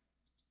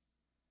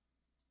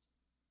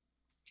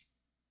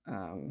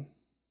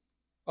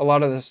a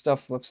lot of this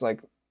stuff looks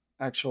like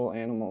actual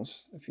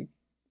animals if you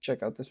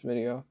check out this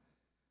video,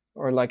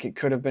 or like it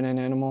could have been an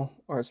animal,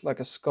 or it's like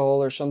a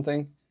skull or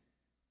something.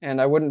 And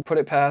I wouldn't put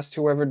it past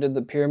whoever did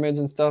the pyramids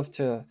and stuff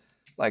to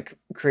like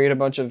create a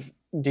bunch of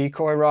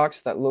decoy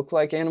rocks that look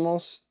like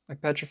animals,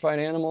 like petrified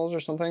animals or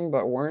something,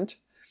 but weren't.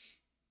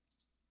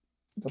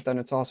 But then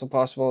it's also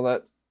possible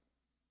that,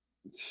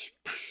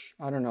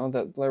 I don't know,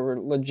 that there were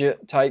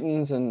legit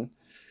titans, and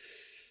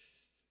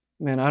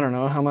man, I don't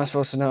know. How am I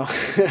supposed to know?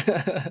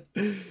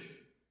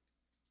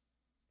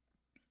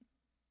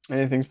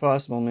 Anything's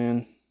possible,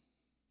 man.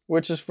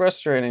 Which is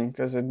frustrating,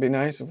 because it'd be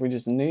nice if we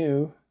just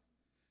knew.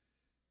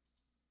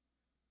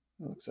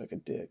 That looks like a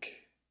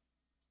dick.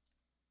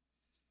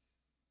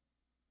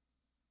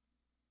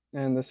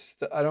 And this,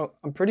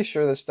 I'm pretty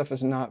sure this stuff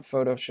is not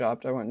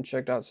photoshopped. I went and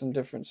checked out some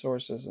different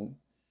sources, and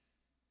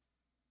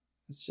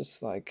it's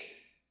just like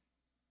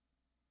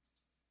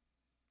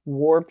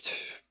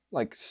warped,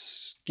 like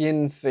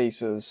skin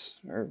faces,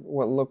 or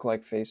what look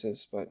like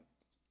faces, but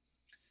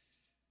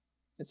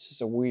it's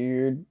just a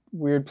weird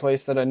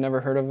place that I'd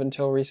never heard of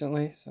until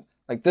recently. So,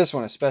 like this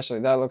one especially,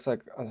 that looks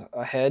like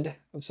a head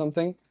of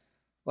something,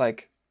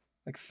 like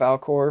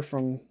Falcor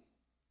from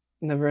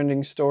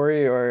Neverending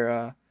Story, or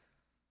I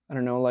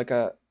don't know, like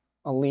a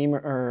lemur,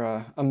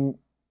 or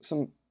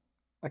some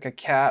like a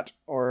cat,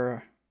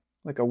 or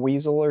like a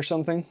weasel or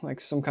something, like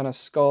some kind of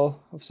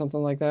skull of something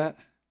like that,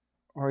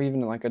 or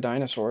even like a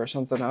dinosaur or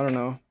something. I don't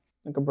know,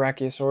 like a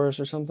brachiosaurus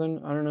or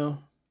something. I don't know.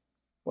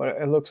 What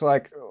it looks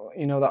like,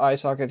 you know, the eye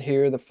socket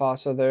here, the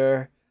fossa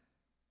there,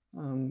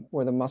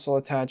 where the muscle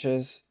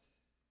attaches.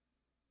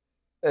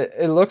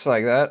 It looks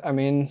like that. I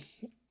mean,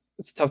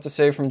 it's tough to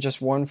say from just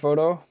one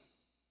photo,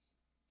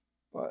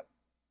 but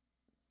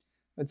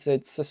I'd say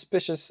it's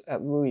suspicious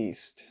at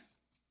least.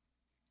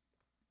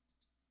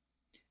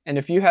 And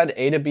if you had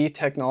A to B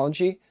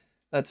technology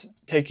that's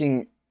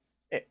taking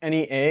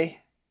any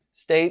A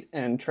state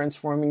and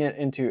transforming it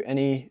into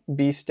any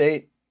B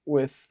state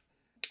with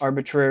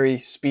arbitrary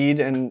speed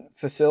and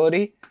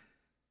facility,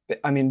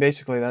 I mean,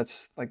 basically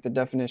that's like the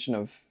definition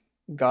of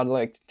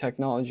godlike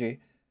technology.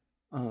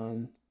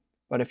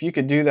 But if you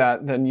could do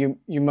that, then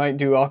you might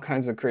do all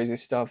kinds of crazy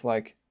stuff,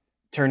 like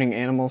turning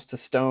animals to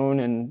stone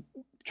and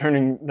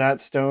turning that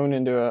stone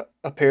into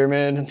a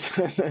pyramid, and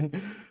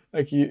then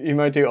like you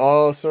might do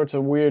all sorts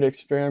of weird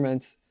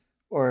experiments,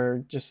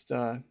 or just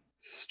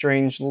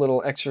strange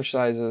little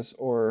exercises,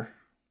 or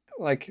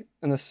like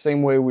in the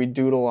same way we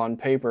doodle on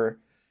paper,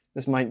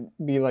 this might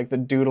be like the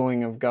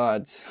doodling of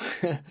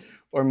gods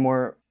or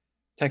more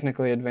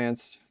technically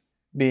advanced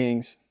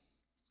beings.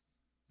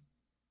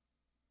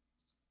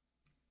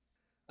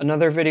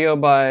 Another video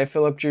by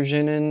Philip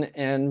Druzhinin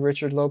and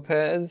Richard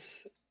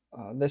Lopez.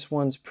 This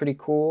one's pretty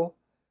cool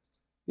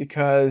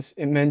because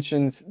it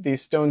mentions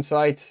these stone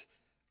sites,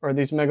 or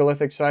these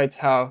megalithic sites,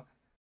 how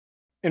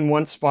in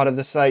one spot of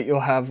the site you'll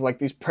have like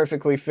these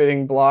perfectly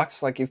fitting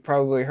blocks. Like you've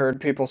probably heard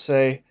people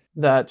say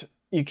that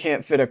you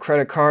can't fit a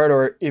credit card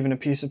or even a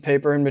piece of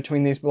paper in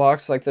between these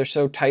blocks, like they're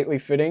so tightly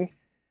fitting.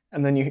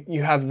 And then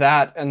you have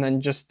that, and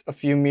then just a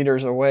few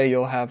meters away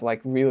you'll have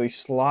like really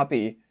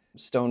sloppy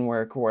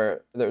stonework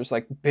where there's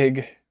like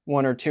big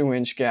 1 or 2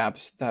 inch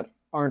gaps that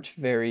aren't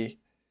very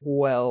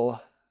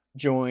well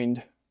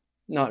joined,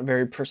 not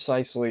very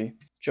precisely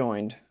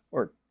joined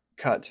or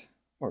cut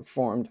or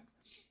formed.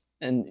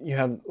 And you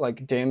have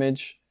like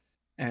damage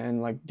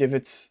and like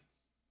divots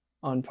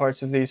on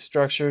parts of these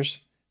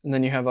structures, and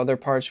then you have other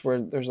parts where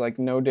there's like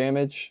no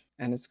damage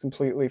and it's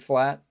completely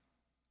flat.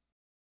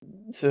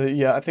 So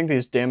yeah, I think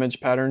these damage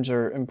patterns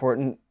are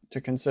important to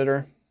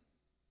consider.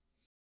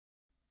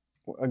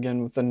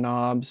 Again, with the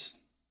knobs,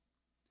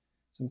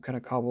 some kind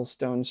of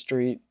cobblestone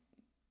street.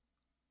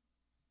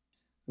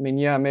 I mean,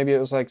 yeah, maybe it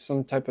was like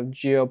some type of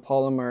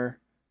geopolymer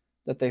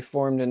that they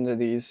formed into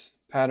these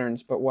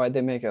patterns, but why'd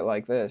they make it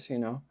like this, you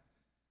know?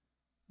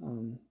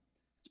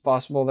 It's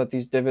possible that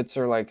these divots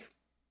are like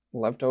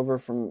left over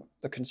from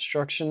the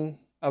construction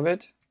of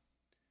it,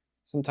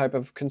 some type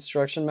of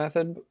construction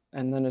method,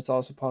 and then it's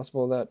also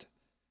possible that,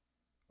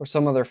 or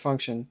some other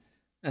function,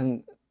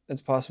 and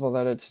it's possible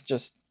that it's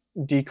just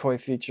decoy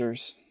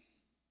features,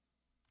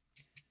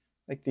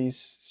 like these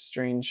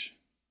strange,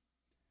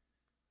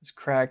 this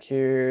crack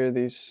here,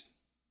 these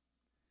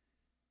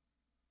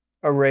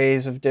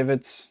arrays of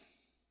divots,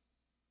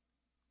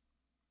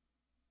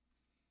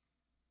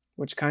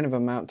 which kind of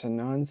amount to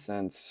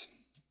nonsense.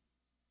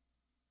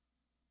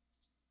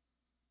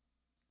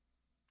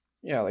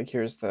 Yeah, like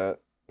here's the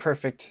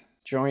perfect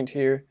joint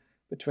here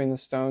between the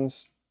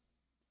stones,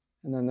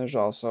 and then there's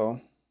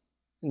also,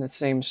 in the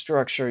same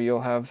structure,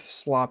 you'll have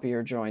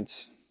sloppier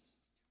joints,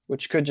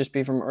 which could just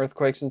be from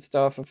earthquakes and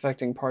stuff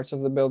affecting parts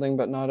of the building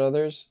but not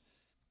others.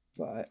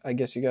 But I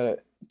guess you gotta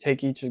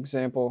take each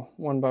example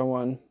one by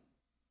one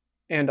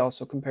and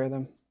also compare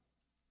them.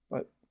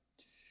 But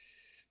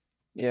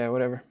yeah,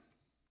 whatever.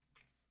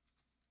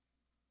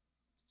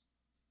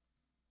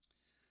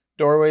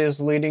 Doorways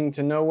leading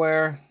to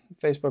nowhere,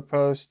 Facebook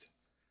post.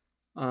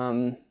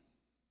 Some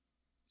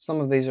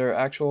of these are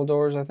actual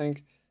doors, I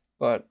think,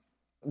 but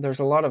there's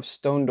a lot of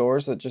stone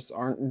doors that just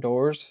aren't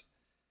doors.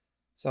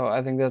 So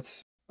I think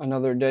that's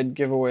another dead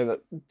giveaway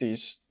that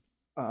these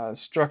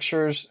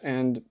structures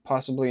and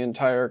possibly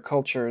entire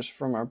cultures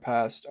from our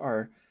past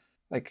are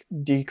like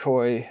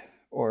decoy,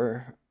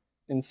 or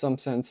in some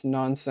sense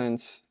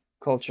nonsense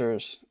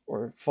cultures,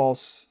 or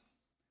false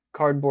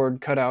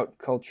cardboard cutout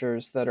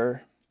cultures that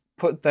are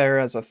put there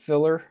as a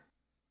filler,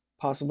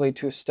 possibly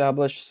to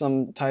establish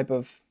some type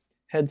of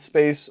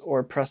headspace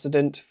or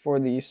precedent for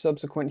the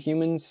subsequent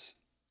humans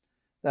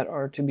that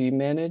are to be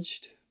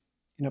managed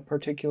in a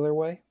particular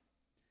way.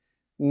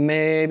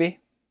 Maybe.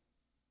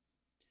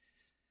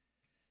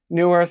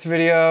 New Earth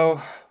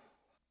video,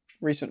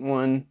 recent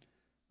one,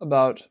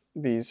 about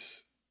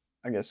these,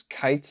 I guess,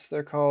 kites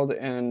they're called,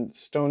 and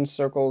stone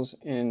circles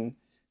in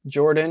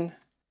Jordan,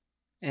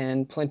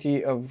 and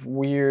plenty of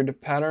weird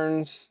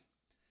patterns,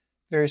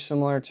 very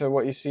similar to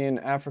what you see in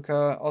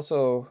Africa,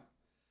 also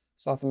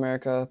South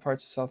America,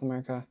 parts of South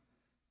America.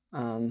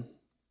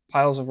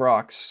 Piles of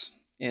rocks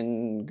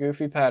in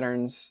goofy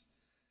patterns.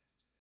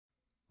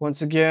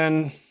 Once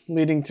again,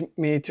 leading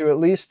me to at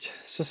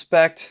least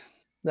suspect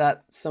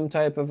that some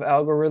type of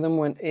algorithm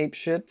went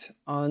apeshit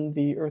on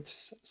the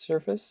Earth's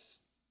surface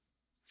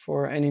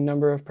for any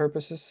number of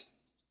purposes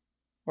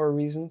or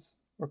reasons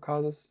or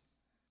causes.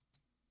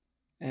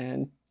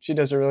 And she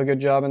does a really good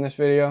job in this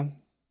video.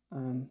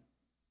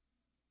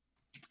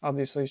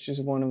 Obviously,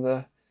 she's one of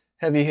the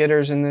heavy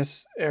hitters in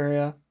this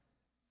area.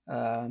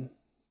 I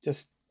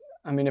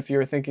mean, if you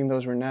were thinking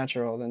those were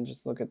natural, then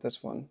just look at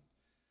this one.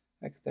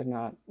 Like, they're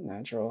not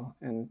natural.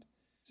 And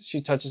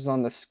she touches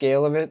on the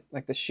scale of it,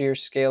 like the sheer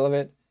scale of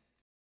it.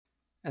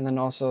 And then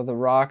also the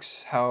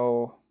rocks,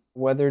 how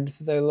weathered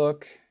they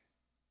look.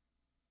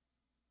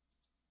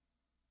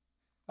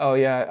 Oh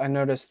yeah, I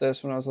noticed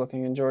this when I was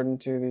looking in Jordan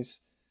too,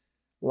 these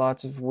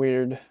lots of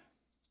weird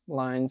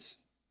lines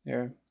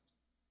here.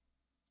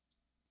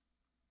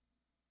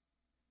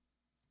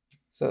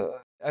 So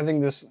I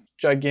think this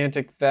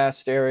gigantic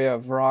vast area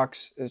of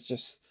rocks is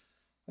just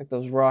like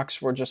those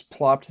rocks were just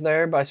plopped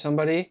there by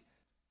somebody,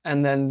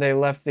 and then they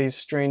left these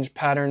strange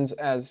patterns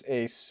as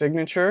a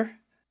signature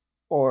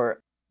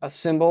or a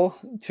symbol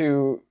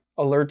to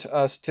alert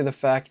us to the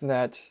fact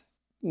that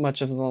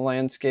much of the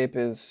landscape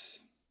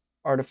is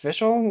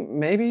artificial,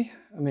 maybe?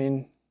 I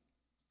mean,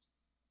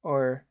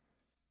 or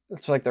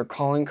it's like their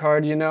calling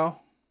card, you know?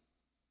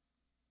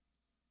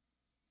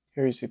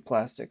 Here you see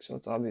plastic, so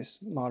it's obvious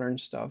modern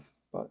stuff,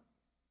 but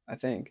I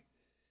think,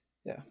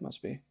 yeah,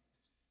 must be.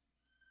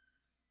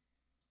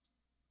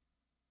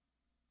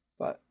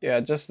 But yeah,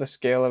 just the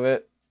scale of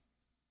it.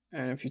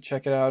 And if you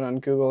check it out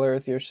on Google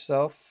Earth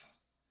yourself,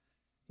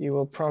 you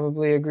will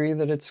probably agree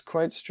that it's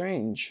quite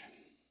strange.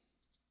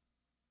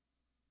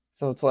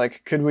 So it's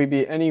like, could we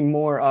be any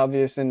more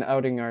obvious in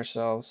outing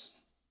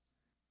ourselves?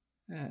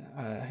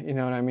 You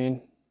know what I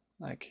mean?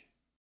 Like,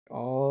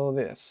 all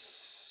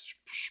this.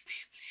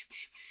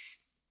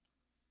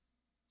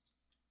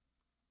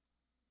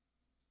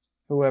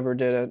 Whoever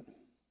did it.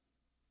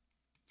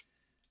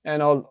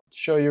 And I'll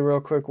show you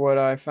real quick what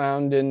I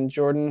found in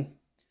Jordan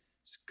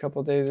a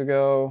couple days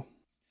ago.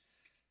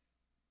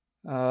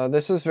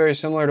 This is very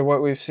similar to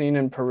what we've seen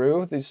in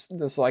Peru.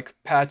 This like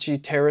patchy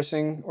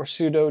terracing or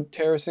pseudo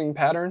terracing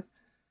pattern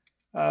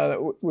that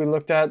we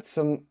looked at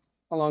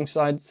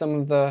alongside some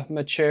of the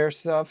mature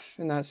stuff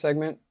in that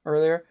segment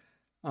earlier.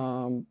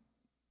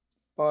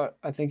 But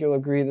I think you'll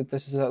agree that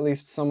this is at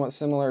least somewhat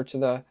similar to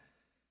the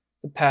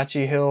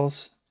patchy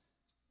hills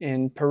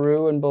in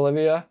Peru and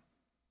Bolivia.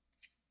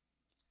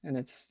 And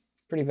it's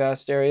a pretty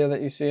vast area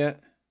that you see it.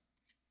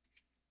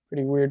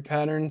 Pretty weird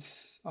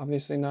patterns,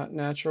 obviously not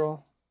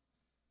natural.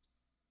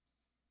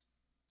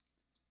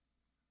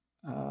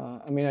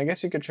 I mean, I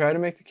guess you could try to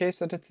make the case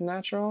that it's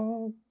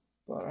natural,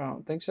 but I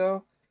don't think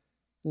so.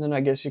 And then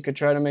I guess you could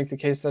try to make the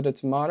case that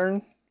it's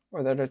modern,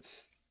 or that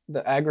it's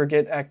the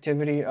aggregate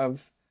activity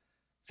of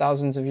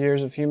thousands of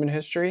years of human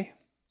history,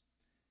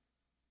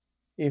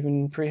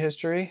 even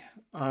prehistory.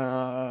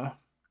 I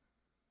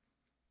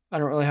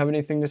don't really have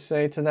anything to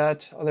say to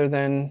that other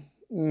than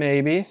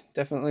maybe,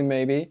 definitely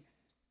maybe.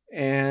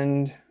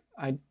 And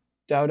I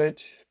doubt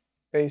it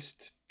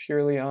based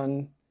purely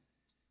on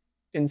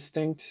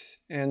instinct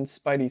and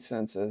spidey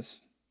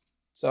senses.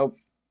 So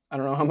I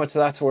don't know how much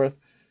that's worth,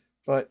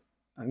 but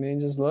I mean,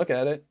 just look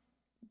at it.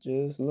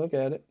 Just look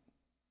at it.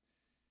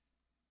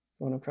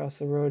 Going across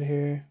the road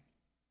here.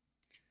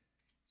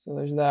 So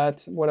there's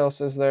that. What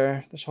else is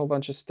there? There's a whole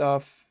bunch of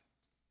stuff.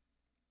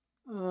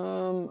 I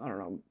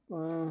don't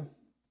know.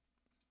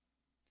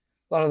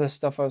 A lot of this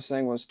stuff I was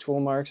saying was tool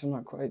marks. I'm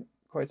not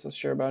quite so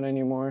sure about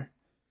anymore.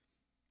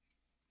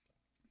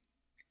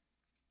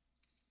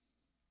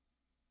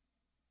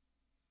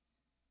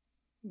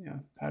 Yeah,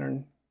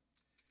 pattern.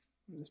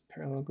 What is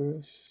parallel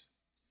grooves?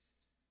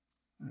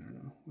 I don't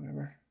know,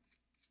 whatever.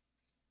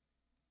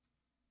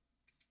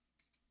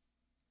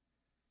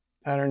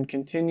 Pattern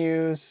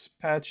continues,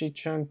 patchy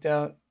chunked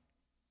out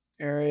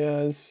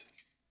areas,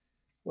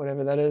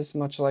 whatever that is,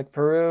 much like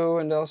Peru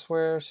and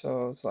elsewhere.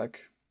 So it's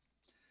like,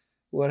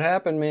 what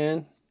happened,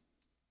 man?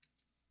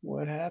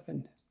 What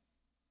happened?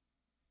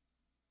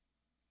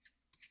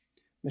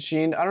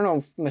 Machined, I don't know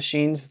if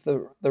machine's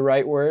the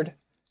right word.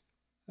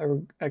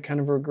 I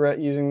kind of regret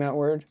using that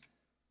word.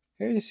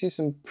 Here you see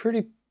some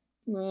pretty,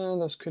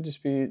 those could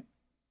just be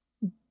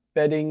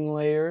bedding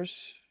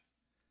layers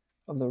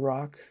of the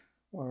rock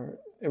or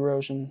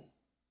erosion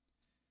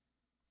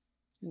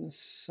in a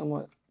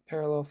somewhat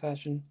parallel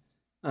fashion.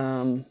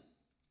 Yeah,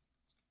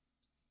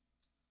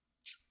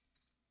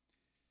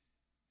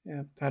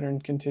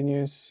 pattern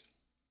continues.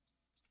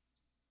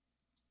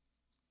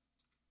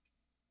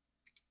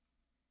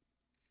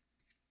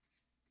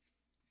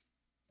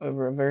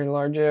 Over a very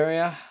large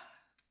area,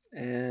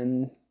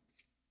 and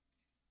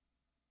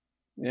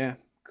yeah,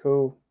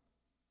 cool.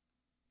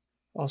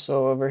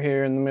 Also over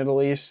here in the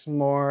Middle East,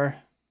 more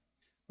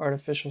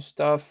artificial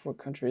stuff. What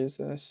country is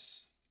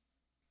this?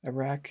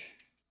 Iraq.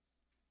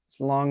 It's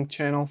a long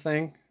channel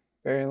thing,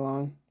 very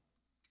long,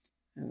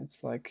 and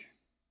it's like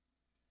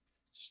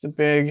just a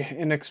big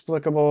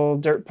inexplicable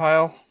dirt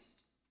pile.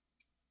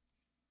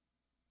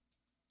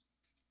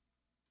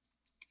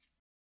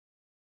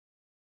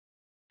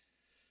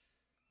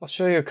 I'll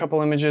show you a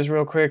couple images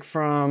real quick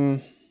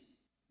from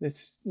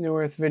this New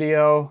Earth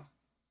video.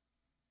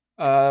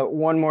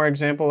 One more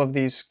example of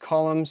these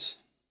columns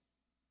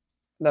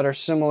that are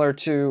similar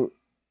to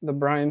the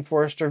Brian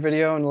Forrester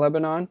video in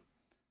Lebanon.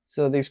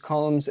 So these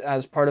columns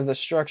as part of the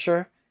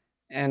structure,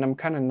 and I'm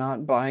kind of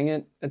not buying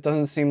it. It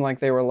doesn't seem like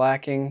they were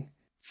lacking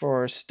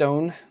for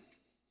stone,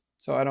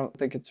 so I don't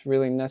think it's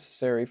really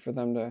necessary for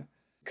them to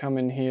come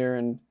in here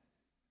and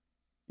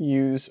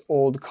use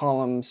old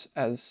columns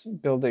as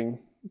building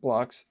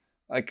blocks,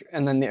 like,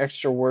 and then the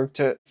extra work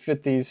to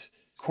fit these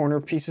corner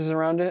pieces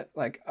around it.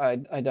 Like, I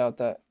doubt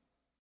that.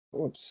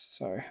 Whoops,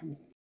 sorry.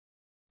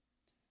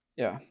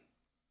 Yeah.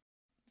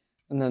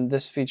 And then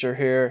this feature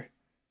here,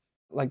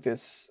 like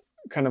this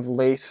kind of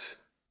lace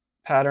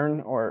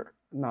pattern, or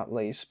not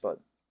lace, but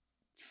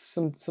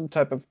some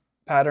type of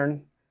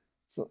pattern.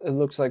 It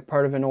looks like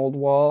part of an old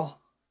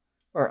wall,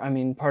 or I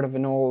mean part of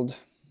an old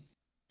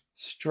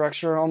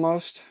structure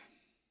almost.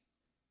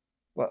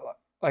 But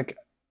like,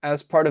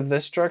 as part of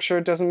this structure,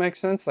 it doesn't make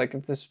sense. Like,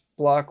 if this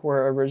block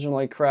were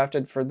originally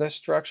crafted for this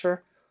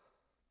structure,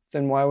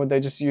 then why would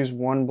they just use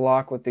one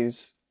block with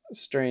these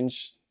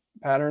strange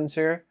patterns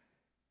here,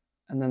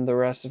 and then the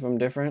rest of them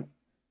different.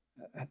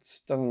 That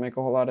doesn't make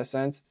a whole lot of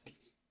sense.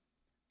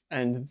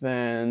 And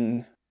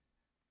then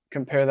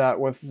compare that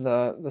with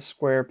the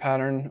square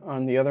pattern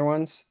on the other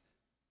ones.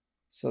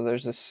 So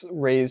there's this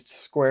raised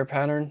square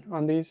pattern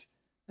on these,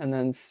 and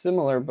then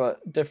similar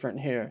but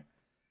different here.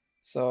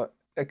 So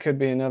it could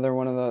be another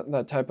one of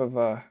that type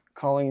of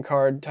calling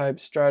card type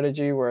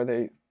strategy where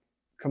they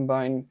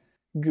combine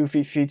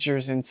goofy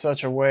features in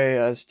such a way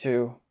as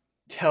to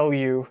tell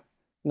you,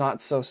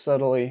 not so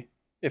subtly,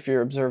 if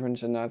you're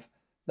observant enough,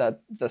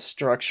 that the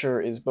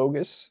structure is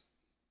bogus.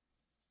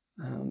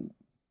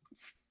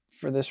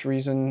 For this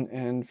reason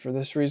and for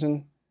this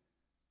reason.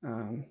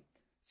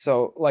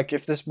 So like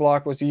if this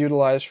block was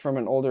utilized from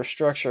an older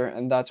structure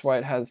and that's why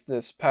it has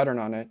this pattern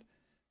on it,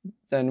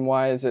 then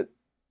why is it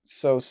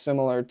so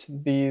similar to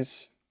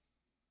these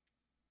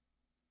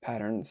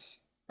patterns,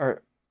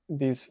 or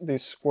these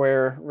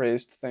square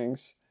raised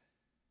things?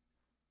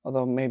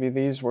 Although maybe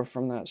these were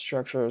from that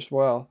structure as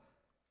well.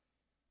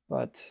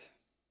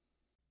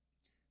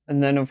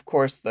 And then of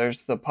course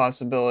there's the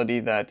possibility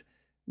that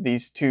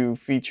these two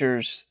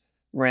features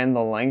ran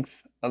the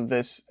length of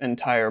this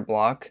entire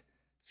block,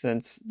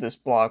 since this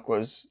block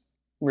was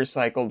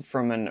recycled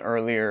from an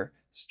earlier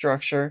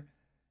structure,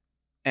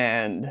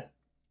 and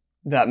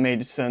that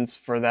made sense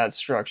for that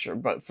structure.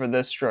 But for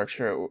this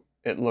structure,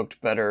 it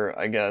looked better,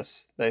 I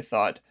guess. They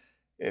thought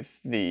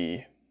if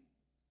the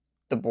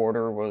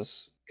border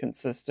was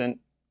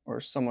consistent or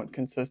somewhat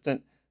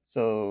consistent,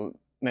 so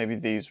maybe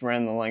these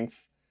ran the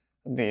length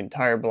of the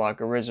entire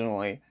block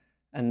originally,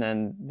 and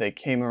then they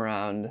came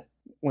around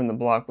when the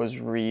block was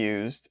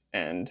reused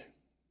and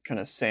kind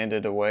of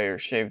sanded away or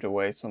shaved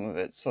away some of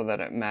it so that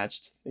it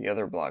matched the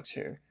other blocks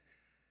here.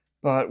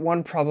 But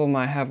one problem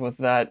I have with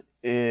that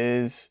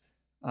is,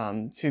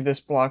 see this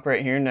block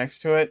right here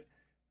next to it?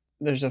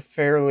 There's a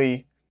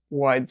fairly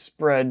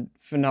widespread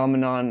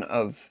phenomenon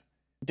of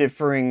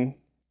differing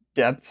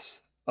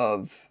depths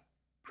of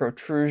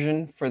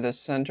protrusion for this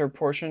center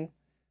portion,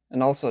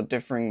 and also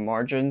differing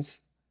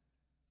margins.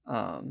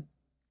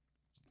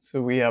 So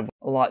we have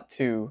a lot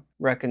to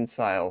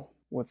reconcile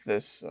with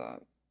this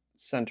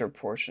center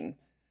portion.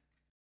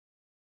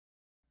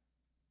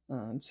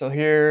 So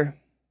here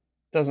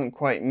doesn't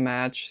quite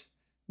match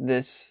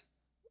this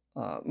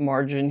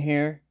margin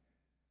here,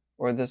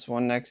 or this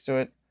one next to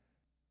it.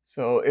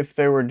 So if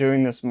they were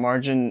doing this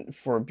margin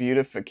for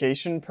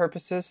beautification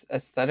purposes,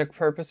 aesthetic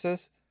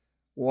purposes,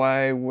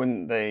 why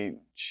wouldn't they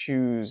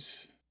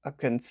choose a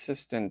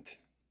consistent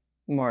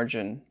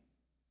margin?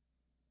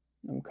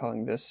 I'm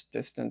calling this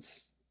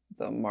distance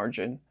the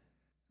margin.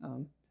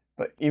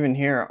 But even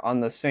here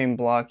on the same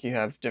block, you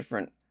have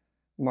different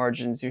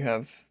margins. You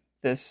have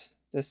this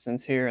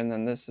distance here, and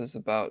then this is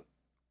about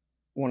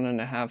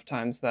 1.5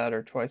 times that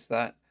or twice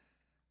that.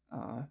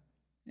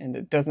 And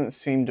it doesn't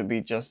seem to be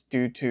just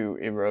due to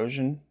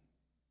erosion.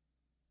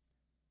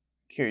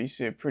 Here you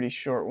see a pretty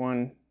short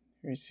one.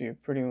 Here you see a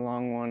pretty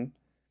long one.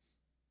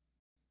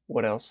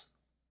 What else?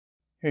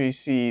 Here you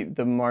see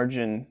the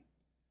margin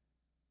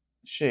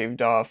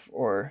shaved off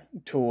or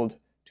tooled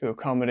to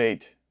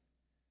accommodate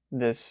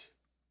this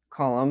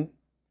column,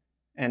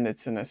 and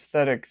it's an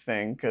aesthetic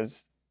thing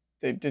because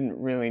they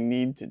didn't really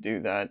need to do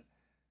that.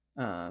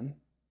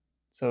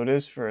 So it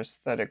is for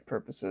aesthetic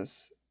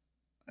purposes,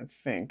 I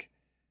think.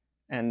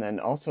 And then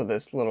also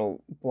this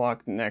little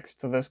block next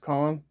to this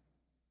column.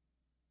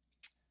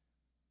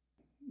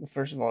 Well,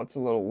 first of all, it's a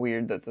little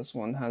weird that this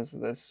one has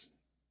this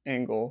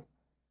angle,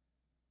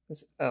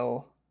 this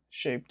L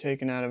shape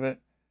taken out of it.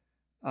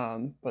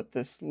 But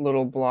this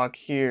little block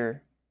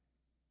here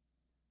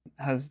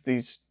has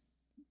these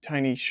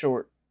tiny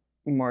short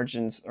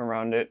margins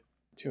around it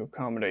to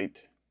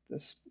accommodate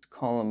this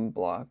column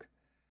block.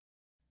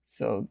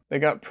 So they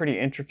got pretty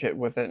intricate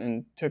with it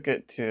and took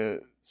it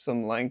to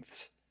some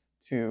lengths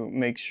to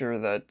make sure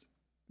that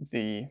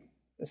the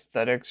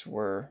aesthetics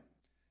were,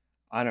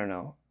 I don't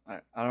know,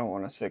 I don't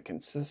want to say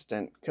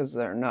consistent because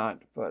they're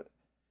not, but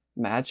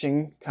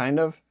matching, kind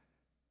of.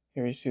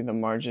 Here you see the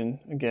margin,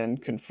 again,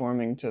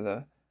 conforming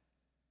to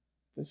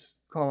this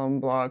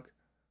column block.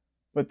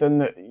 But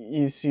then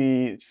you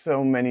see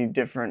so many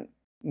different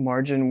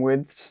margin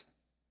widths,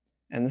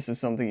 and this is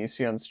something you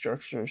see on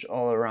structures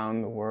all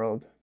around the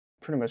world.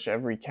 Pretty much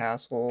every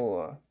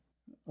castle,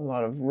 a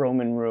lot of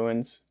Roman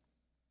ruins.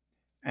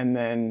 And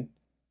then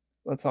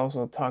let's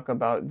also talk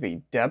about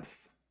the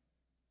depth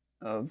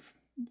of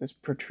this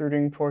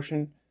protruding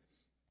portion.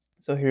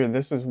 So here,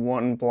 this is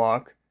one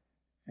block,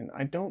 and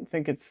I don't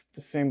think it's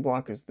the same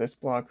block as this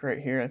block right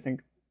here. I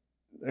think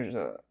there's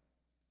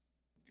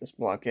this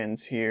block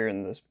ends here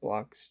and this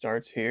block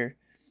starts here,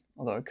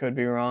 although I could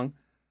be wrong.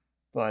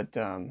 But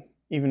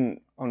even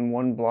on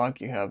one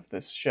block, you have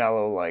this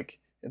shallow, like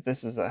if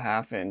this is a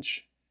 1/2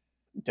 inch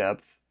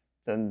depth,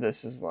 then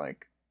this is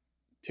like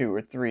 2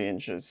 or 3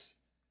 inches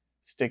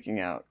sticking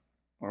out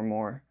or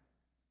more.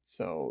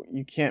 So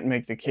you can't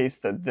make the case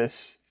that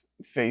this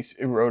face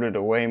eroded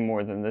away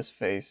more than this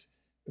face,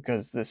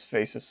 because this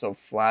face is so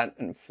flat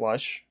and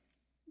flush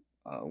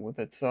with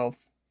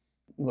itself.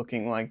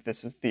 looking like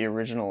this is the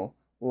original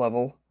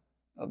level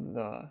of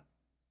the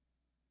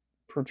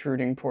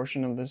protruding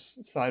portion of this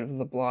side of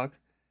the block.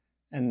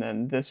 And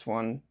then this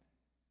one,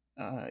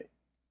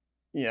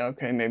 yeah,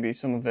 okay, maybe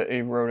some of it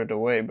eroded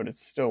away, but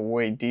it's still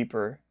way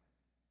deeper,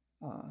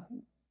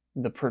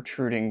 the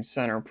protruding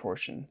center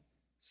portion.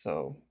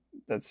 So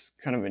that's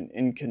kind of an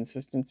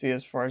inconsistency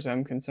as far as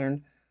I'm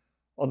concerned.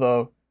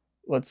 Although,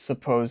 let's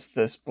suppose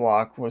this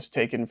block was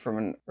taken from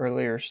an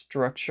earlier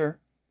structure,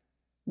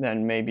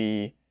 then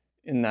maybe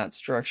in that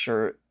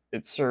structure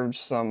it served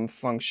some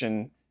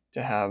function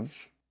to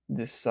have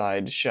this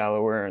side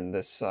shallower and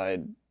this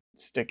side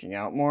sticking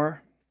out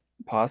more,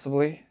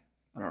 possibly.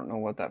 I don't know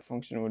what that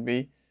function would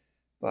be,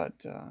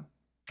 but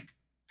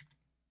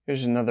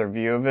here's another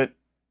view of it,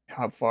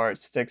 how far it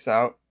sticks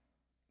out.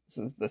 This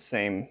is the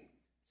same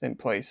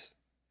place,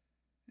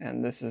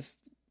 and this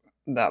is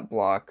that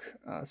block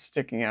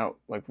sticking out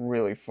like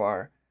really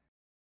far,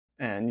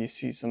 and you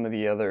see some of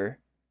the other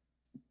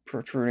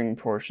protruding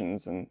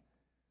portions and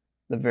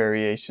the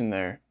variation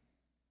there.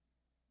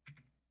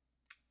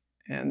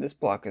 And this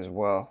block as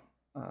well,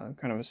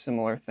 kind of a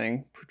similar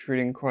thing,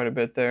 protruding quite a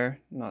bit there,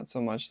 not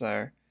so much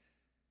there.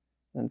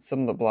 And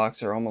some of the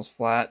blocks are almost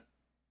flat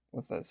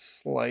with a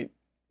slight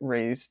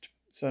raised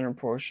center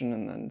portion,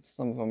 and then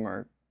some of them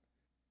are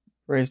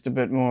raised a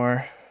bit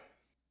more.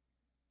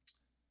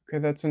 Okay,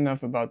 that's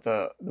enough about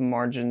the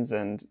margins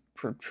and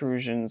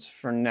protrusions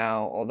for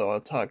now, although I'll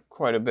talk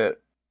quite a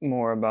bit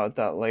more about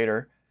that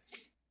later.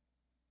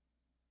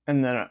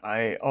 And then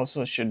I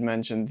also should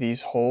mention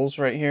these holes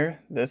right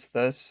here,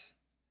 this,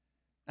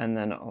 and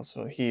then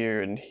also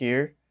here and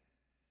here.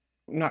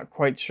 I'm not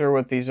quite sure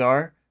what these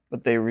are,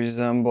 but they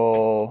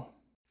resemble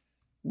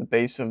the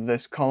base of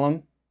this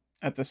column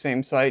at the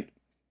same site.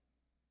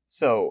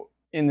 So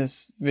in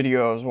this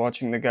video I was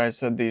watching, the guy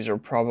said these are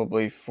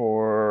probably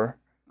for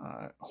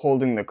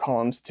holding the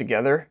columns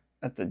together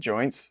at the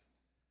joints.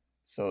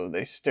 So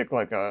they stick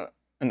like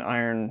an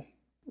iron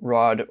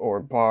rod or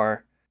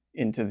bar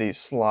into these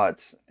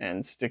slots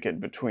and stick it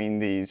between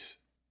these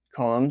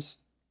columns.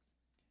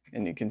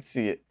 And you can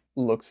see it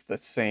looks the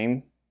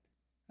same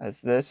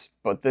as this,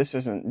 but this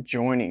isn't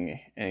joining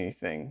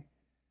anything.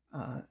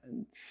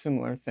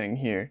 Similar thing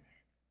here.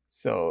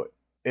 So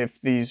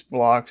if these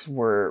blocks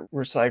were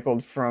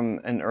recycled from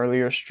an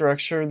earlier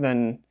structure,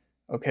 then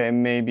okay,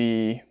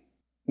 maybe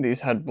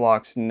these had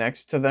blocks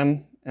next to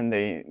them and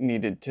they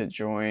needed to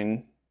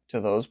join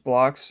to those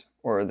blocks,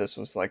 or this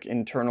was like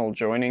internal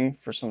joining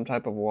for some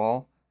type of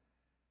wall.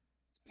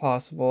 It's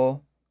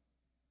possible.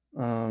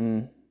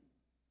 I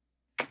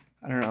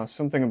don't know,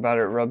 something about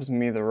it rubs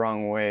me the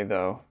wrong way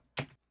though,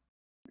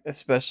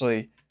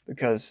 especially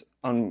because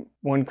on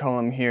one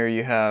column here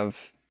you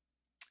have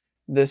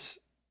this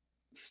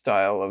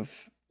style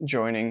of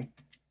joining,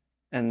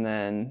 and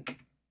then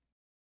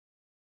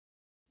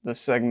the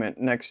segment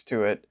next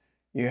to it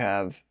you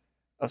have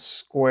a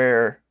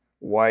square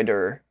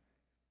wider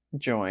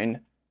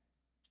join,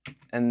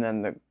 and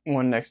then the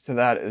one next to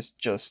that is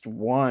just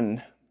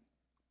one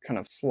kind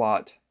of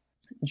slot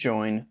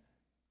join.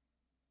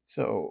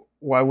 So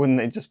why wouldn't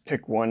they just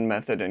pick one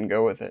method and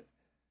go with it?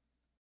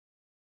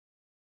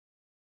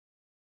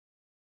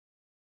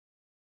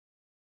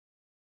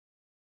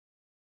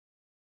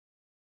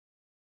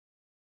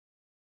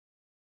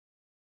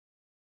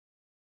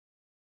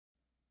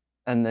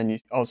 And then you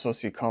also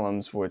see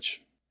columns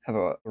which have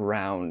a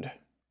round,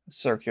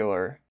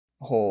 circular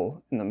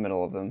hole in the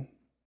middle of them.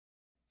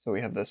 So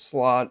we have this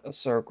slot, a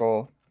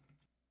circle,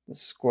 the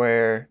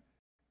square,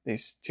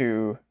 these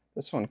two.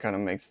 This one kind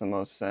of makes the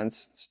most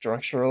sense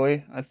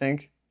structurally, I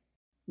think.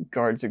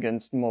 Guards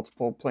against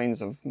multiple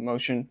planes of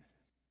motion.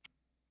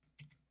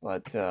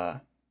 But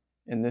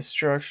in this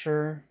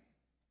structure,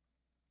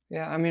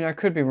 yeah, I mean, I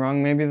could be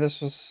wrong. Maybe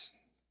these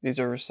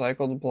are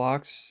recycled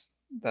blocks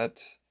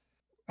that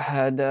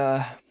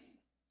had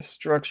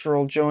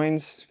structural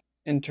joins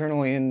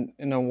internally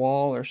in a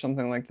wall or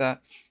something like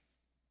that.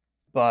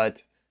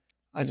 But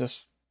I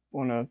just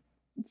want to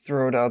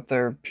throw it out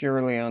there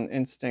purely on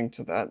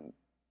instinct that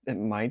it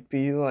might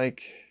be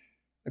like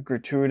a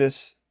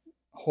gratuitous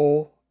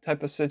hole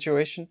type of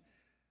situation.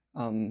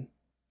 And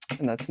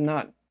that's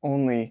not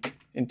only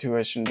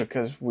intuition,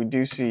 because we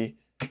do see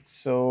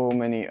so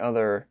many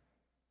other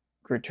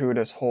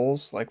gratuitous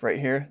holes, like right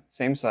here,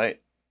 same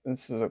site.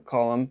 This is a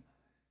column,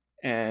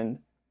 and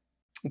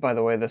by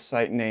the way, the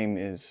site name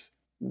is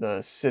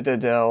the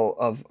Citadel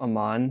of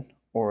Ammon,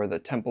 or the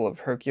Temple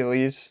of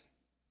Hercules,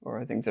 or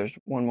I think there's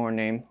one more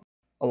name.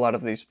 A lot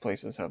of these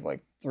places have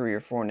like 3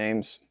 or 4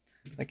 names.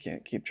 I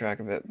can't keep track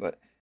of it, but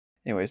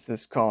anyways,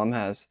 this column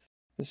has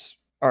this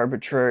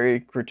arbitrary,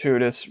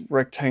 gratuitous,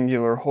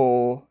 rectangular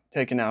hole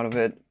taken out of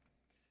it.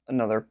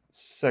 Another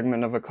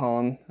segment of a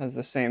column has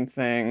the same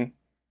thing,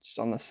 just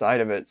on the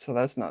side of it, so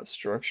that's not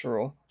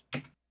structural.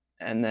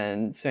 And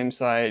then same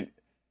side,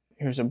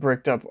 here's a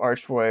bricked up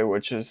archway,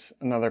 which is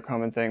another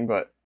common thing,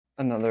 but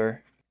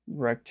another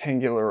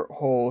rectangular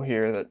hole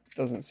here that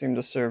doesn't seem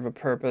to serve a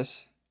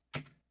purpose.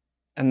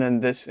 And then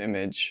this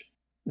image,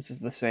 this is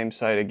the same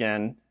site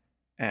again,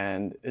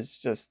 and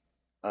it's just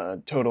a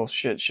total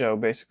shit show,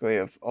 basically,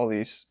 of all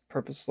these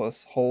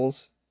purposeless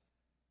holes,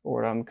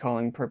 or what I'm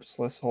calling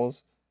purposeless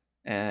holes.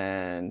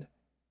 And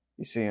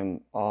you see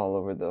them all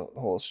over the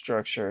whole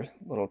structure,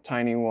 little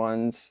tiny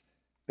ones,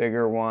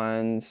 bigger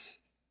ones,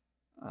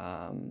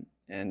 and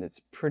it's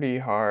pretty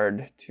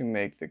hard to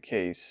make the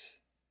case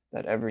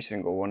that every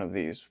single one of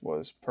these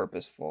was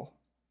purposeful.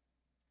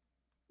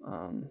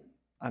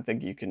 I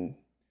think you can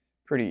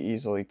pretty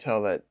easily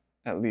tell that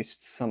at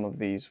least some of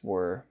these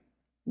were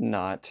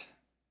not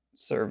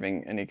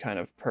serving any kind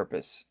of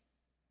purpose.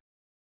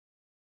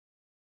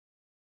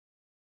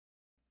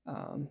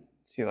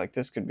 See, like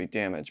this could be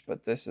damaged,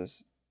 but this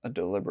is a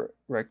deliberate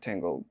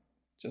rectangle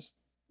just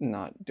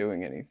not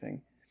doing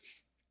anything.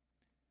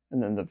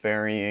 And then the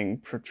varying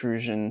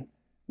protrusion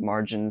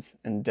margins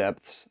and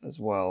depths as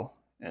well,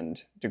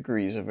 and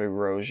degrees of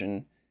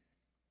erosion.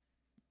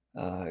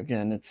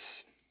 Again,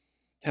 it's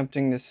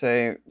tempting to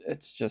say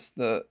it's just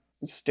the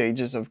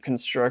stages of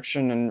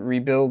construction and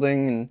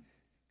rebuilding, and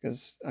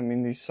because I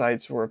mean these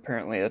sites were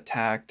apparently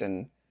attacked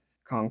and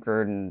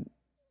conquered and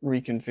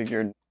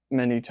reconfigured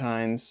many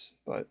times,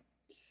 but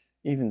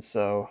even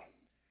so,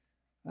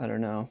 I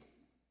don't know.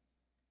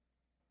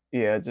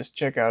 Yeah, just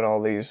check out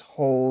all these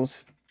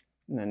holes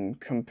and then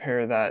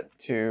compare that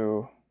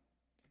to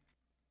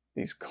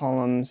these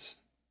columns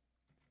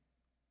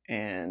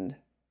and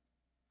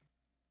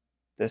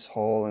this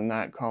hole in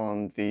that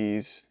column,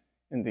 these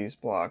and these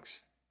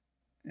blocks,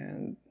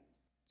 and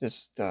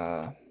just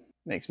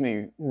makes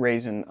me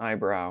raise an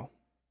eyebrow.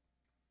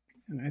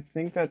 And I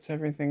think that's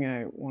everything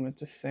I wanted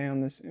to say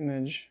on this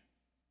image.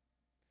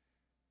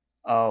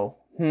 Oh,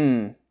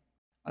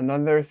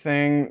 another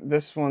thing,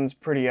 this one's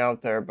pretty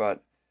out there,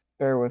 but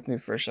bear with me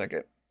for a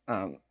second.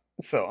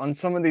 So on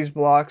some of these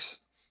blocks,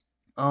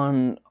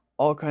 on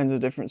all kinds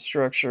of different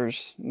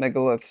structures,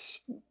 megaliths,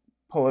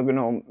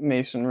 polygonal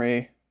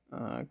masonry,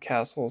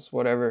 castles,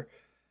 whatever,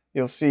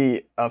 you'll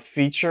see a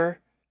feature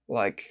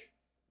like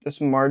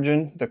this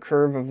margin, the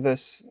curve of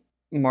this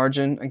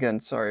margin. Again,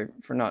 sorry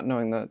for not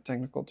knowing the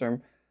technical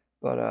term,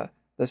 but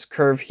this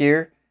curve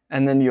here,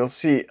 and then you'll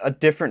see a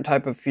different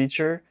type of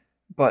feature,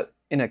 but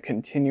in a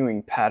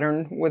continuing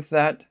pattern with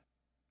that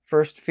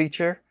first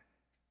feature.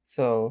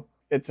 So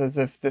it's as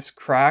if this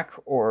crack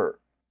or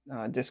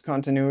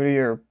discontinuity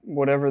or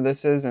whatever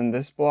this is in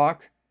this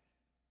block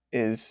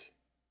is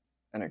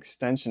an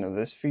extension of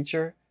this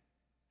feature.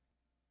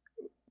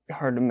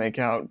 Hard to make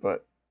out,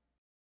 but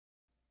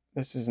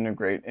this isn't a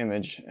great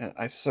image. And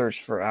I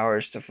searched for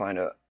hours to find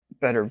a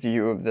better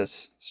view of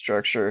this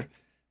structure.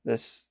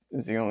 This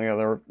is the only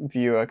other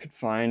view I could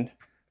find,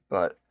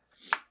 but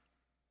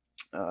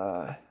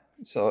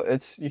so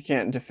you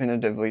can't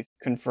definitively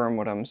confirm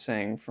what I'm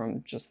saying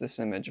from just this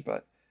image,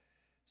 but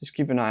just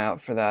keep an eye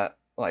out for that.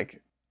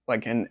 Like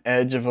an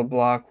edge of a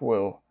block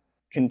will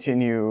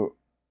continue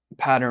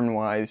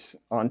pattern-wise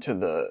onto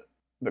the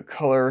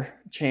color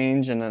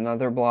change in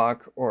another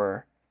block,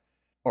 or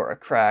a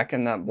crack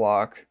in that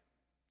block.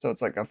 So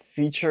it's like a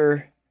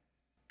feature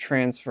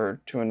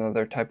transferred to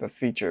another type of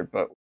feature,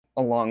 but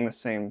along the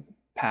same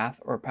path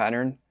or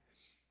pattern.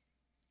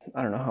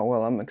 I don't know how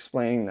well I'm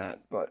explaining that,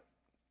 but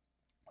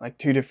like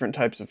two different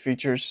types of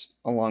features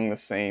along the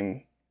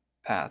same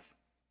path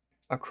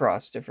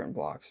across different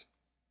blocks.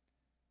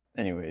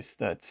 Anyways,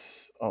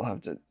 I'll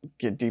have to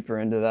get deeper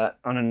into that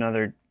on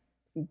another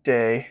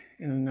day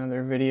in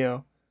another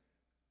video.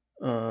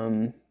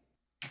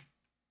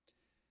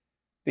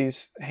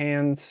 These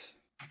hands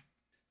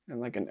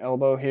and like an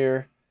elbow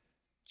here,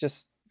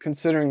 just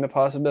considering the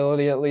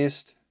possibility at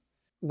least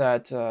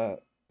that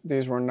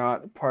these were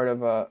not part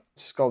of a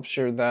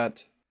sculpture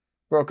that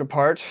broke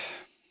apart,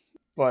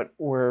 but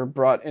were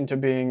brought into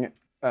being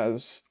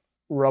as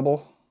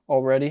rubble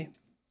already,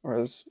 or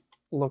as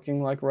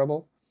looking like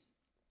rubble.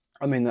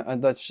 I mean,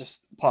 that's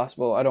just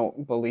possible. I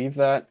don't believe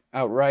that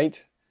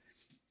outright.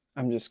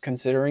 I'm just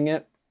considering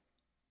it.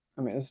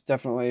 I mean, it's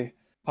definitely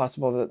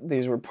possible that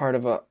these were part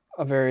of a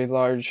very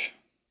large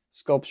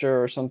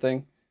sculpture or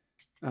something.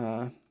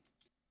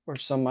 Or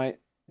some might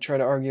try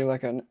to argue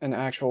like an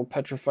actual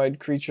petrified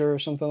creature or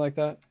something like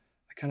that.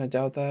 I kind of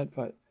doubt that,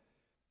 but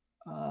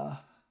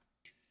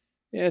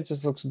yeah, it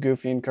just looks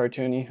goofy and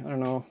cartoony. I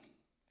don't know.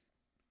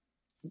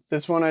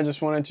 This one I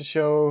just wanted to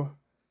show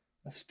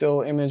a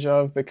still image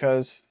of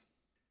because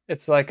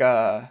it's like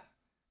a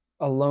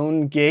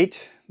lone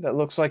gate that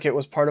looks like it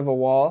was part of a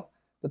wall,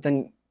 but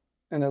then,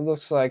 and it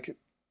looks like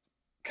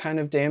kind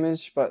of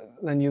damaged, but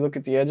then you look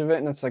at the edge of it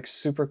and it's like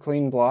super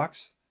clean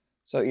blocks.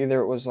 So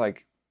either it was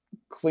like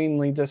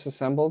cleanly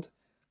disassembled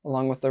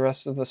along with the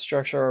rest of the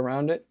structure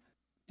around it,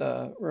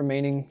 the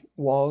remaining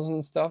walls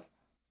and stuff,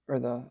 or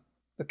the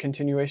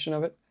continuation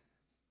of it,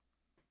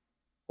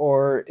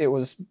 or it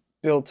was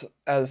built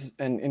as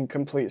an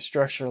incomplete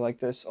structure like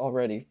this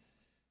already.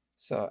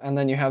 So, and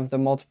then you have the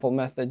multiple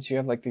methods. You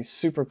have like these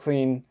super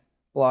clean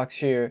blocks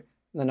here,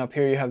 and then up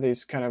here you have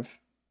these kind of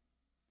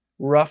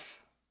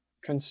rough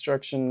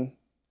construction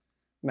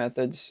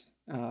methods,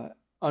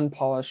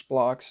 unpolished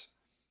blocks,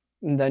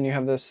 and then you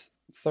have this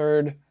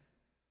third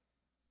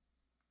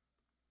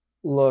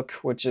look,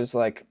 which is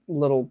like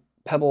little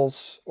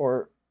pebbles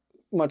or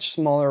much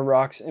smaller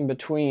rocks in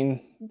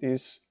between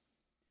these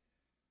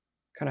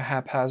kind of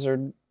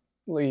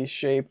haphazardly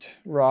shaped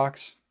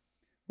rocks,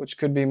 which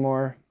could be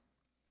more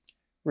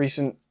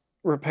recent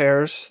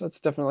repairs. That's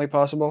definitely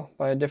possible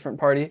by a different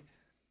party.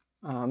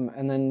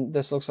 And then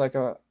this looks like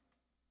a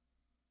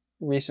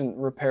recent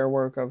repair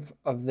work of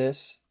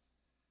this.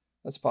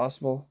 That's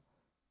possible.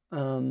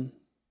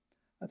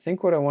 I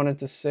think what I wanted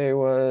to say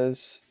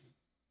was,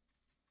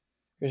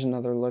 here's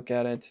another look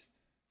at it.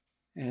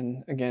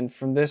 And again,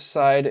 from this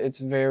side, it's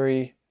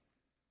very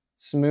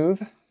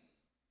smooth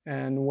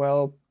and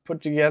well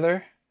put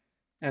together.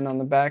 And on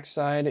the back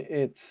side,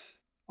 it's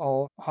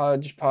all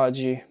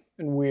hodgepodgey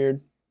and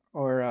weird,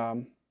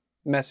 or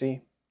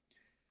messy,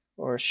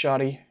 or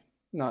shoddy,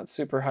 not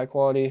super high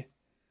quality.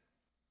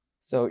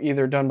 So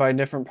either done by a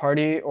different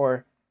party,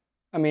 or,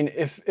 I mean,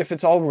 if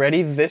it's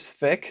already this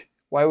thick,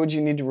 why would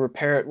you need to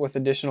repair it with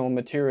additional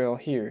material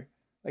here?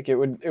 Like it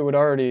would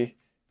already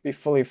be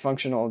fully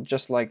functional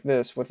just like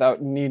this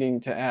without needing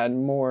to add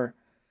more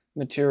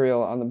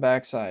material on the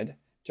backside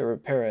to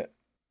repair it.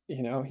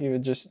 You know, he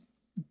would just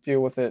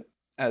deal with it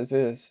as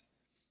is.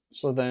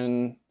 So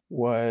then,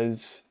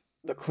 was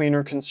the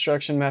cleaner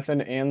construction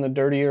method and the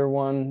dirtier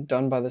one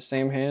done by the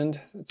same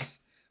hand? It's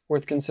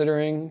worth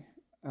considering.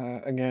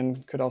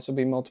 Again, could also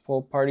be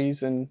multiple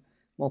parties in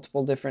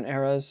multiple different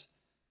eras.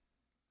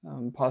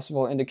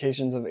 Possible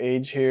indications of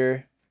age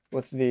here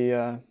with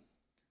the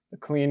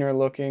cleaner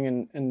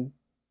looking and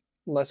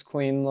less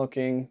clean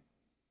looking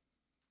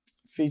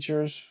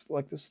features,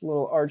 like this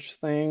little arch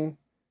thing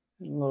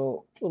and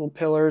little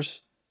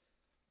pillars.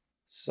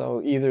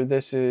 So either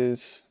this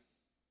is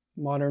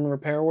modern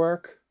repair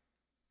work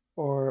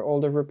or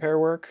older repair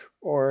work,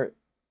 or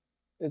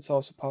it's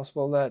also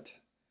possible that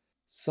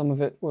some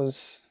of it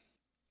was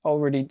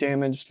already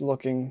damaged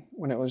looking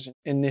when it was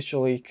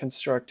initially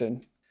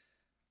constructed.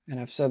 And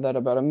I've said that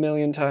about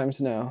 1,000,000 times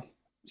now,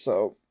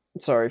 so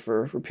sorry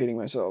for repeating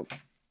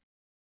myself.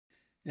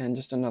 And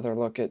just another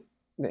look at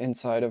the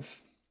inside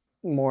of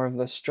more of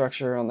the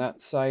structure on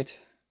that site.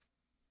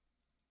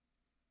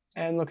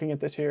 And looking at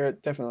this here,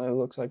 it definitely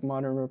looks like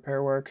modern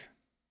repair work.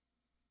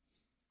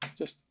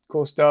 Just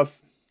cool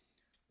stuff,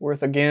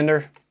 worth a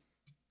gander.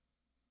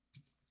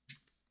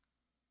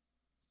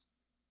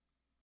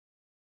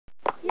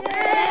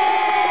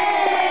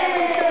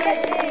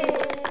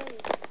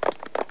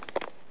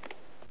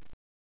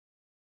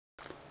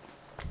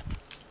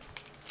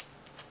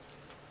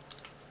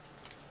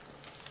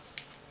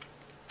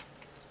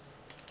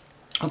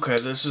 Okay,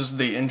 this is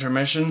the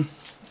intermission.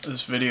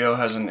 This video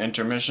has an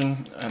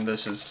intermission, and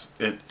this is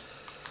it.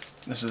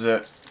 This is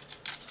it.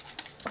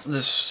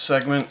 This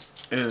segment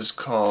is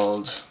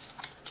called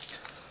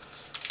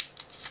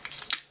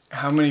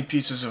 "How many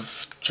pieces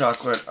of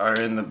chocolate are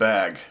in the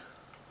bag?"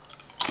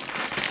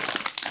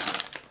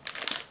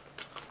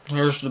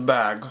 Here's the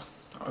bag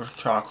of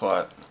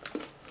chocolate,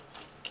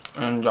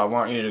 and I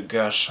want you to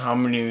guess how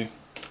many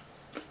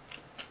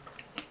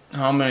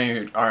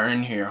are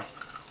in here.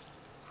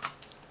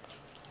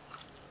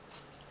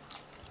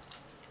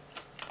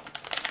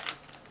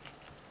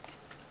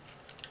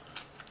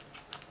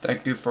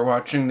 Thank you for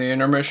watching the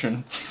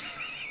intermission.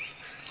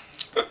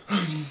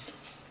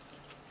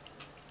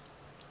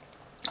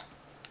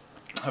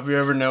 Have you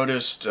ever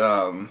noticed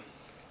in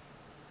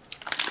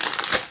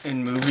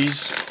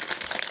movies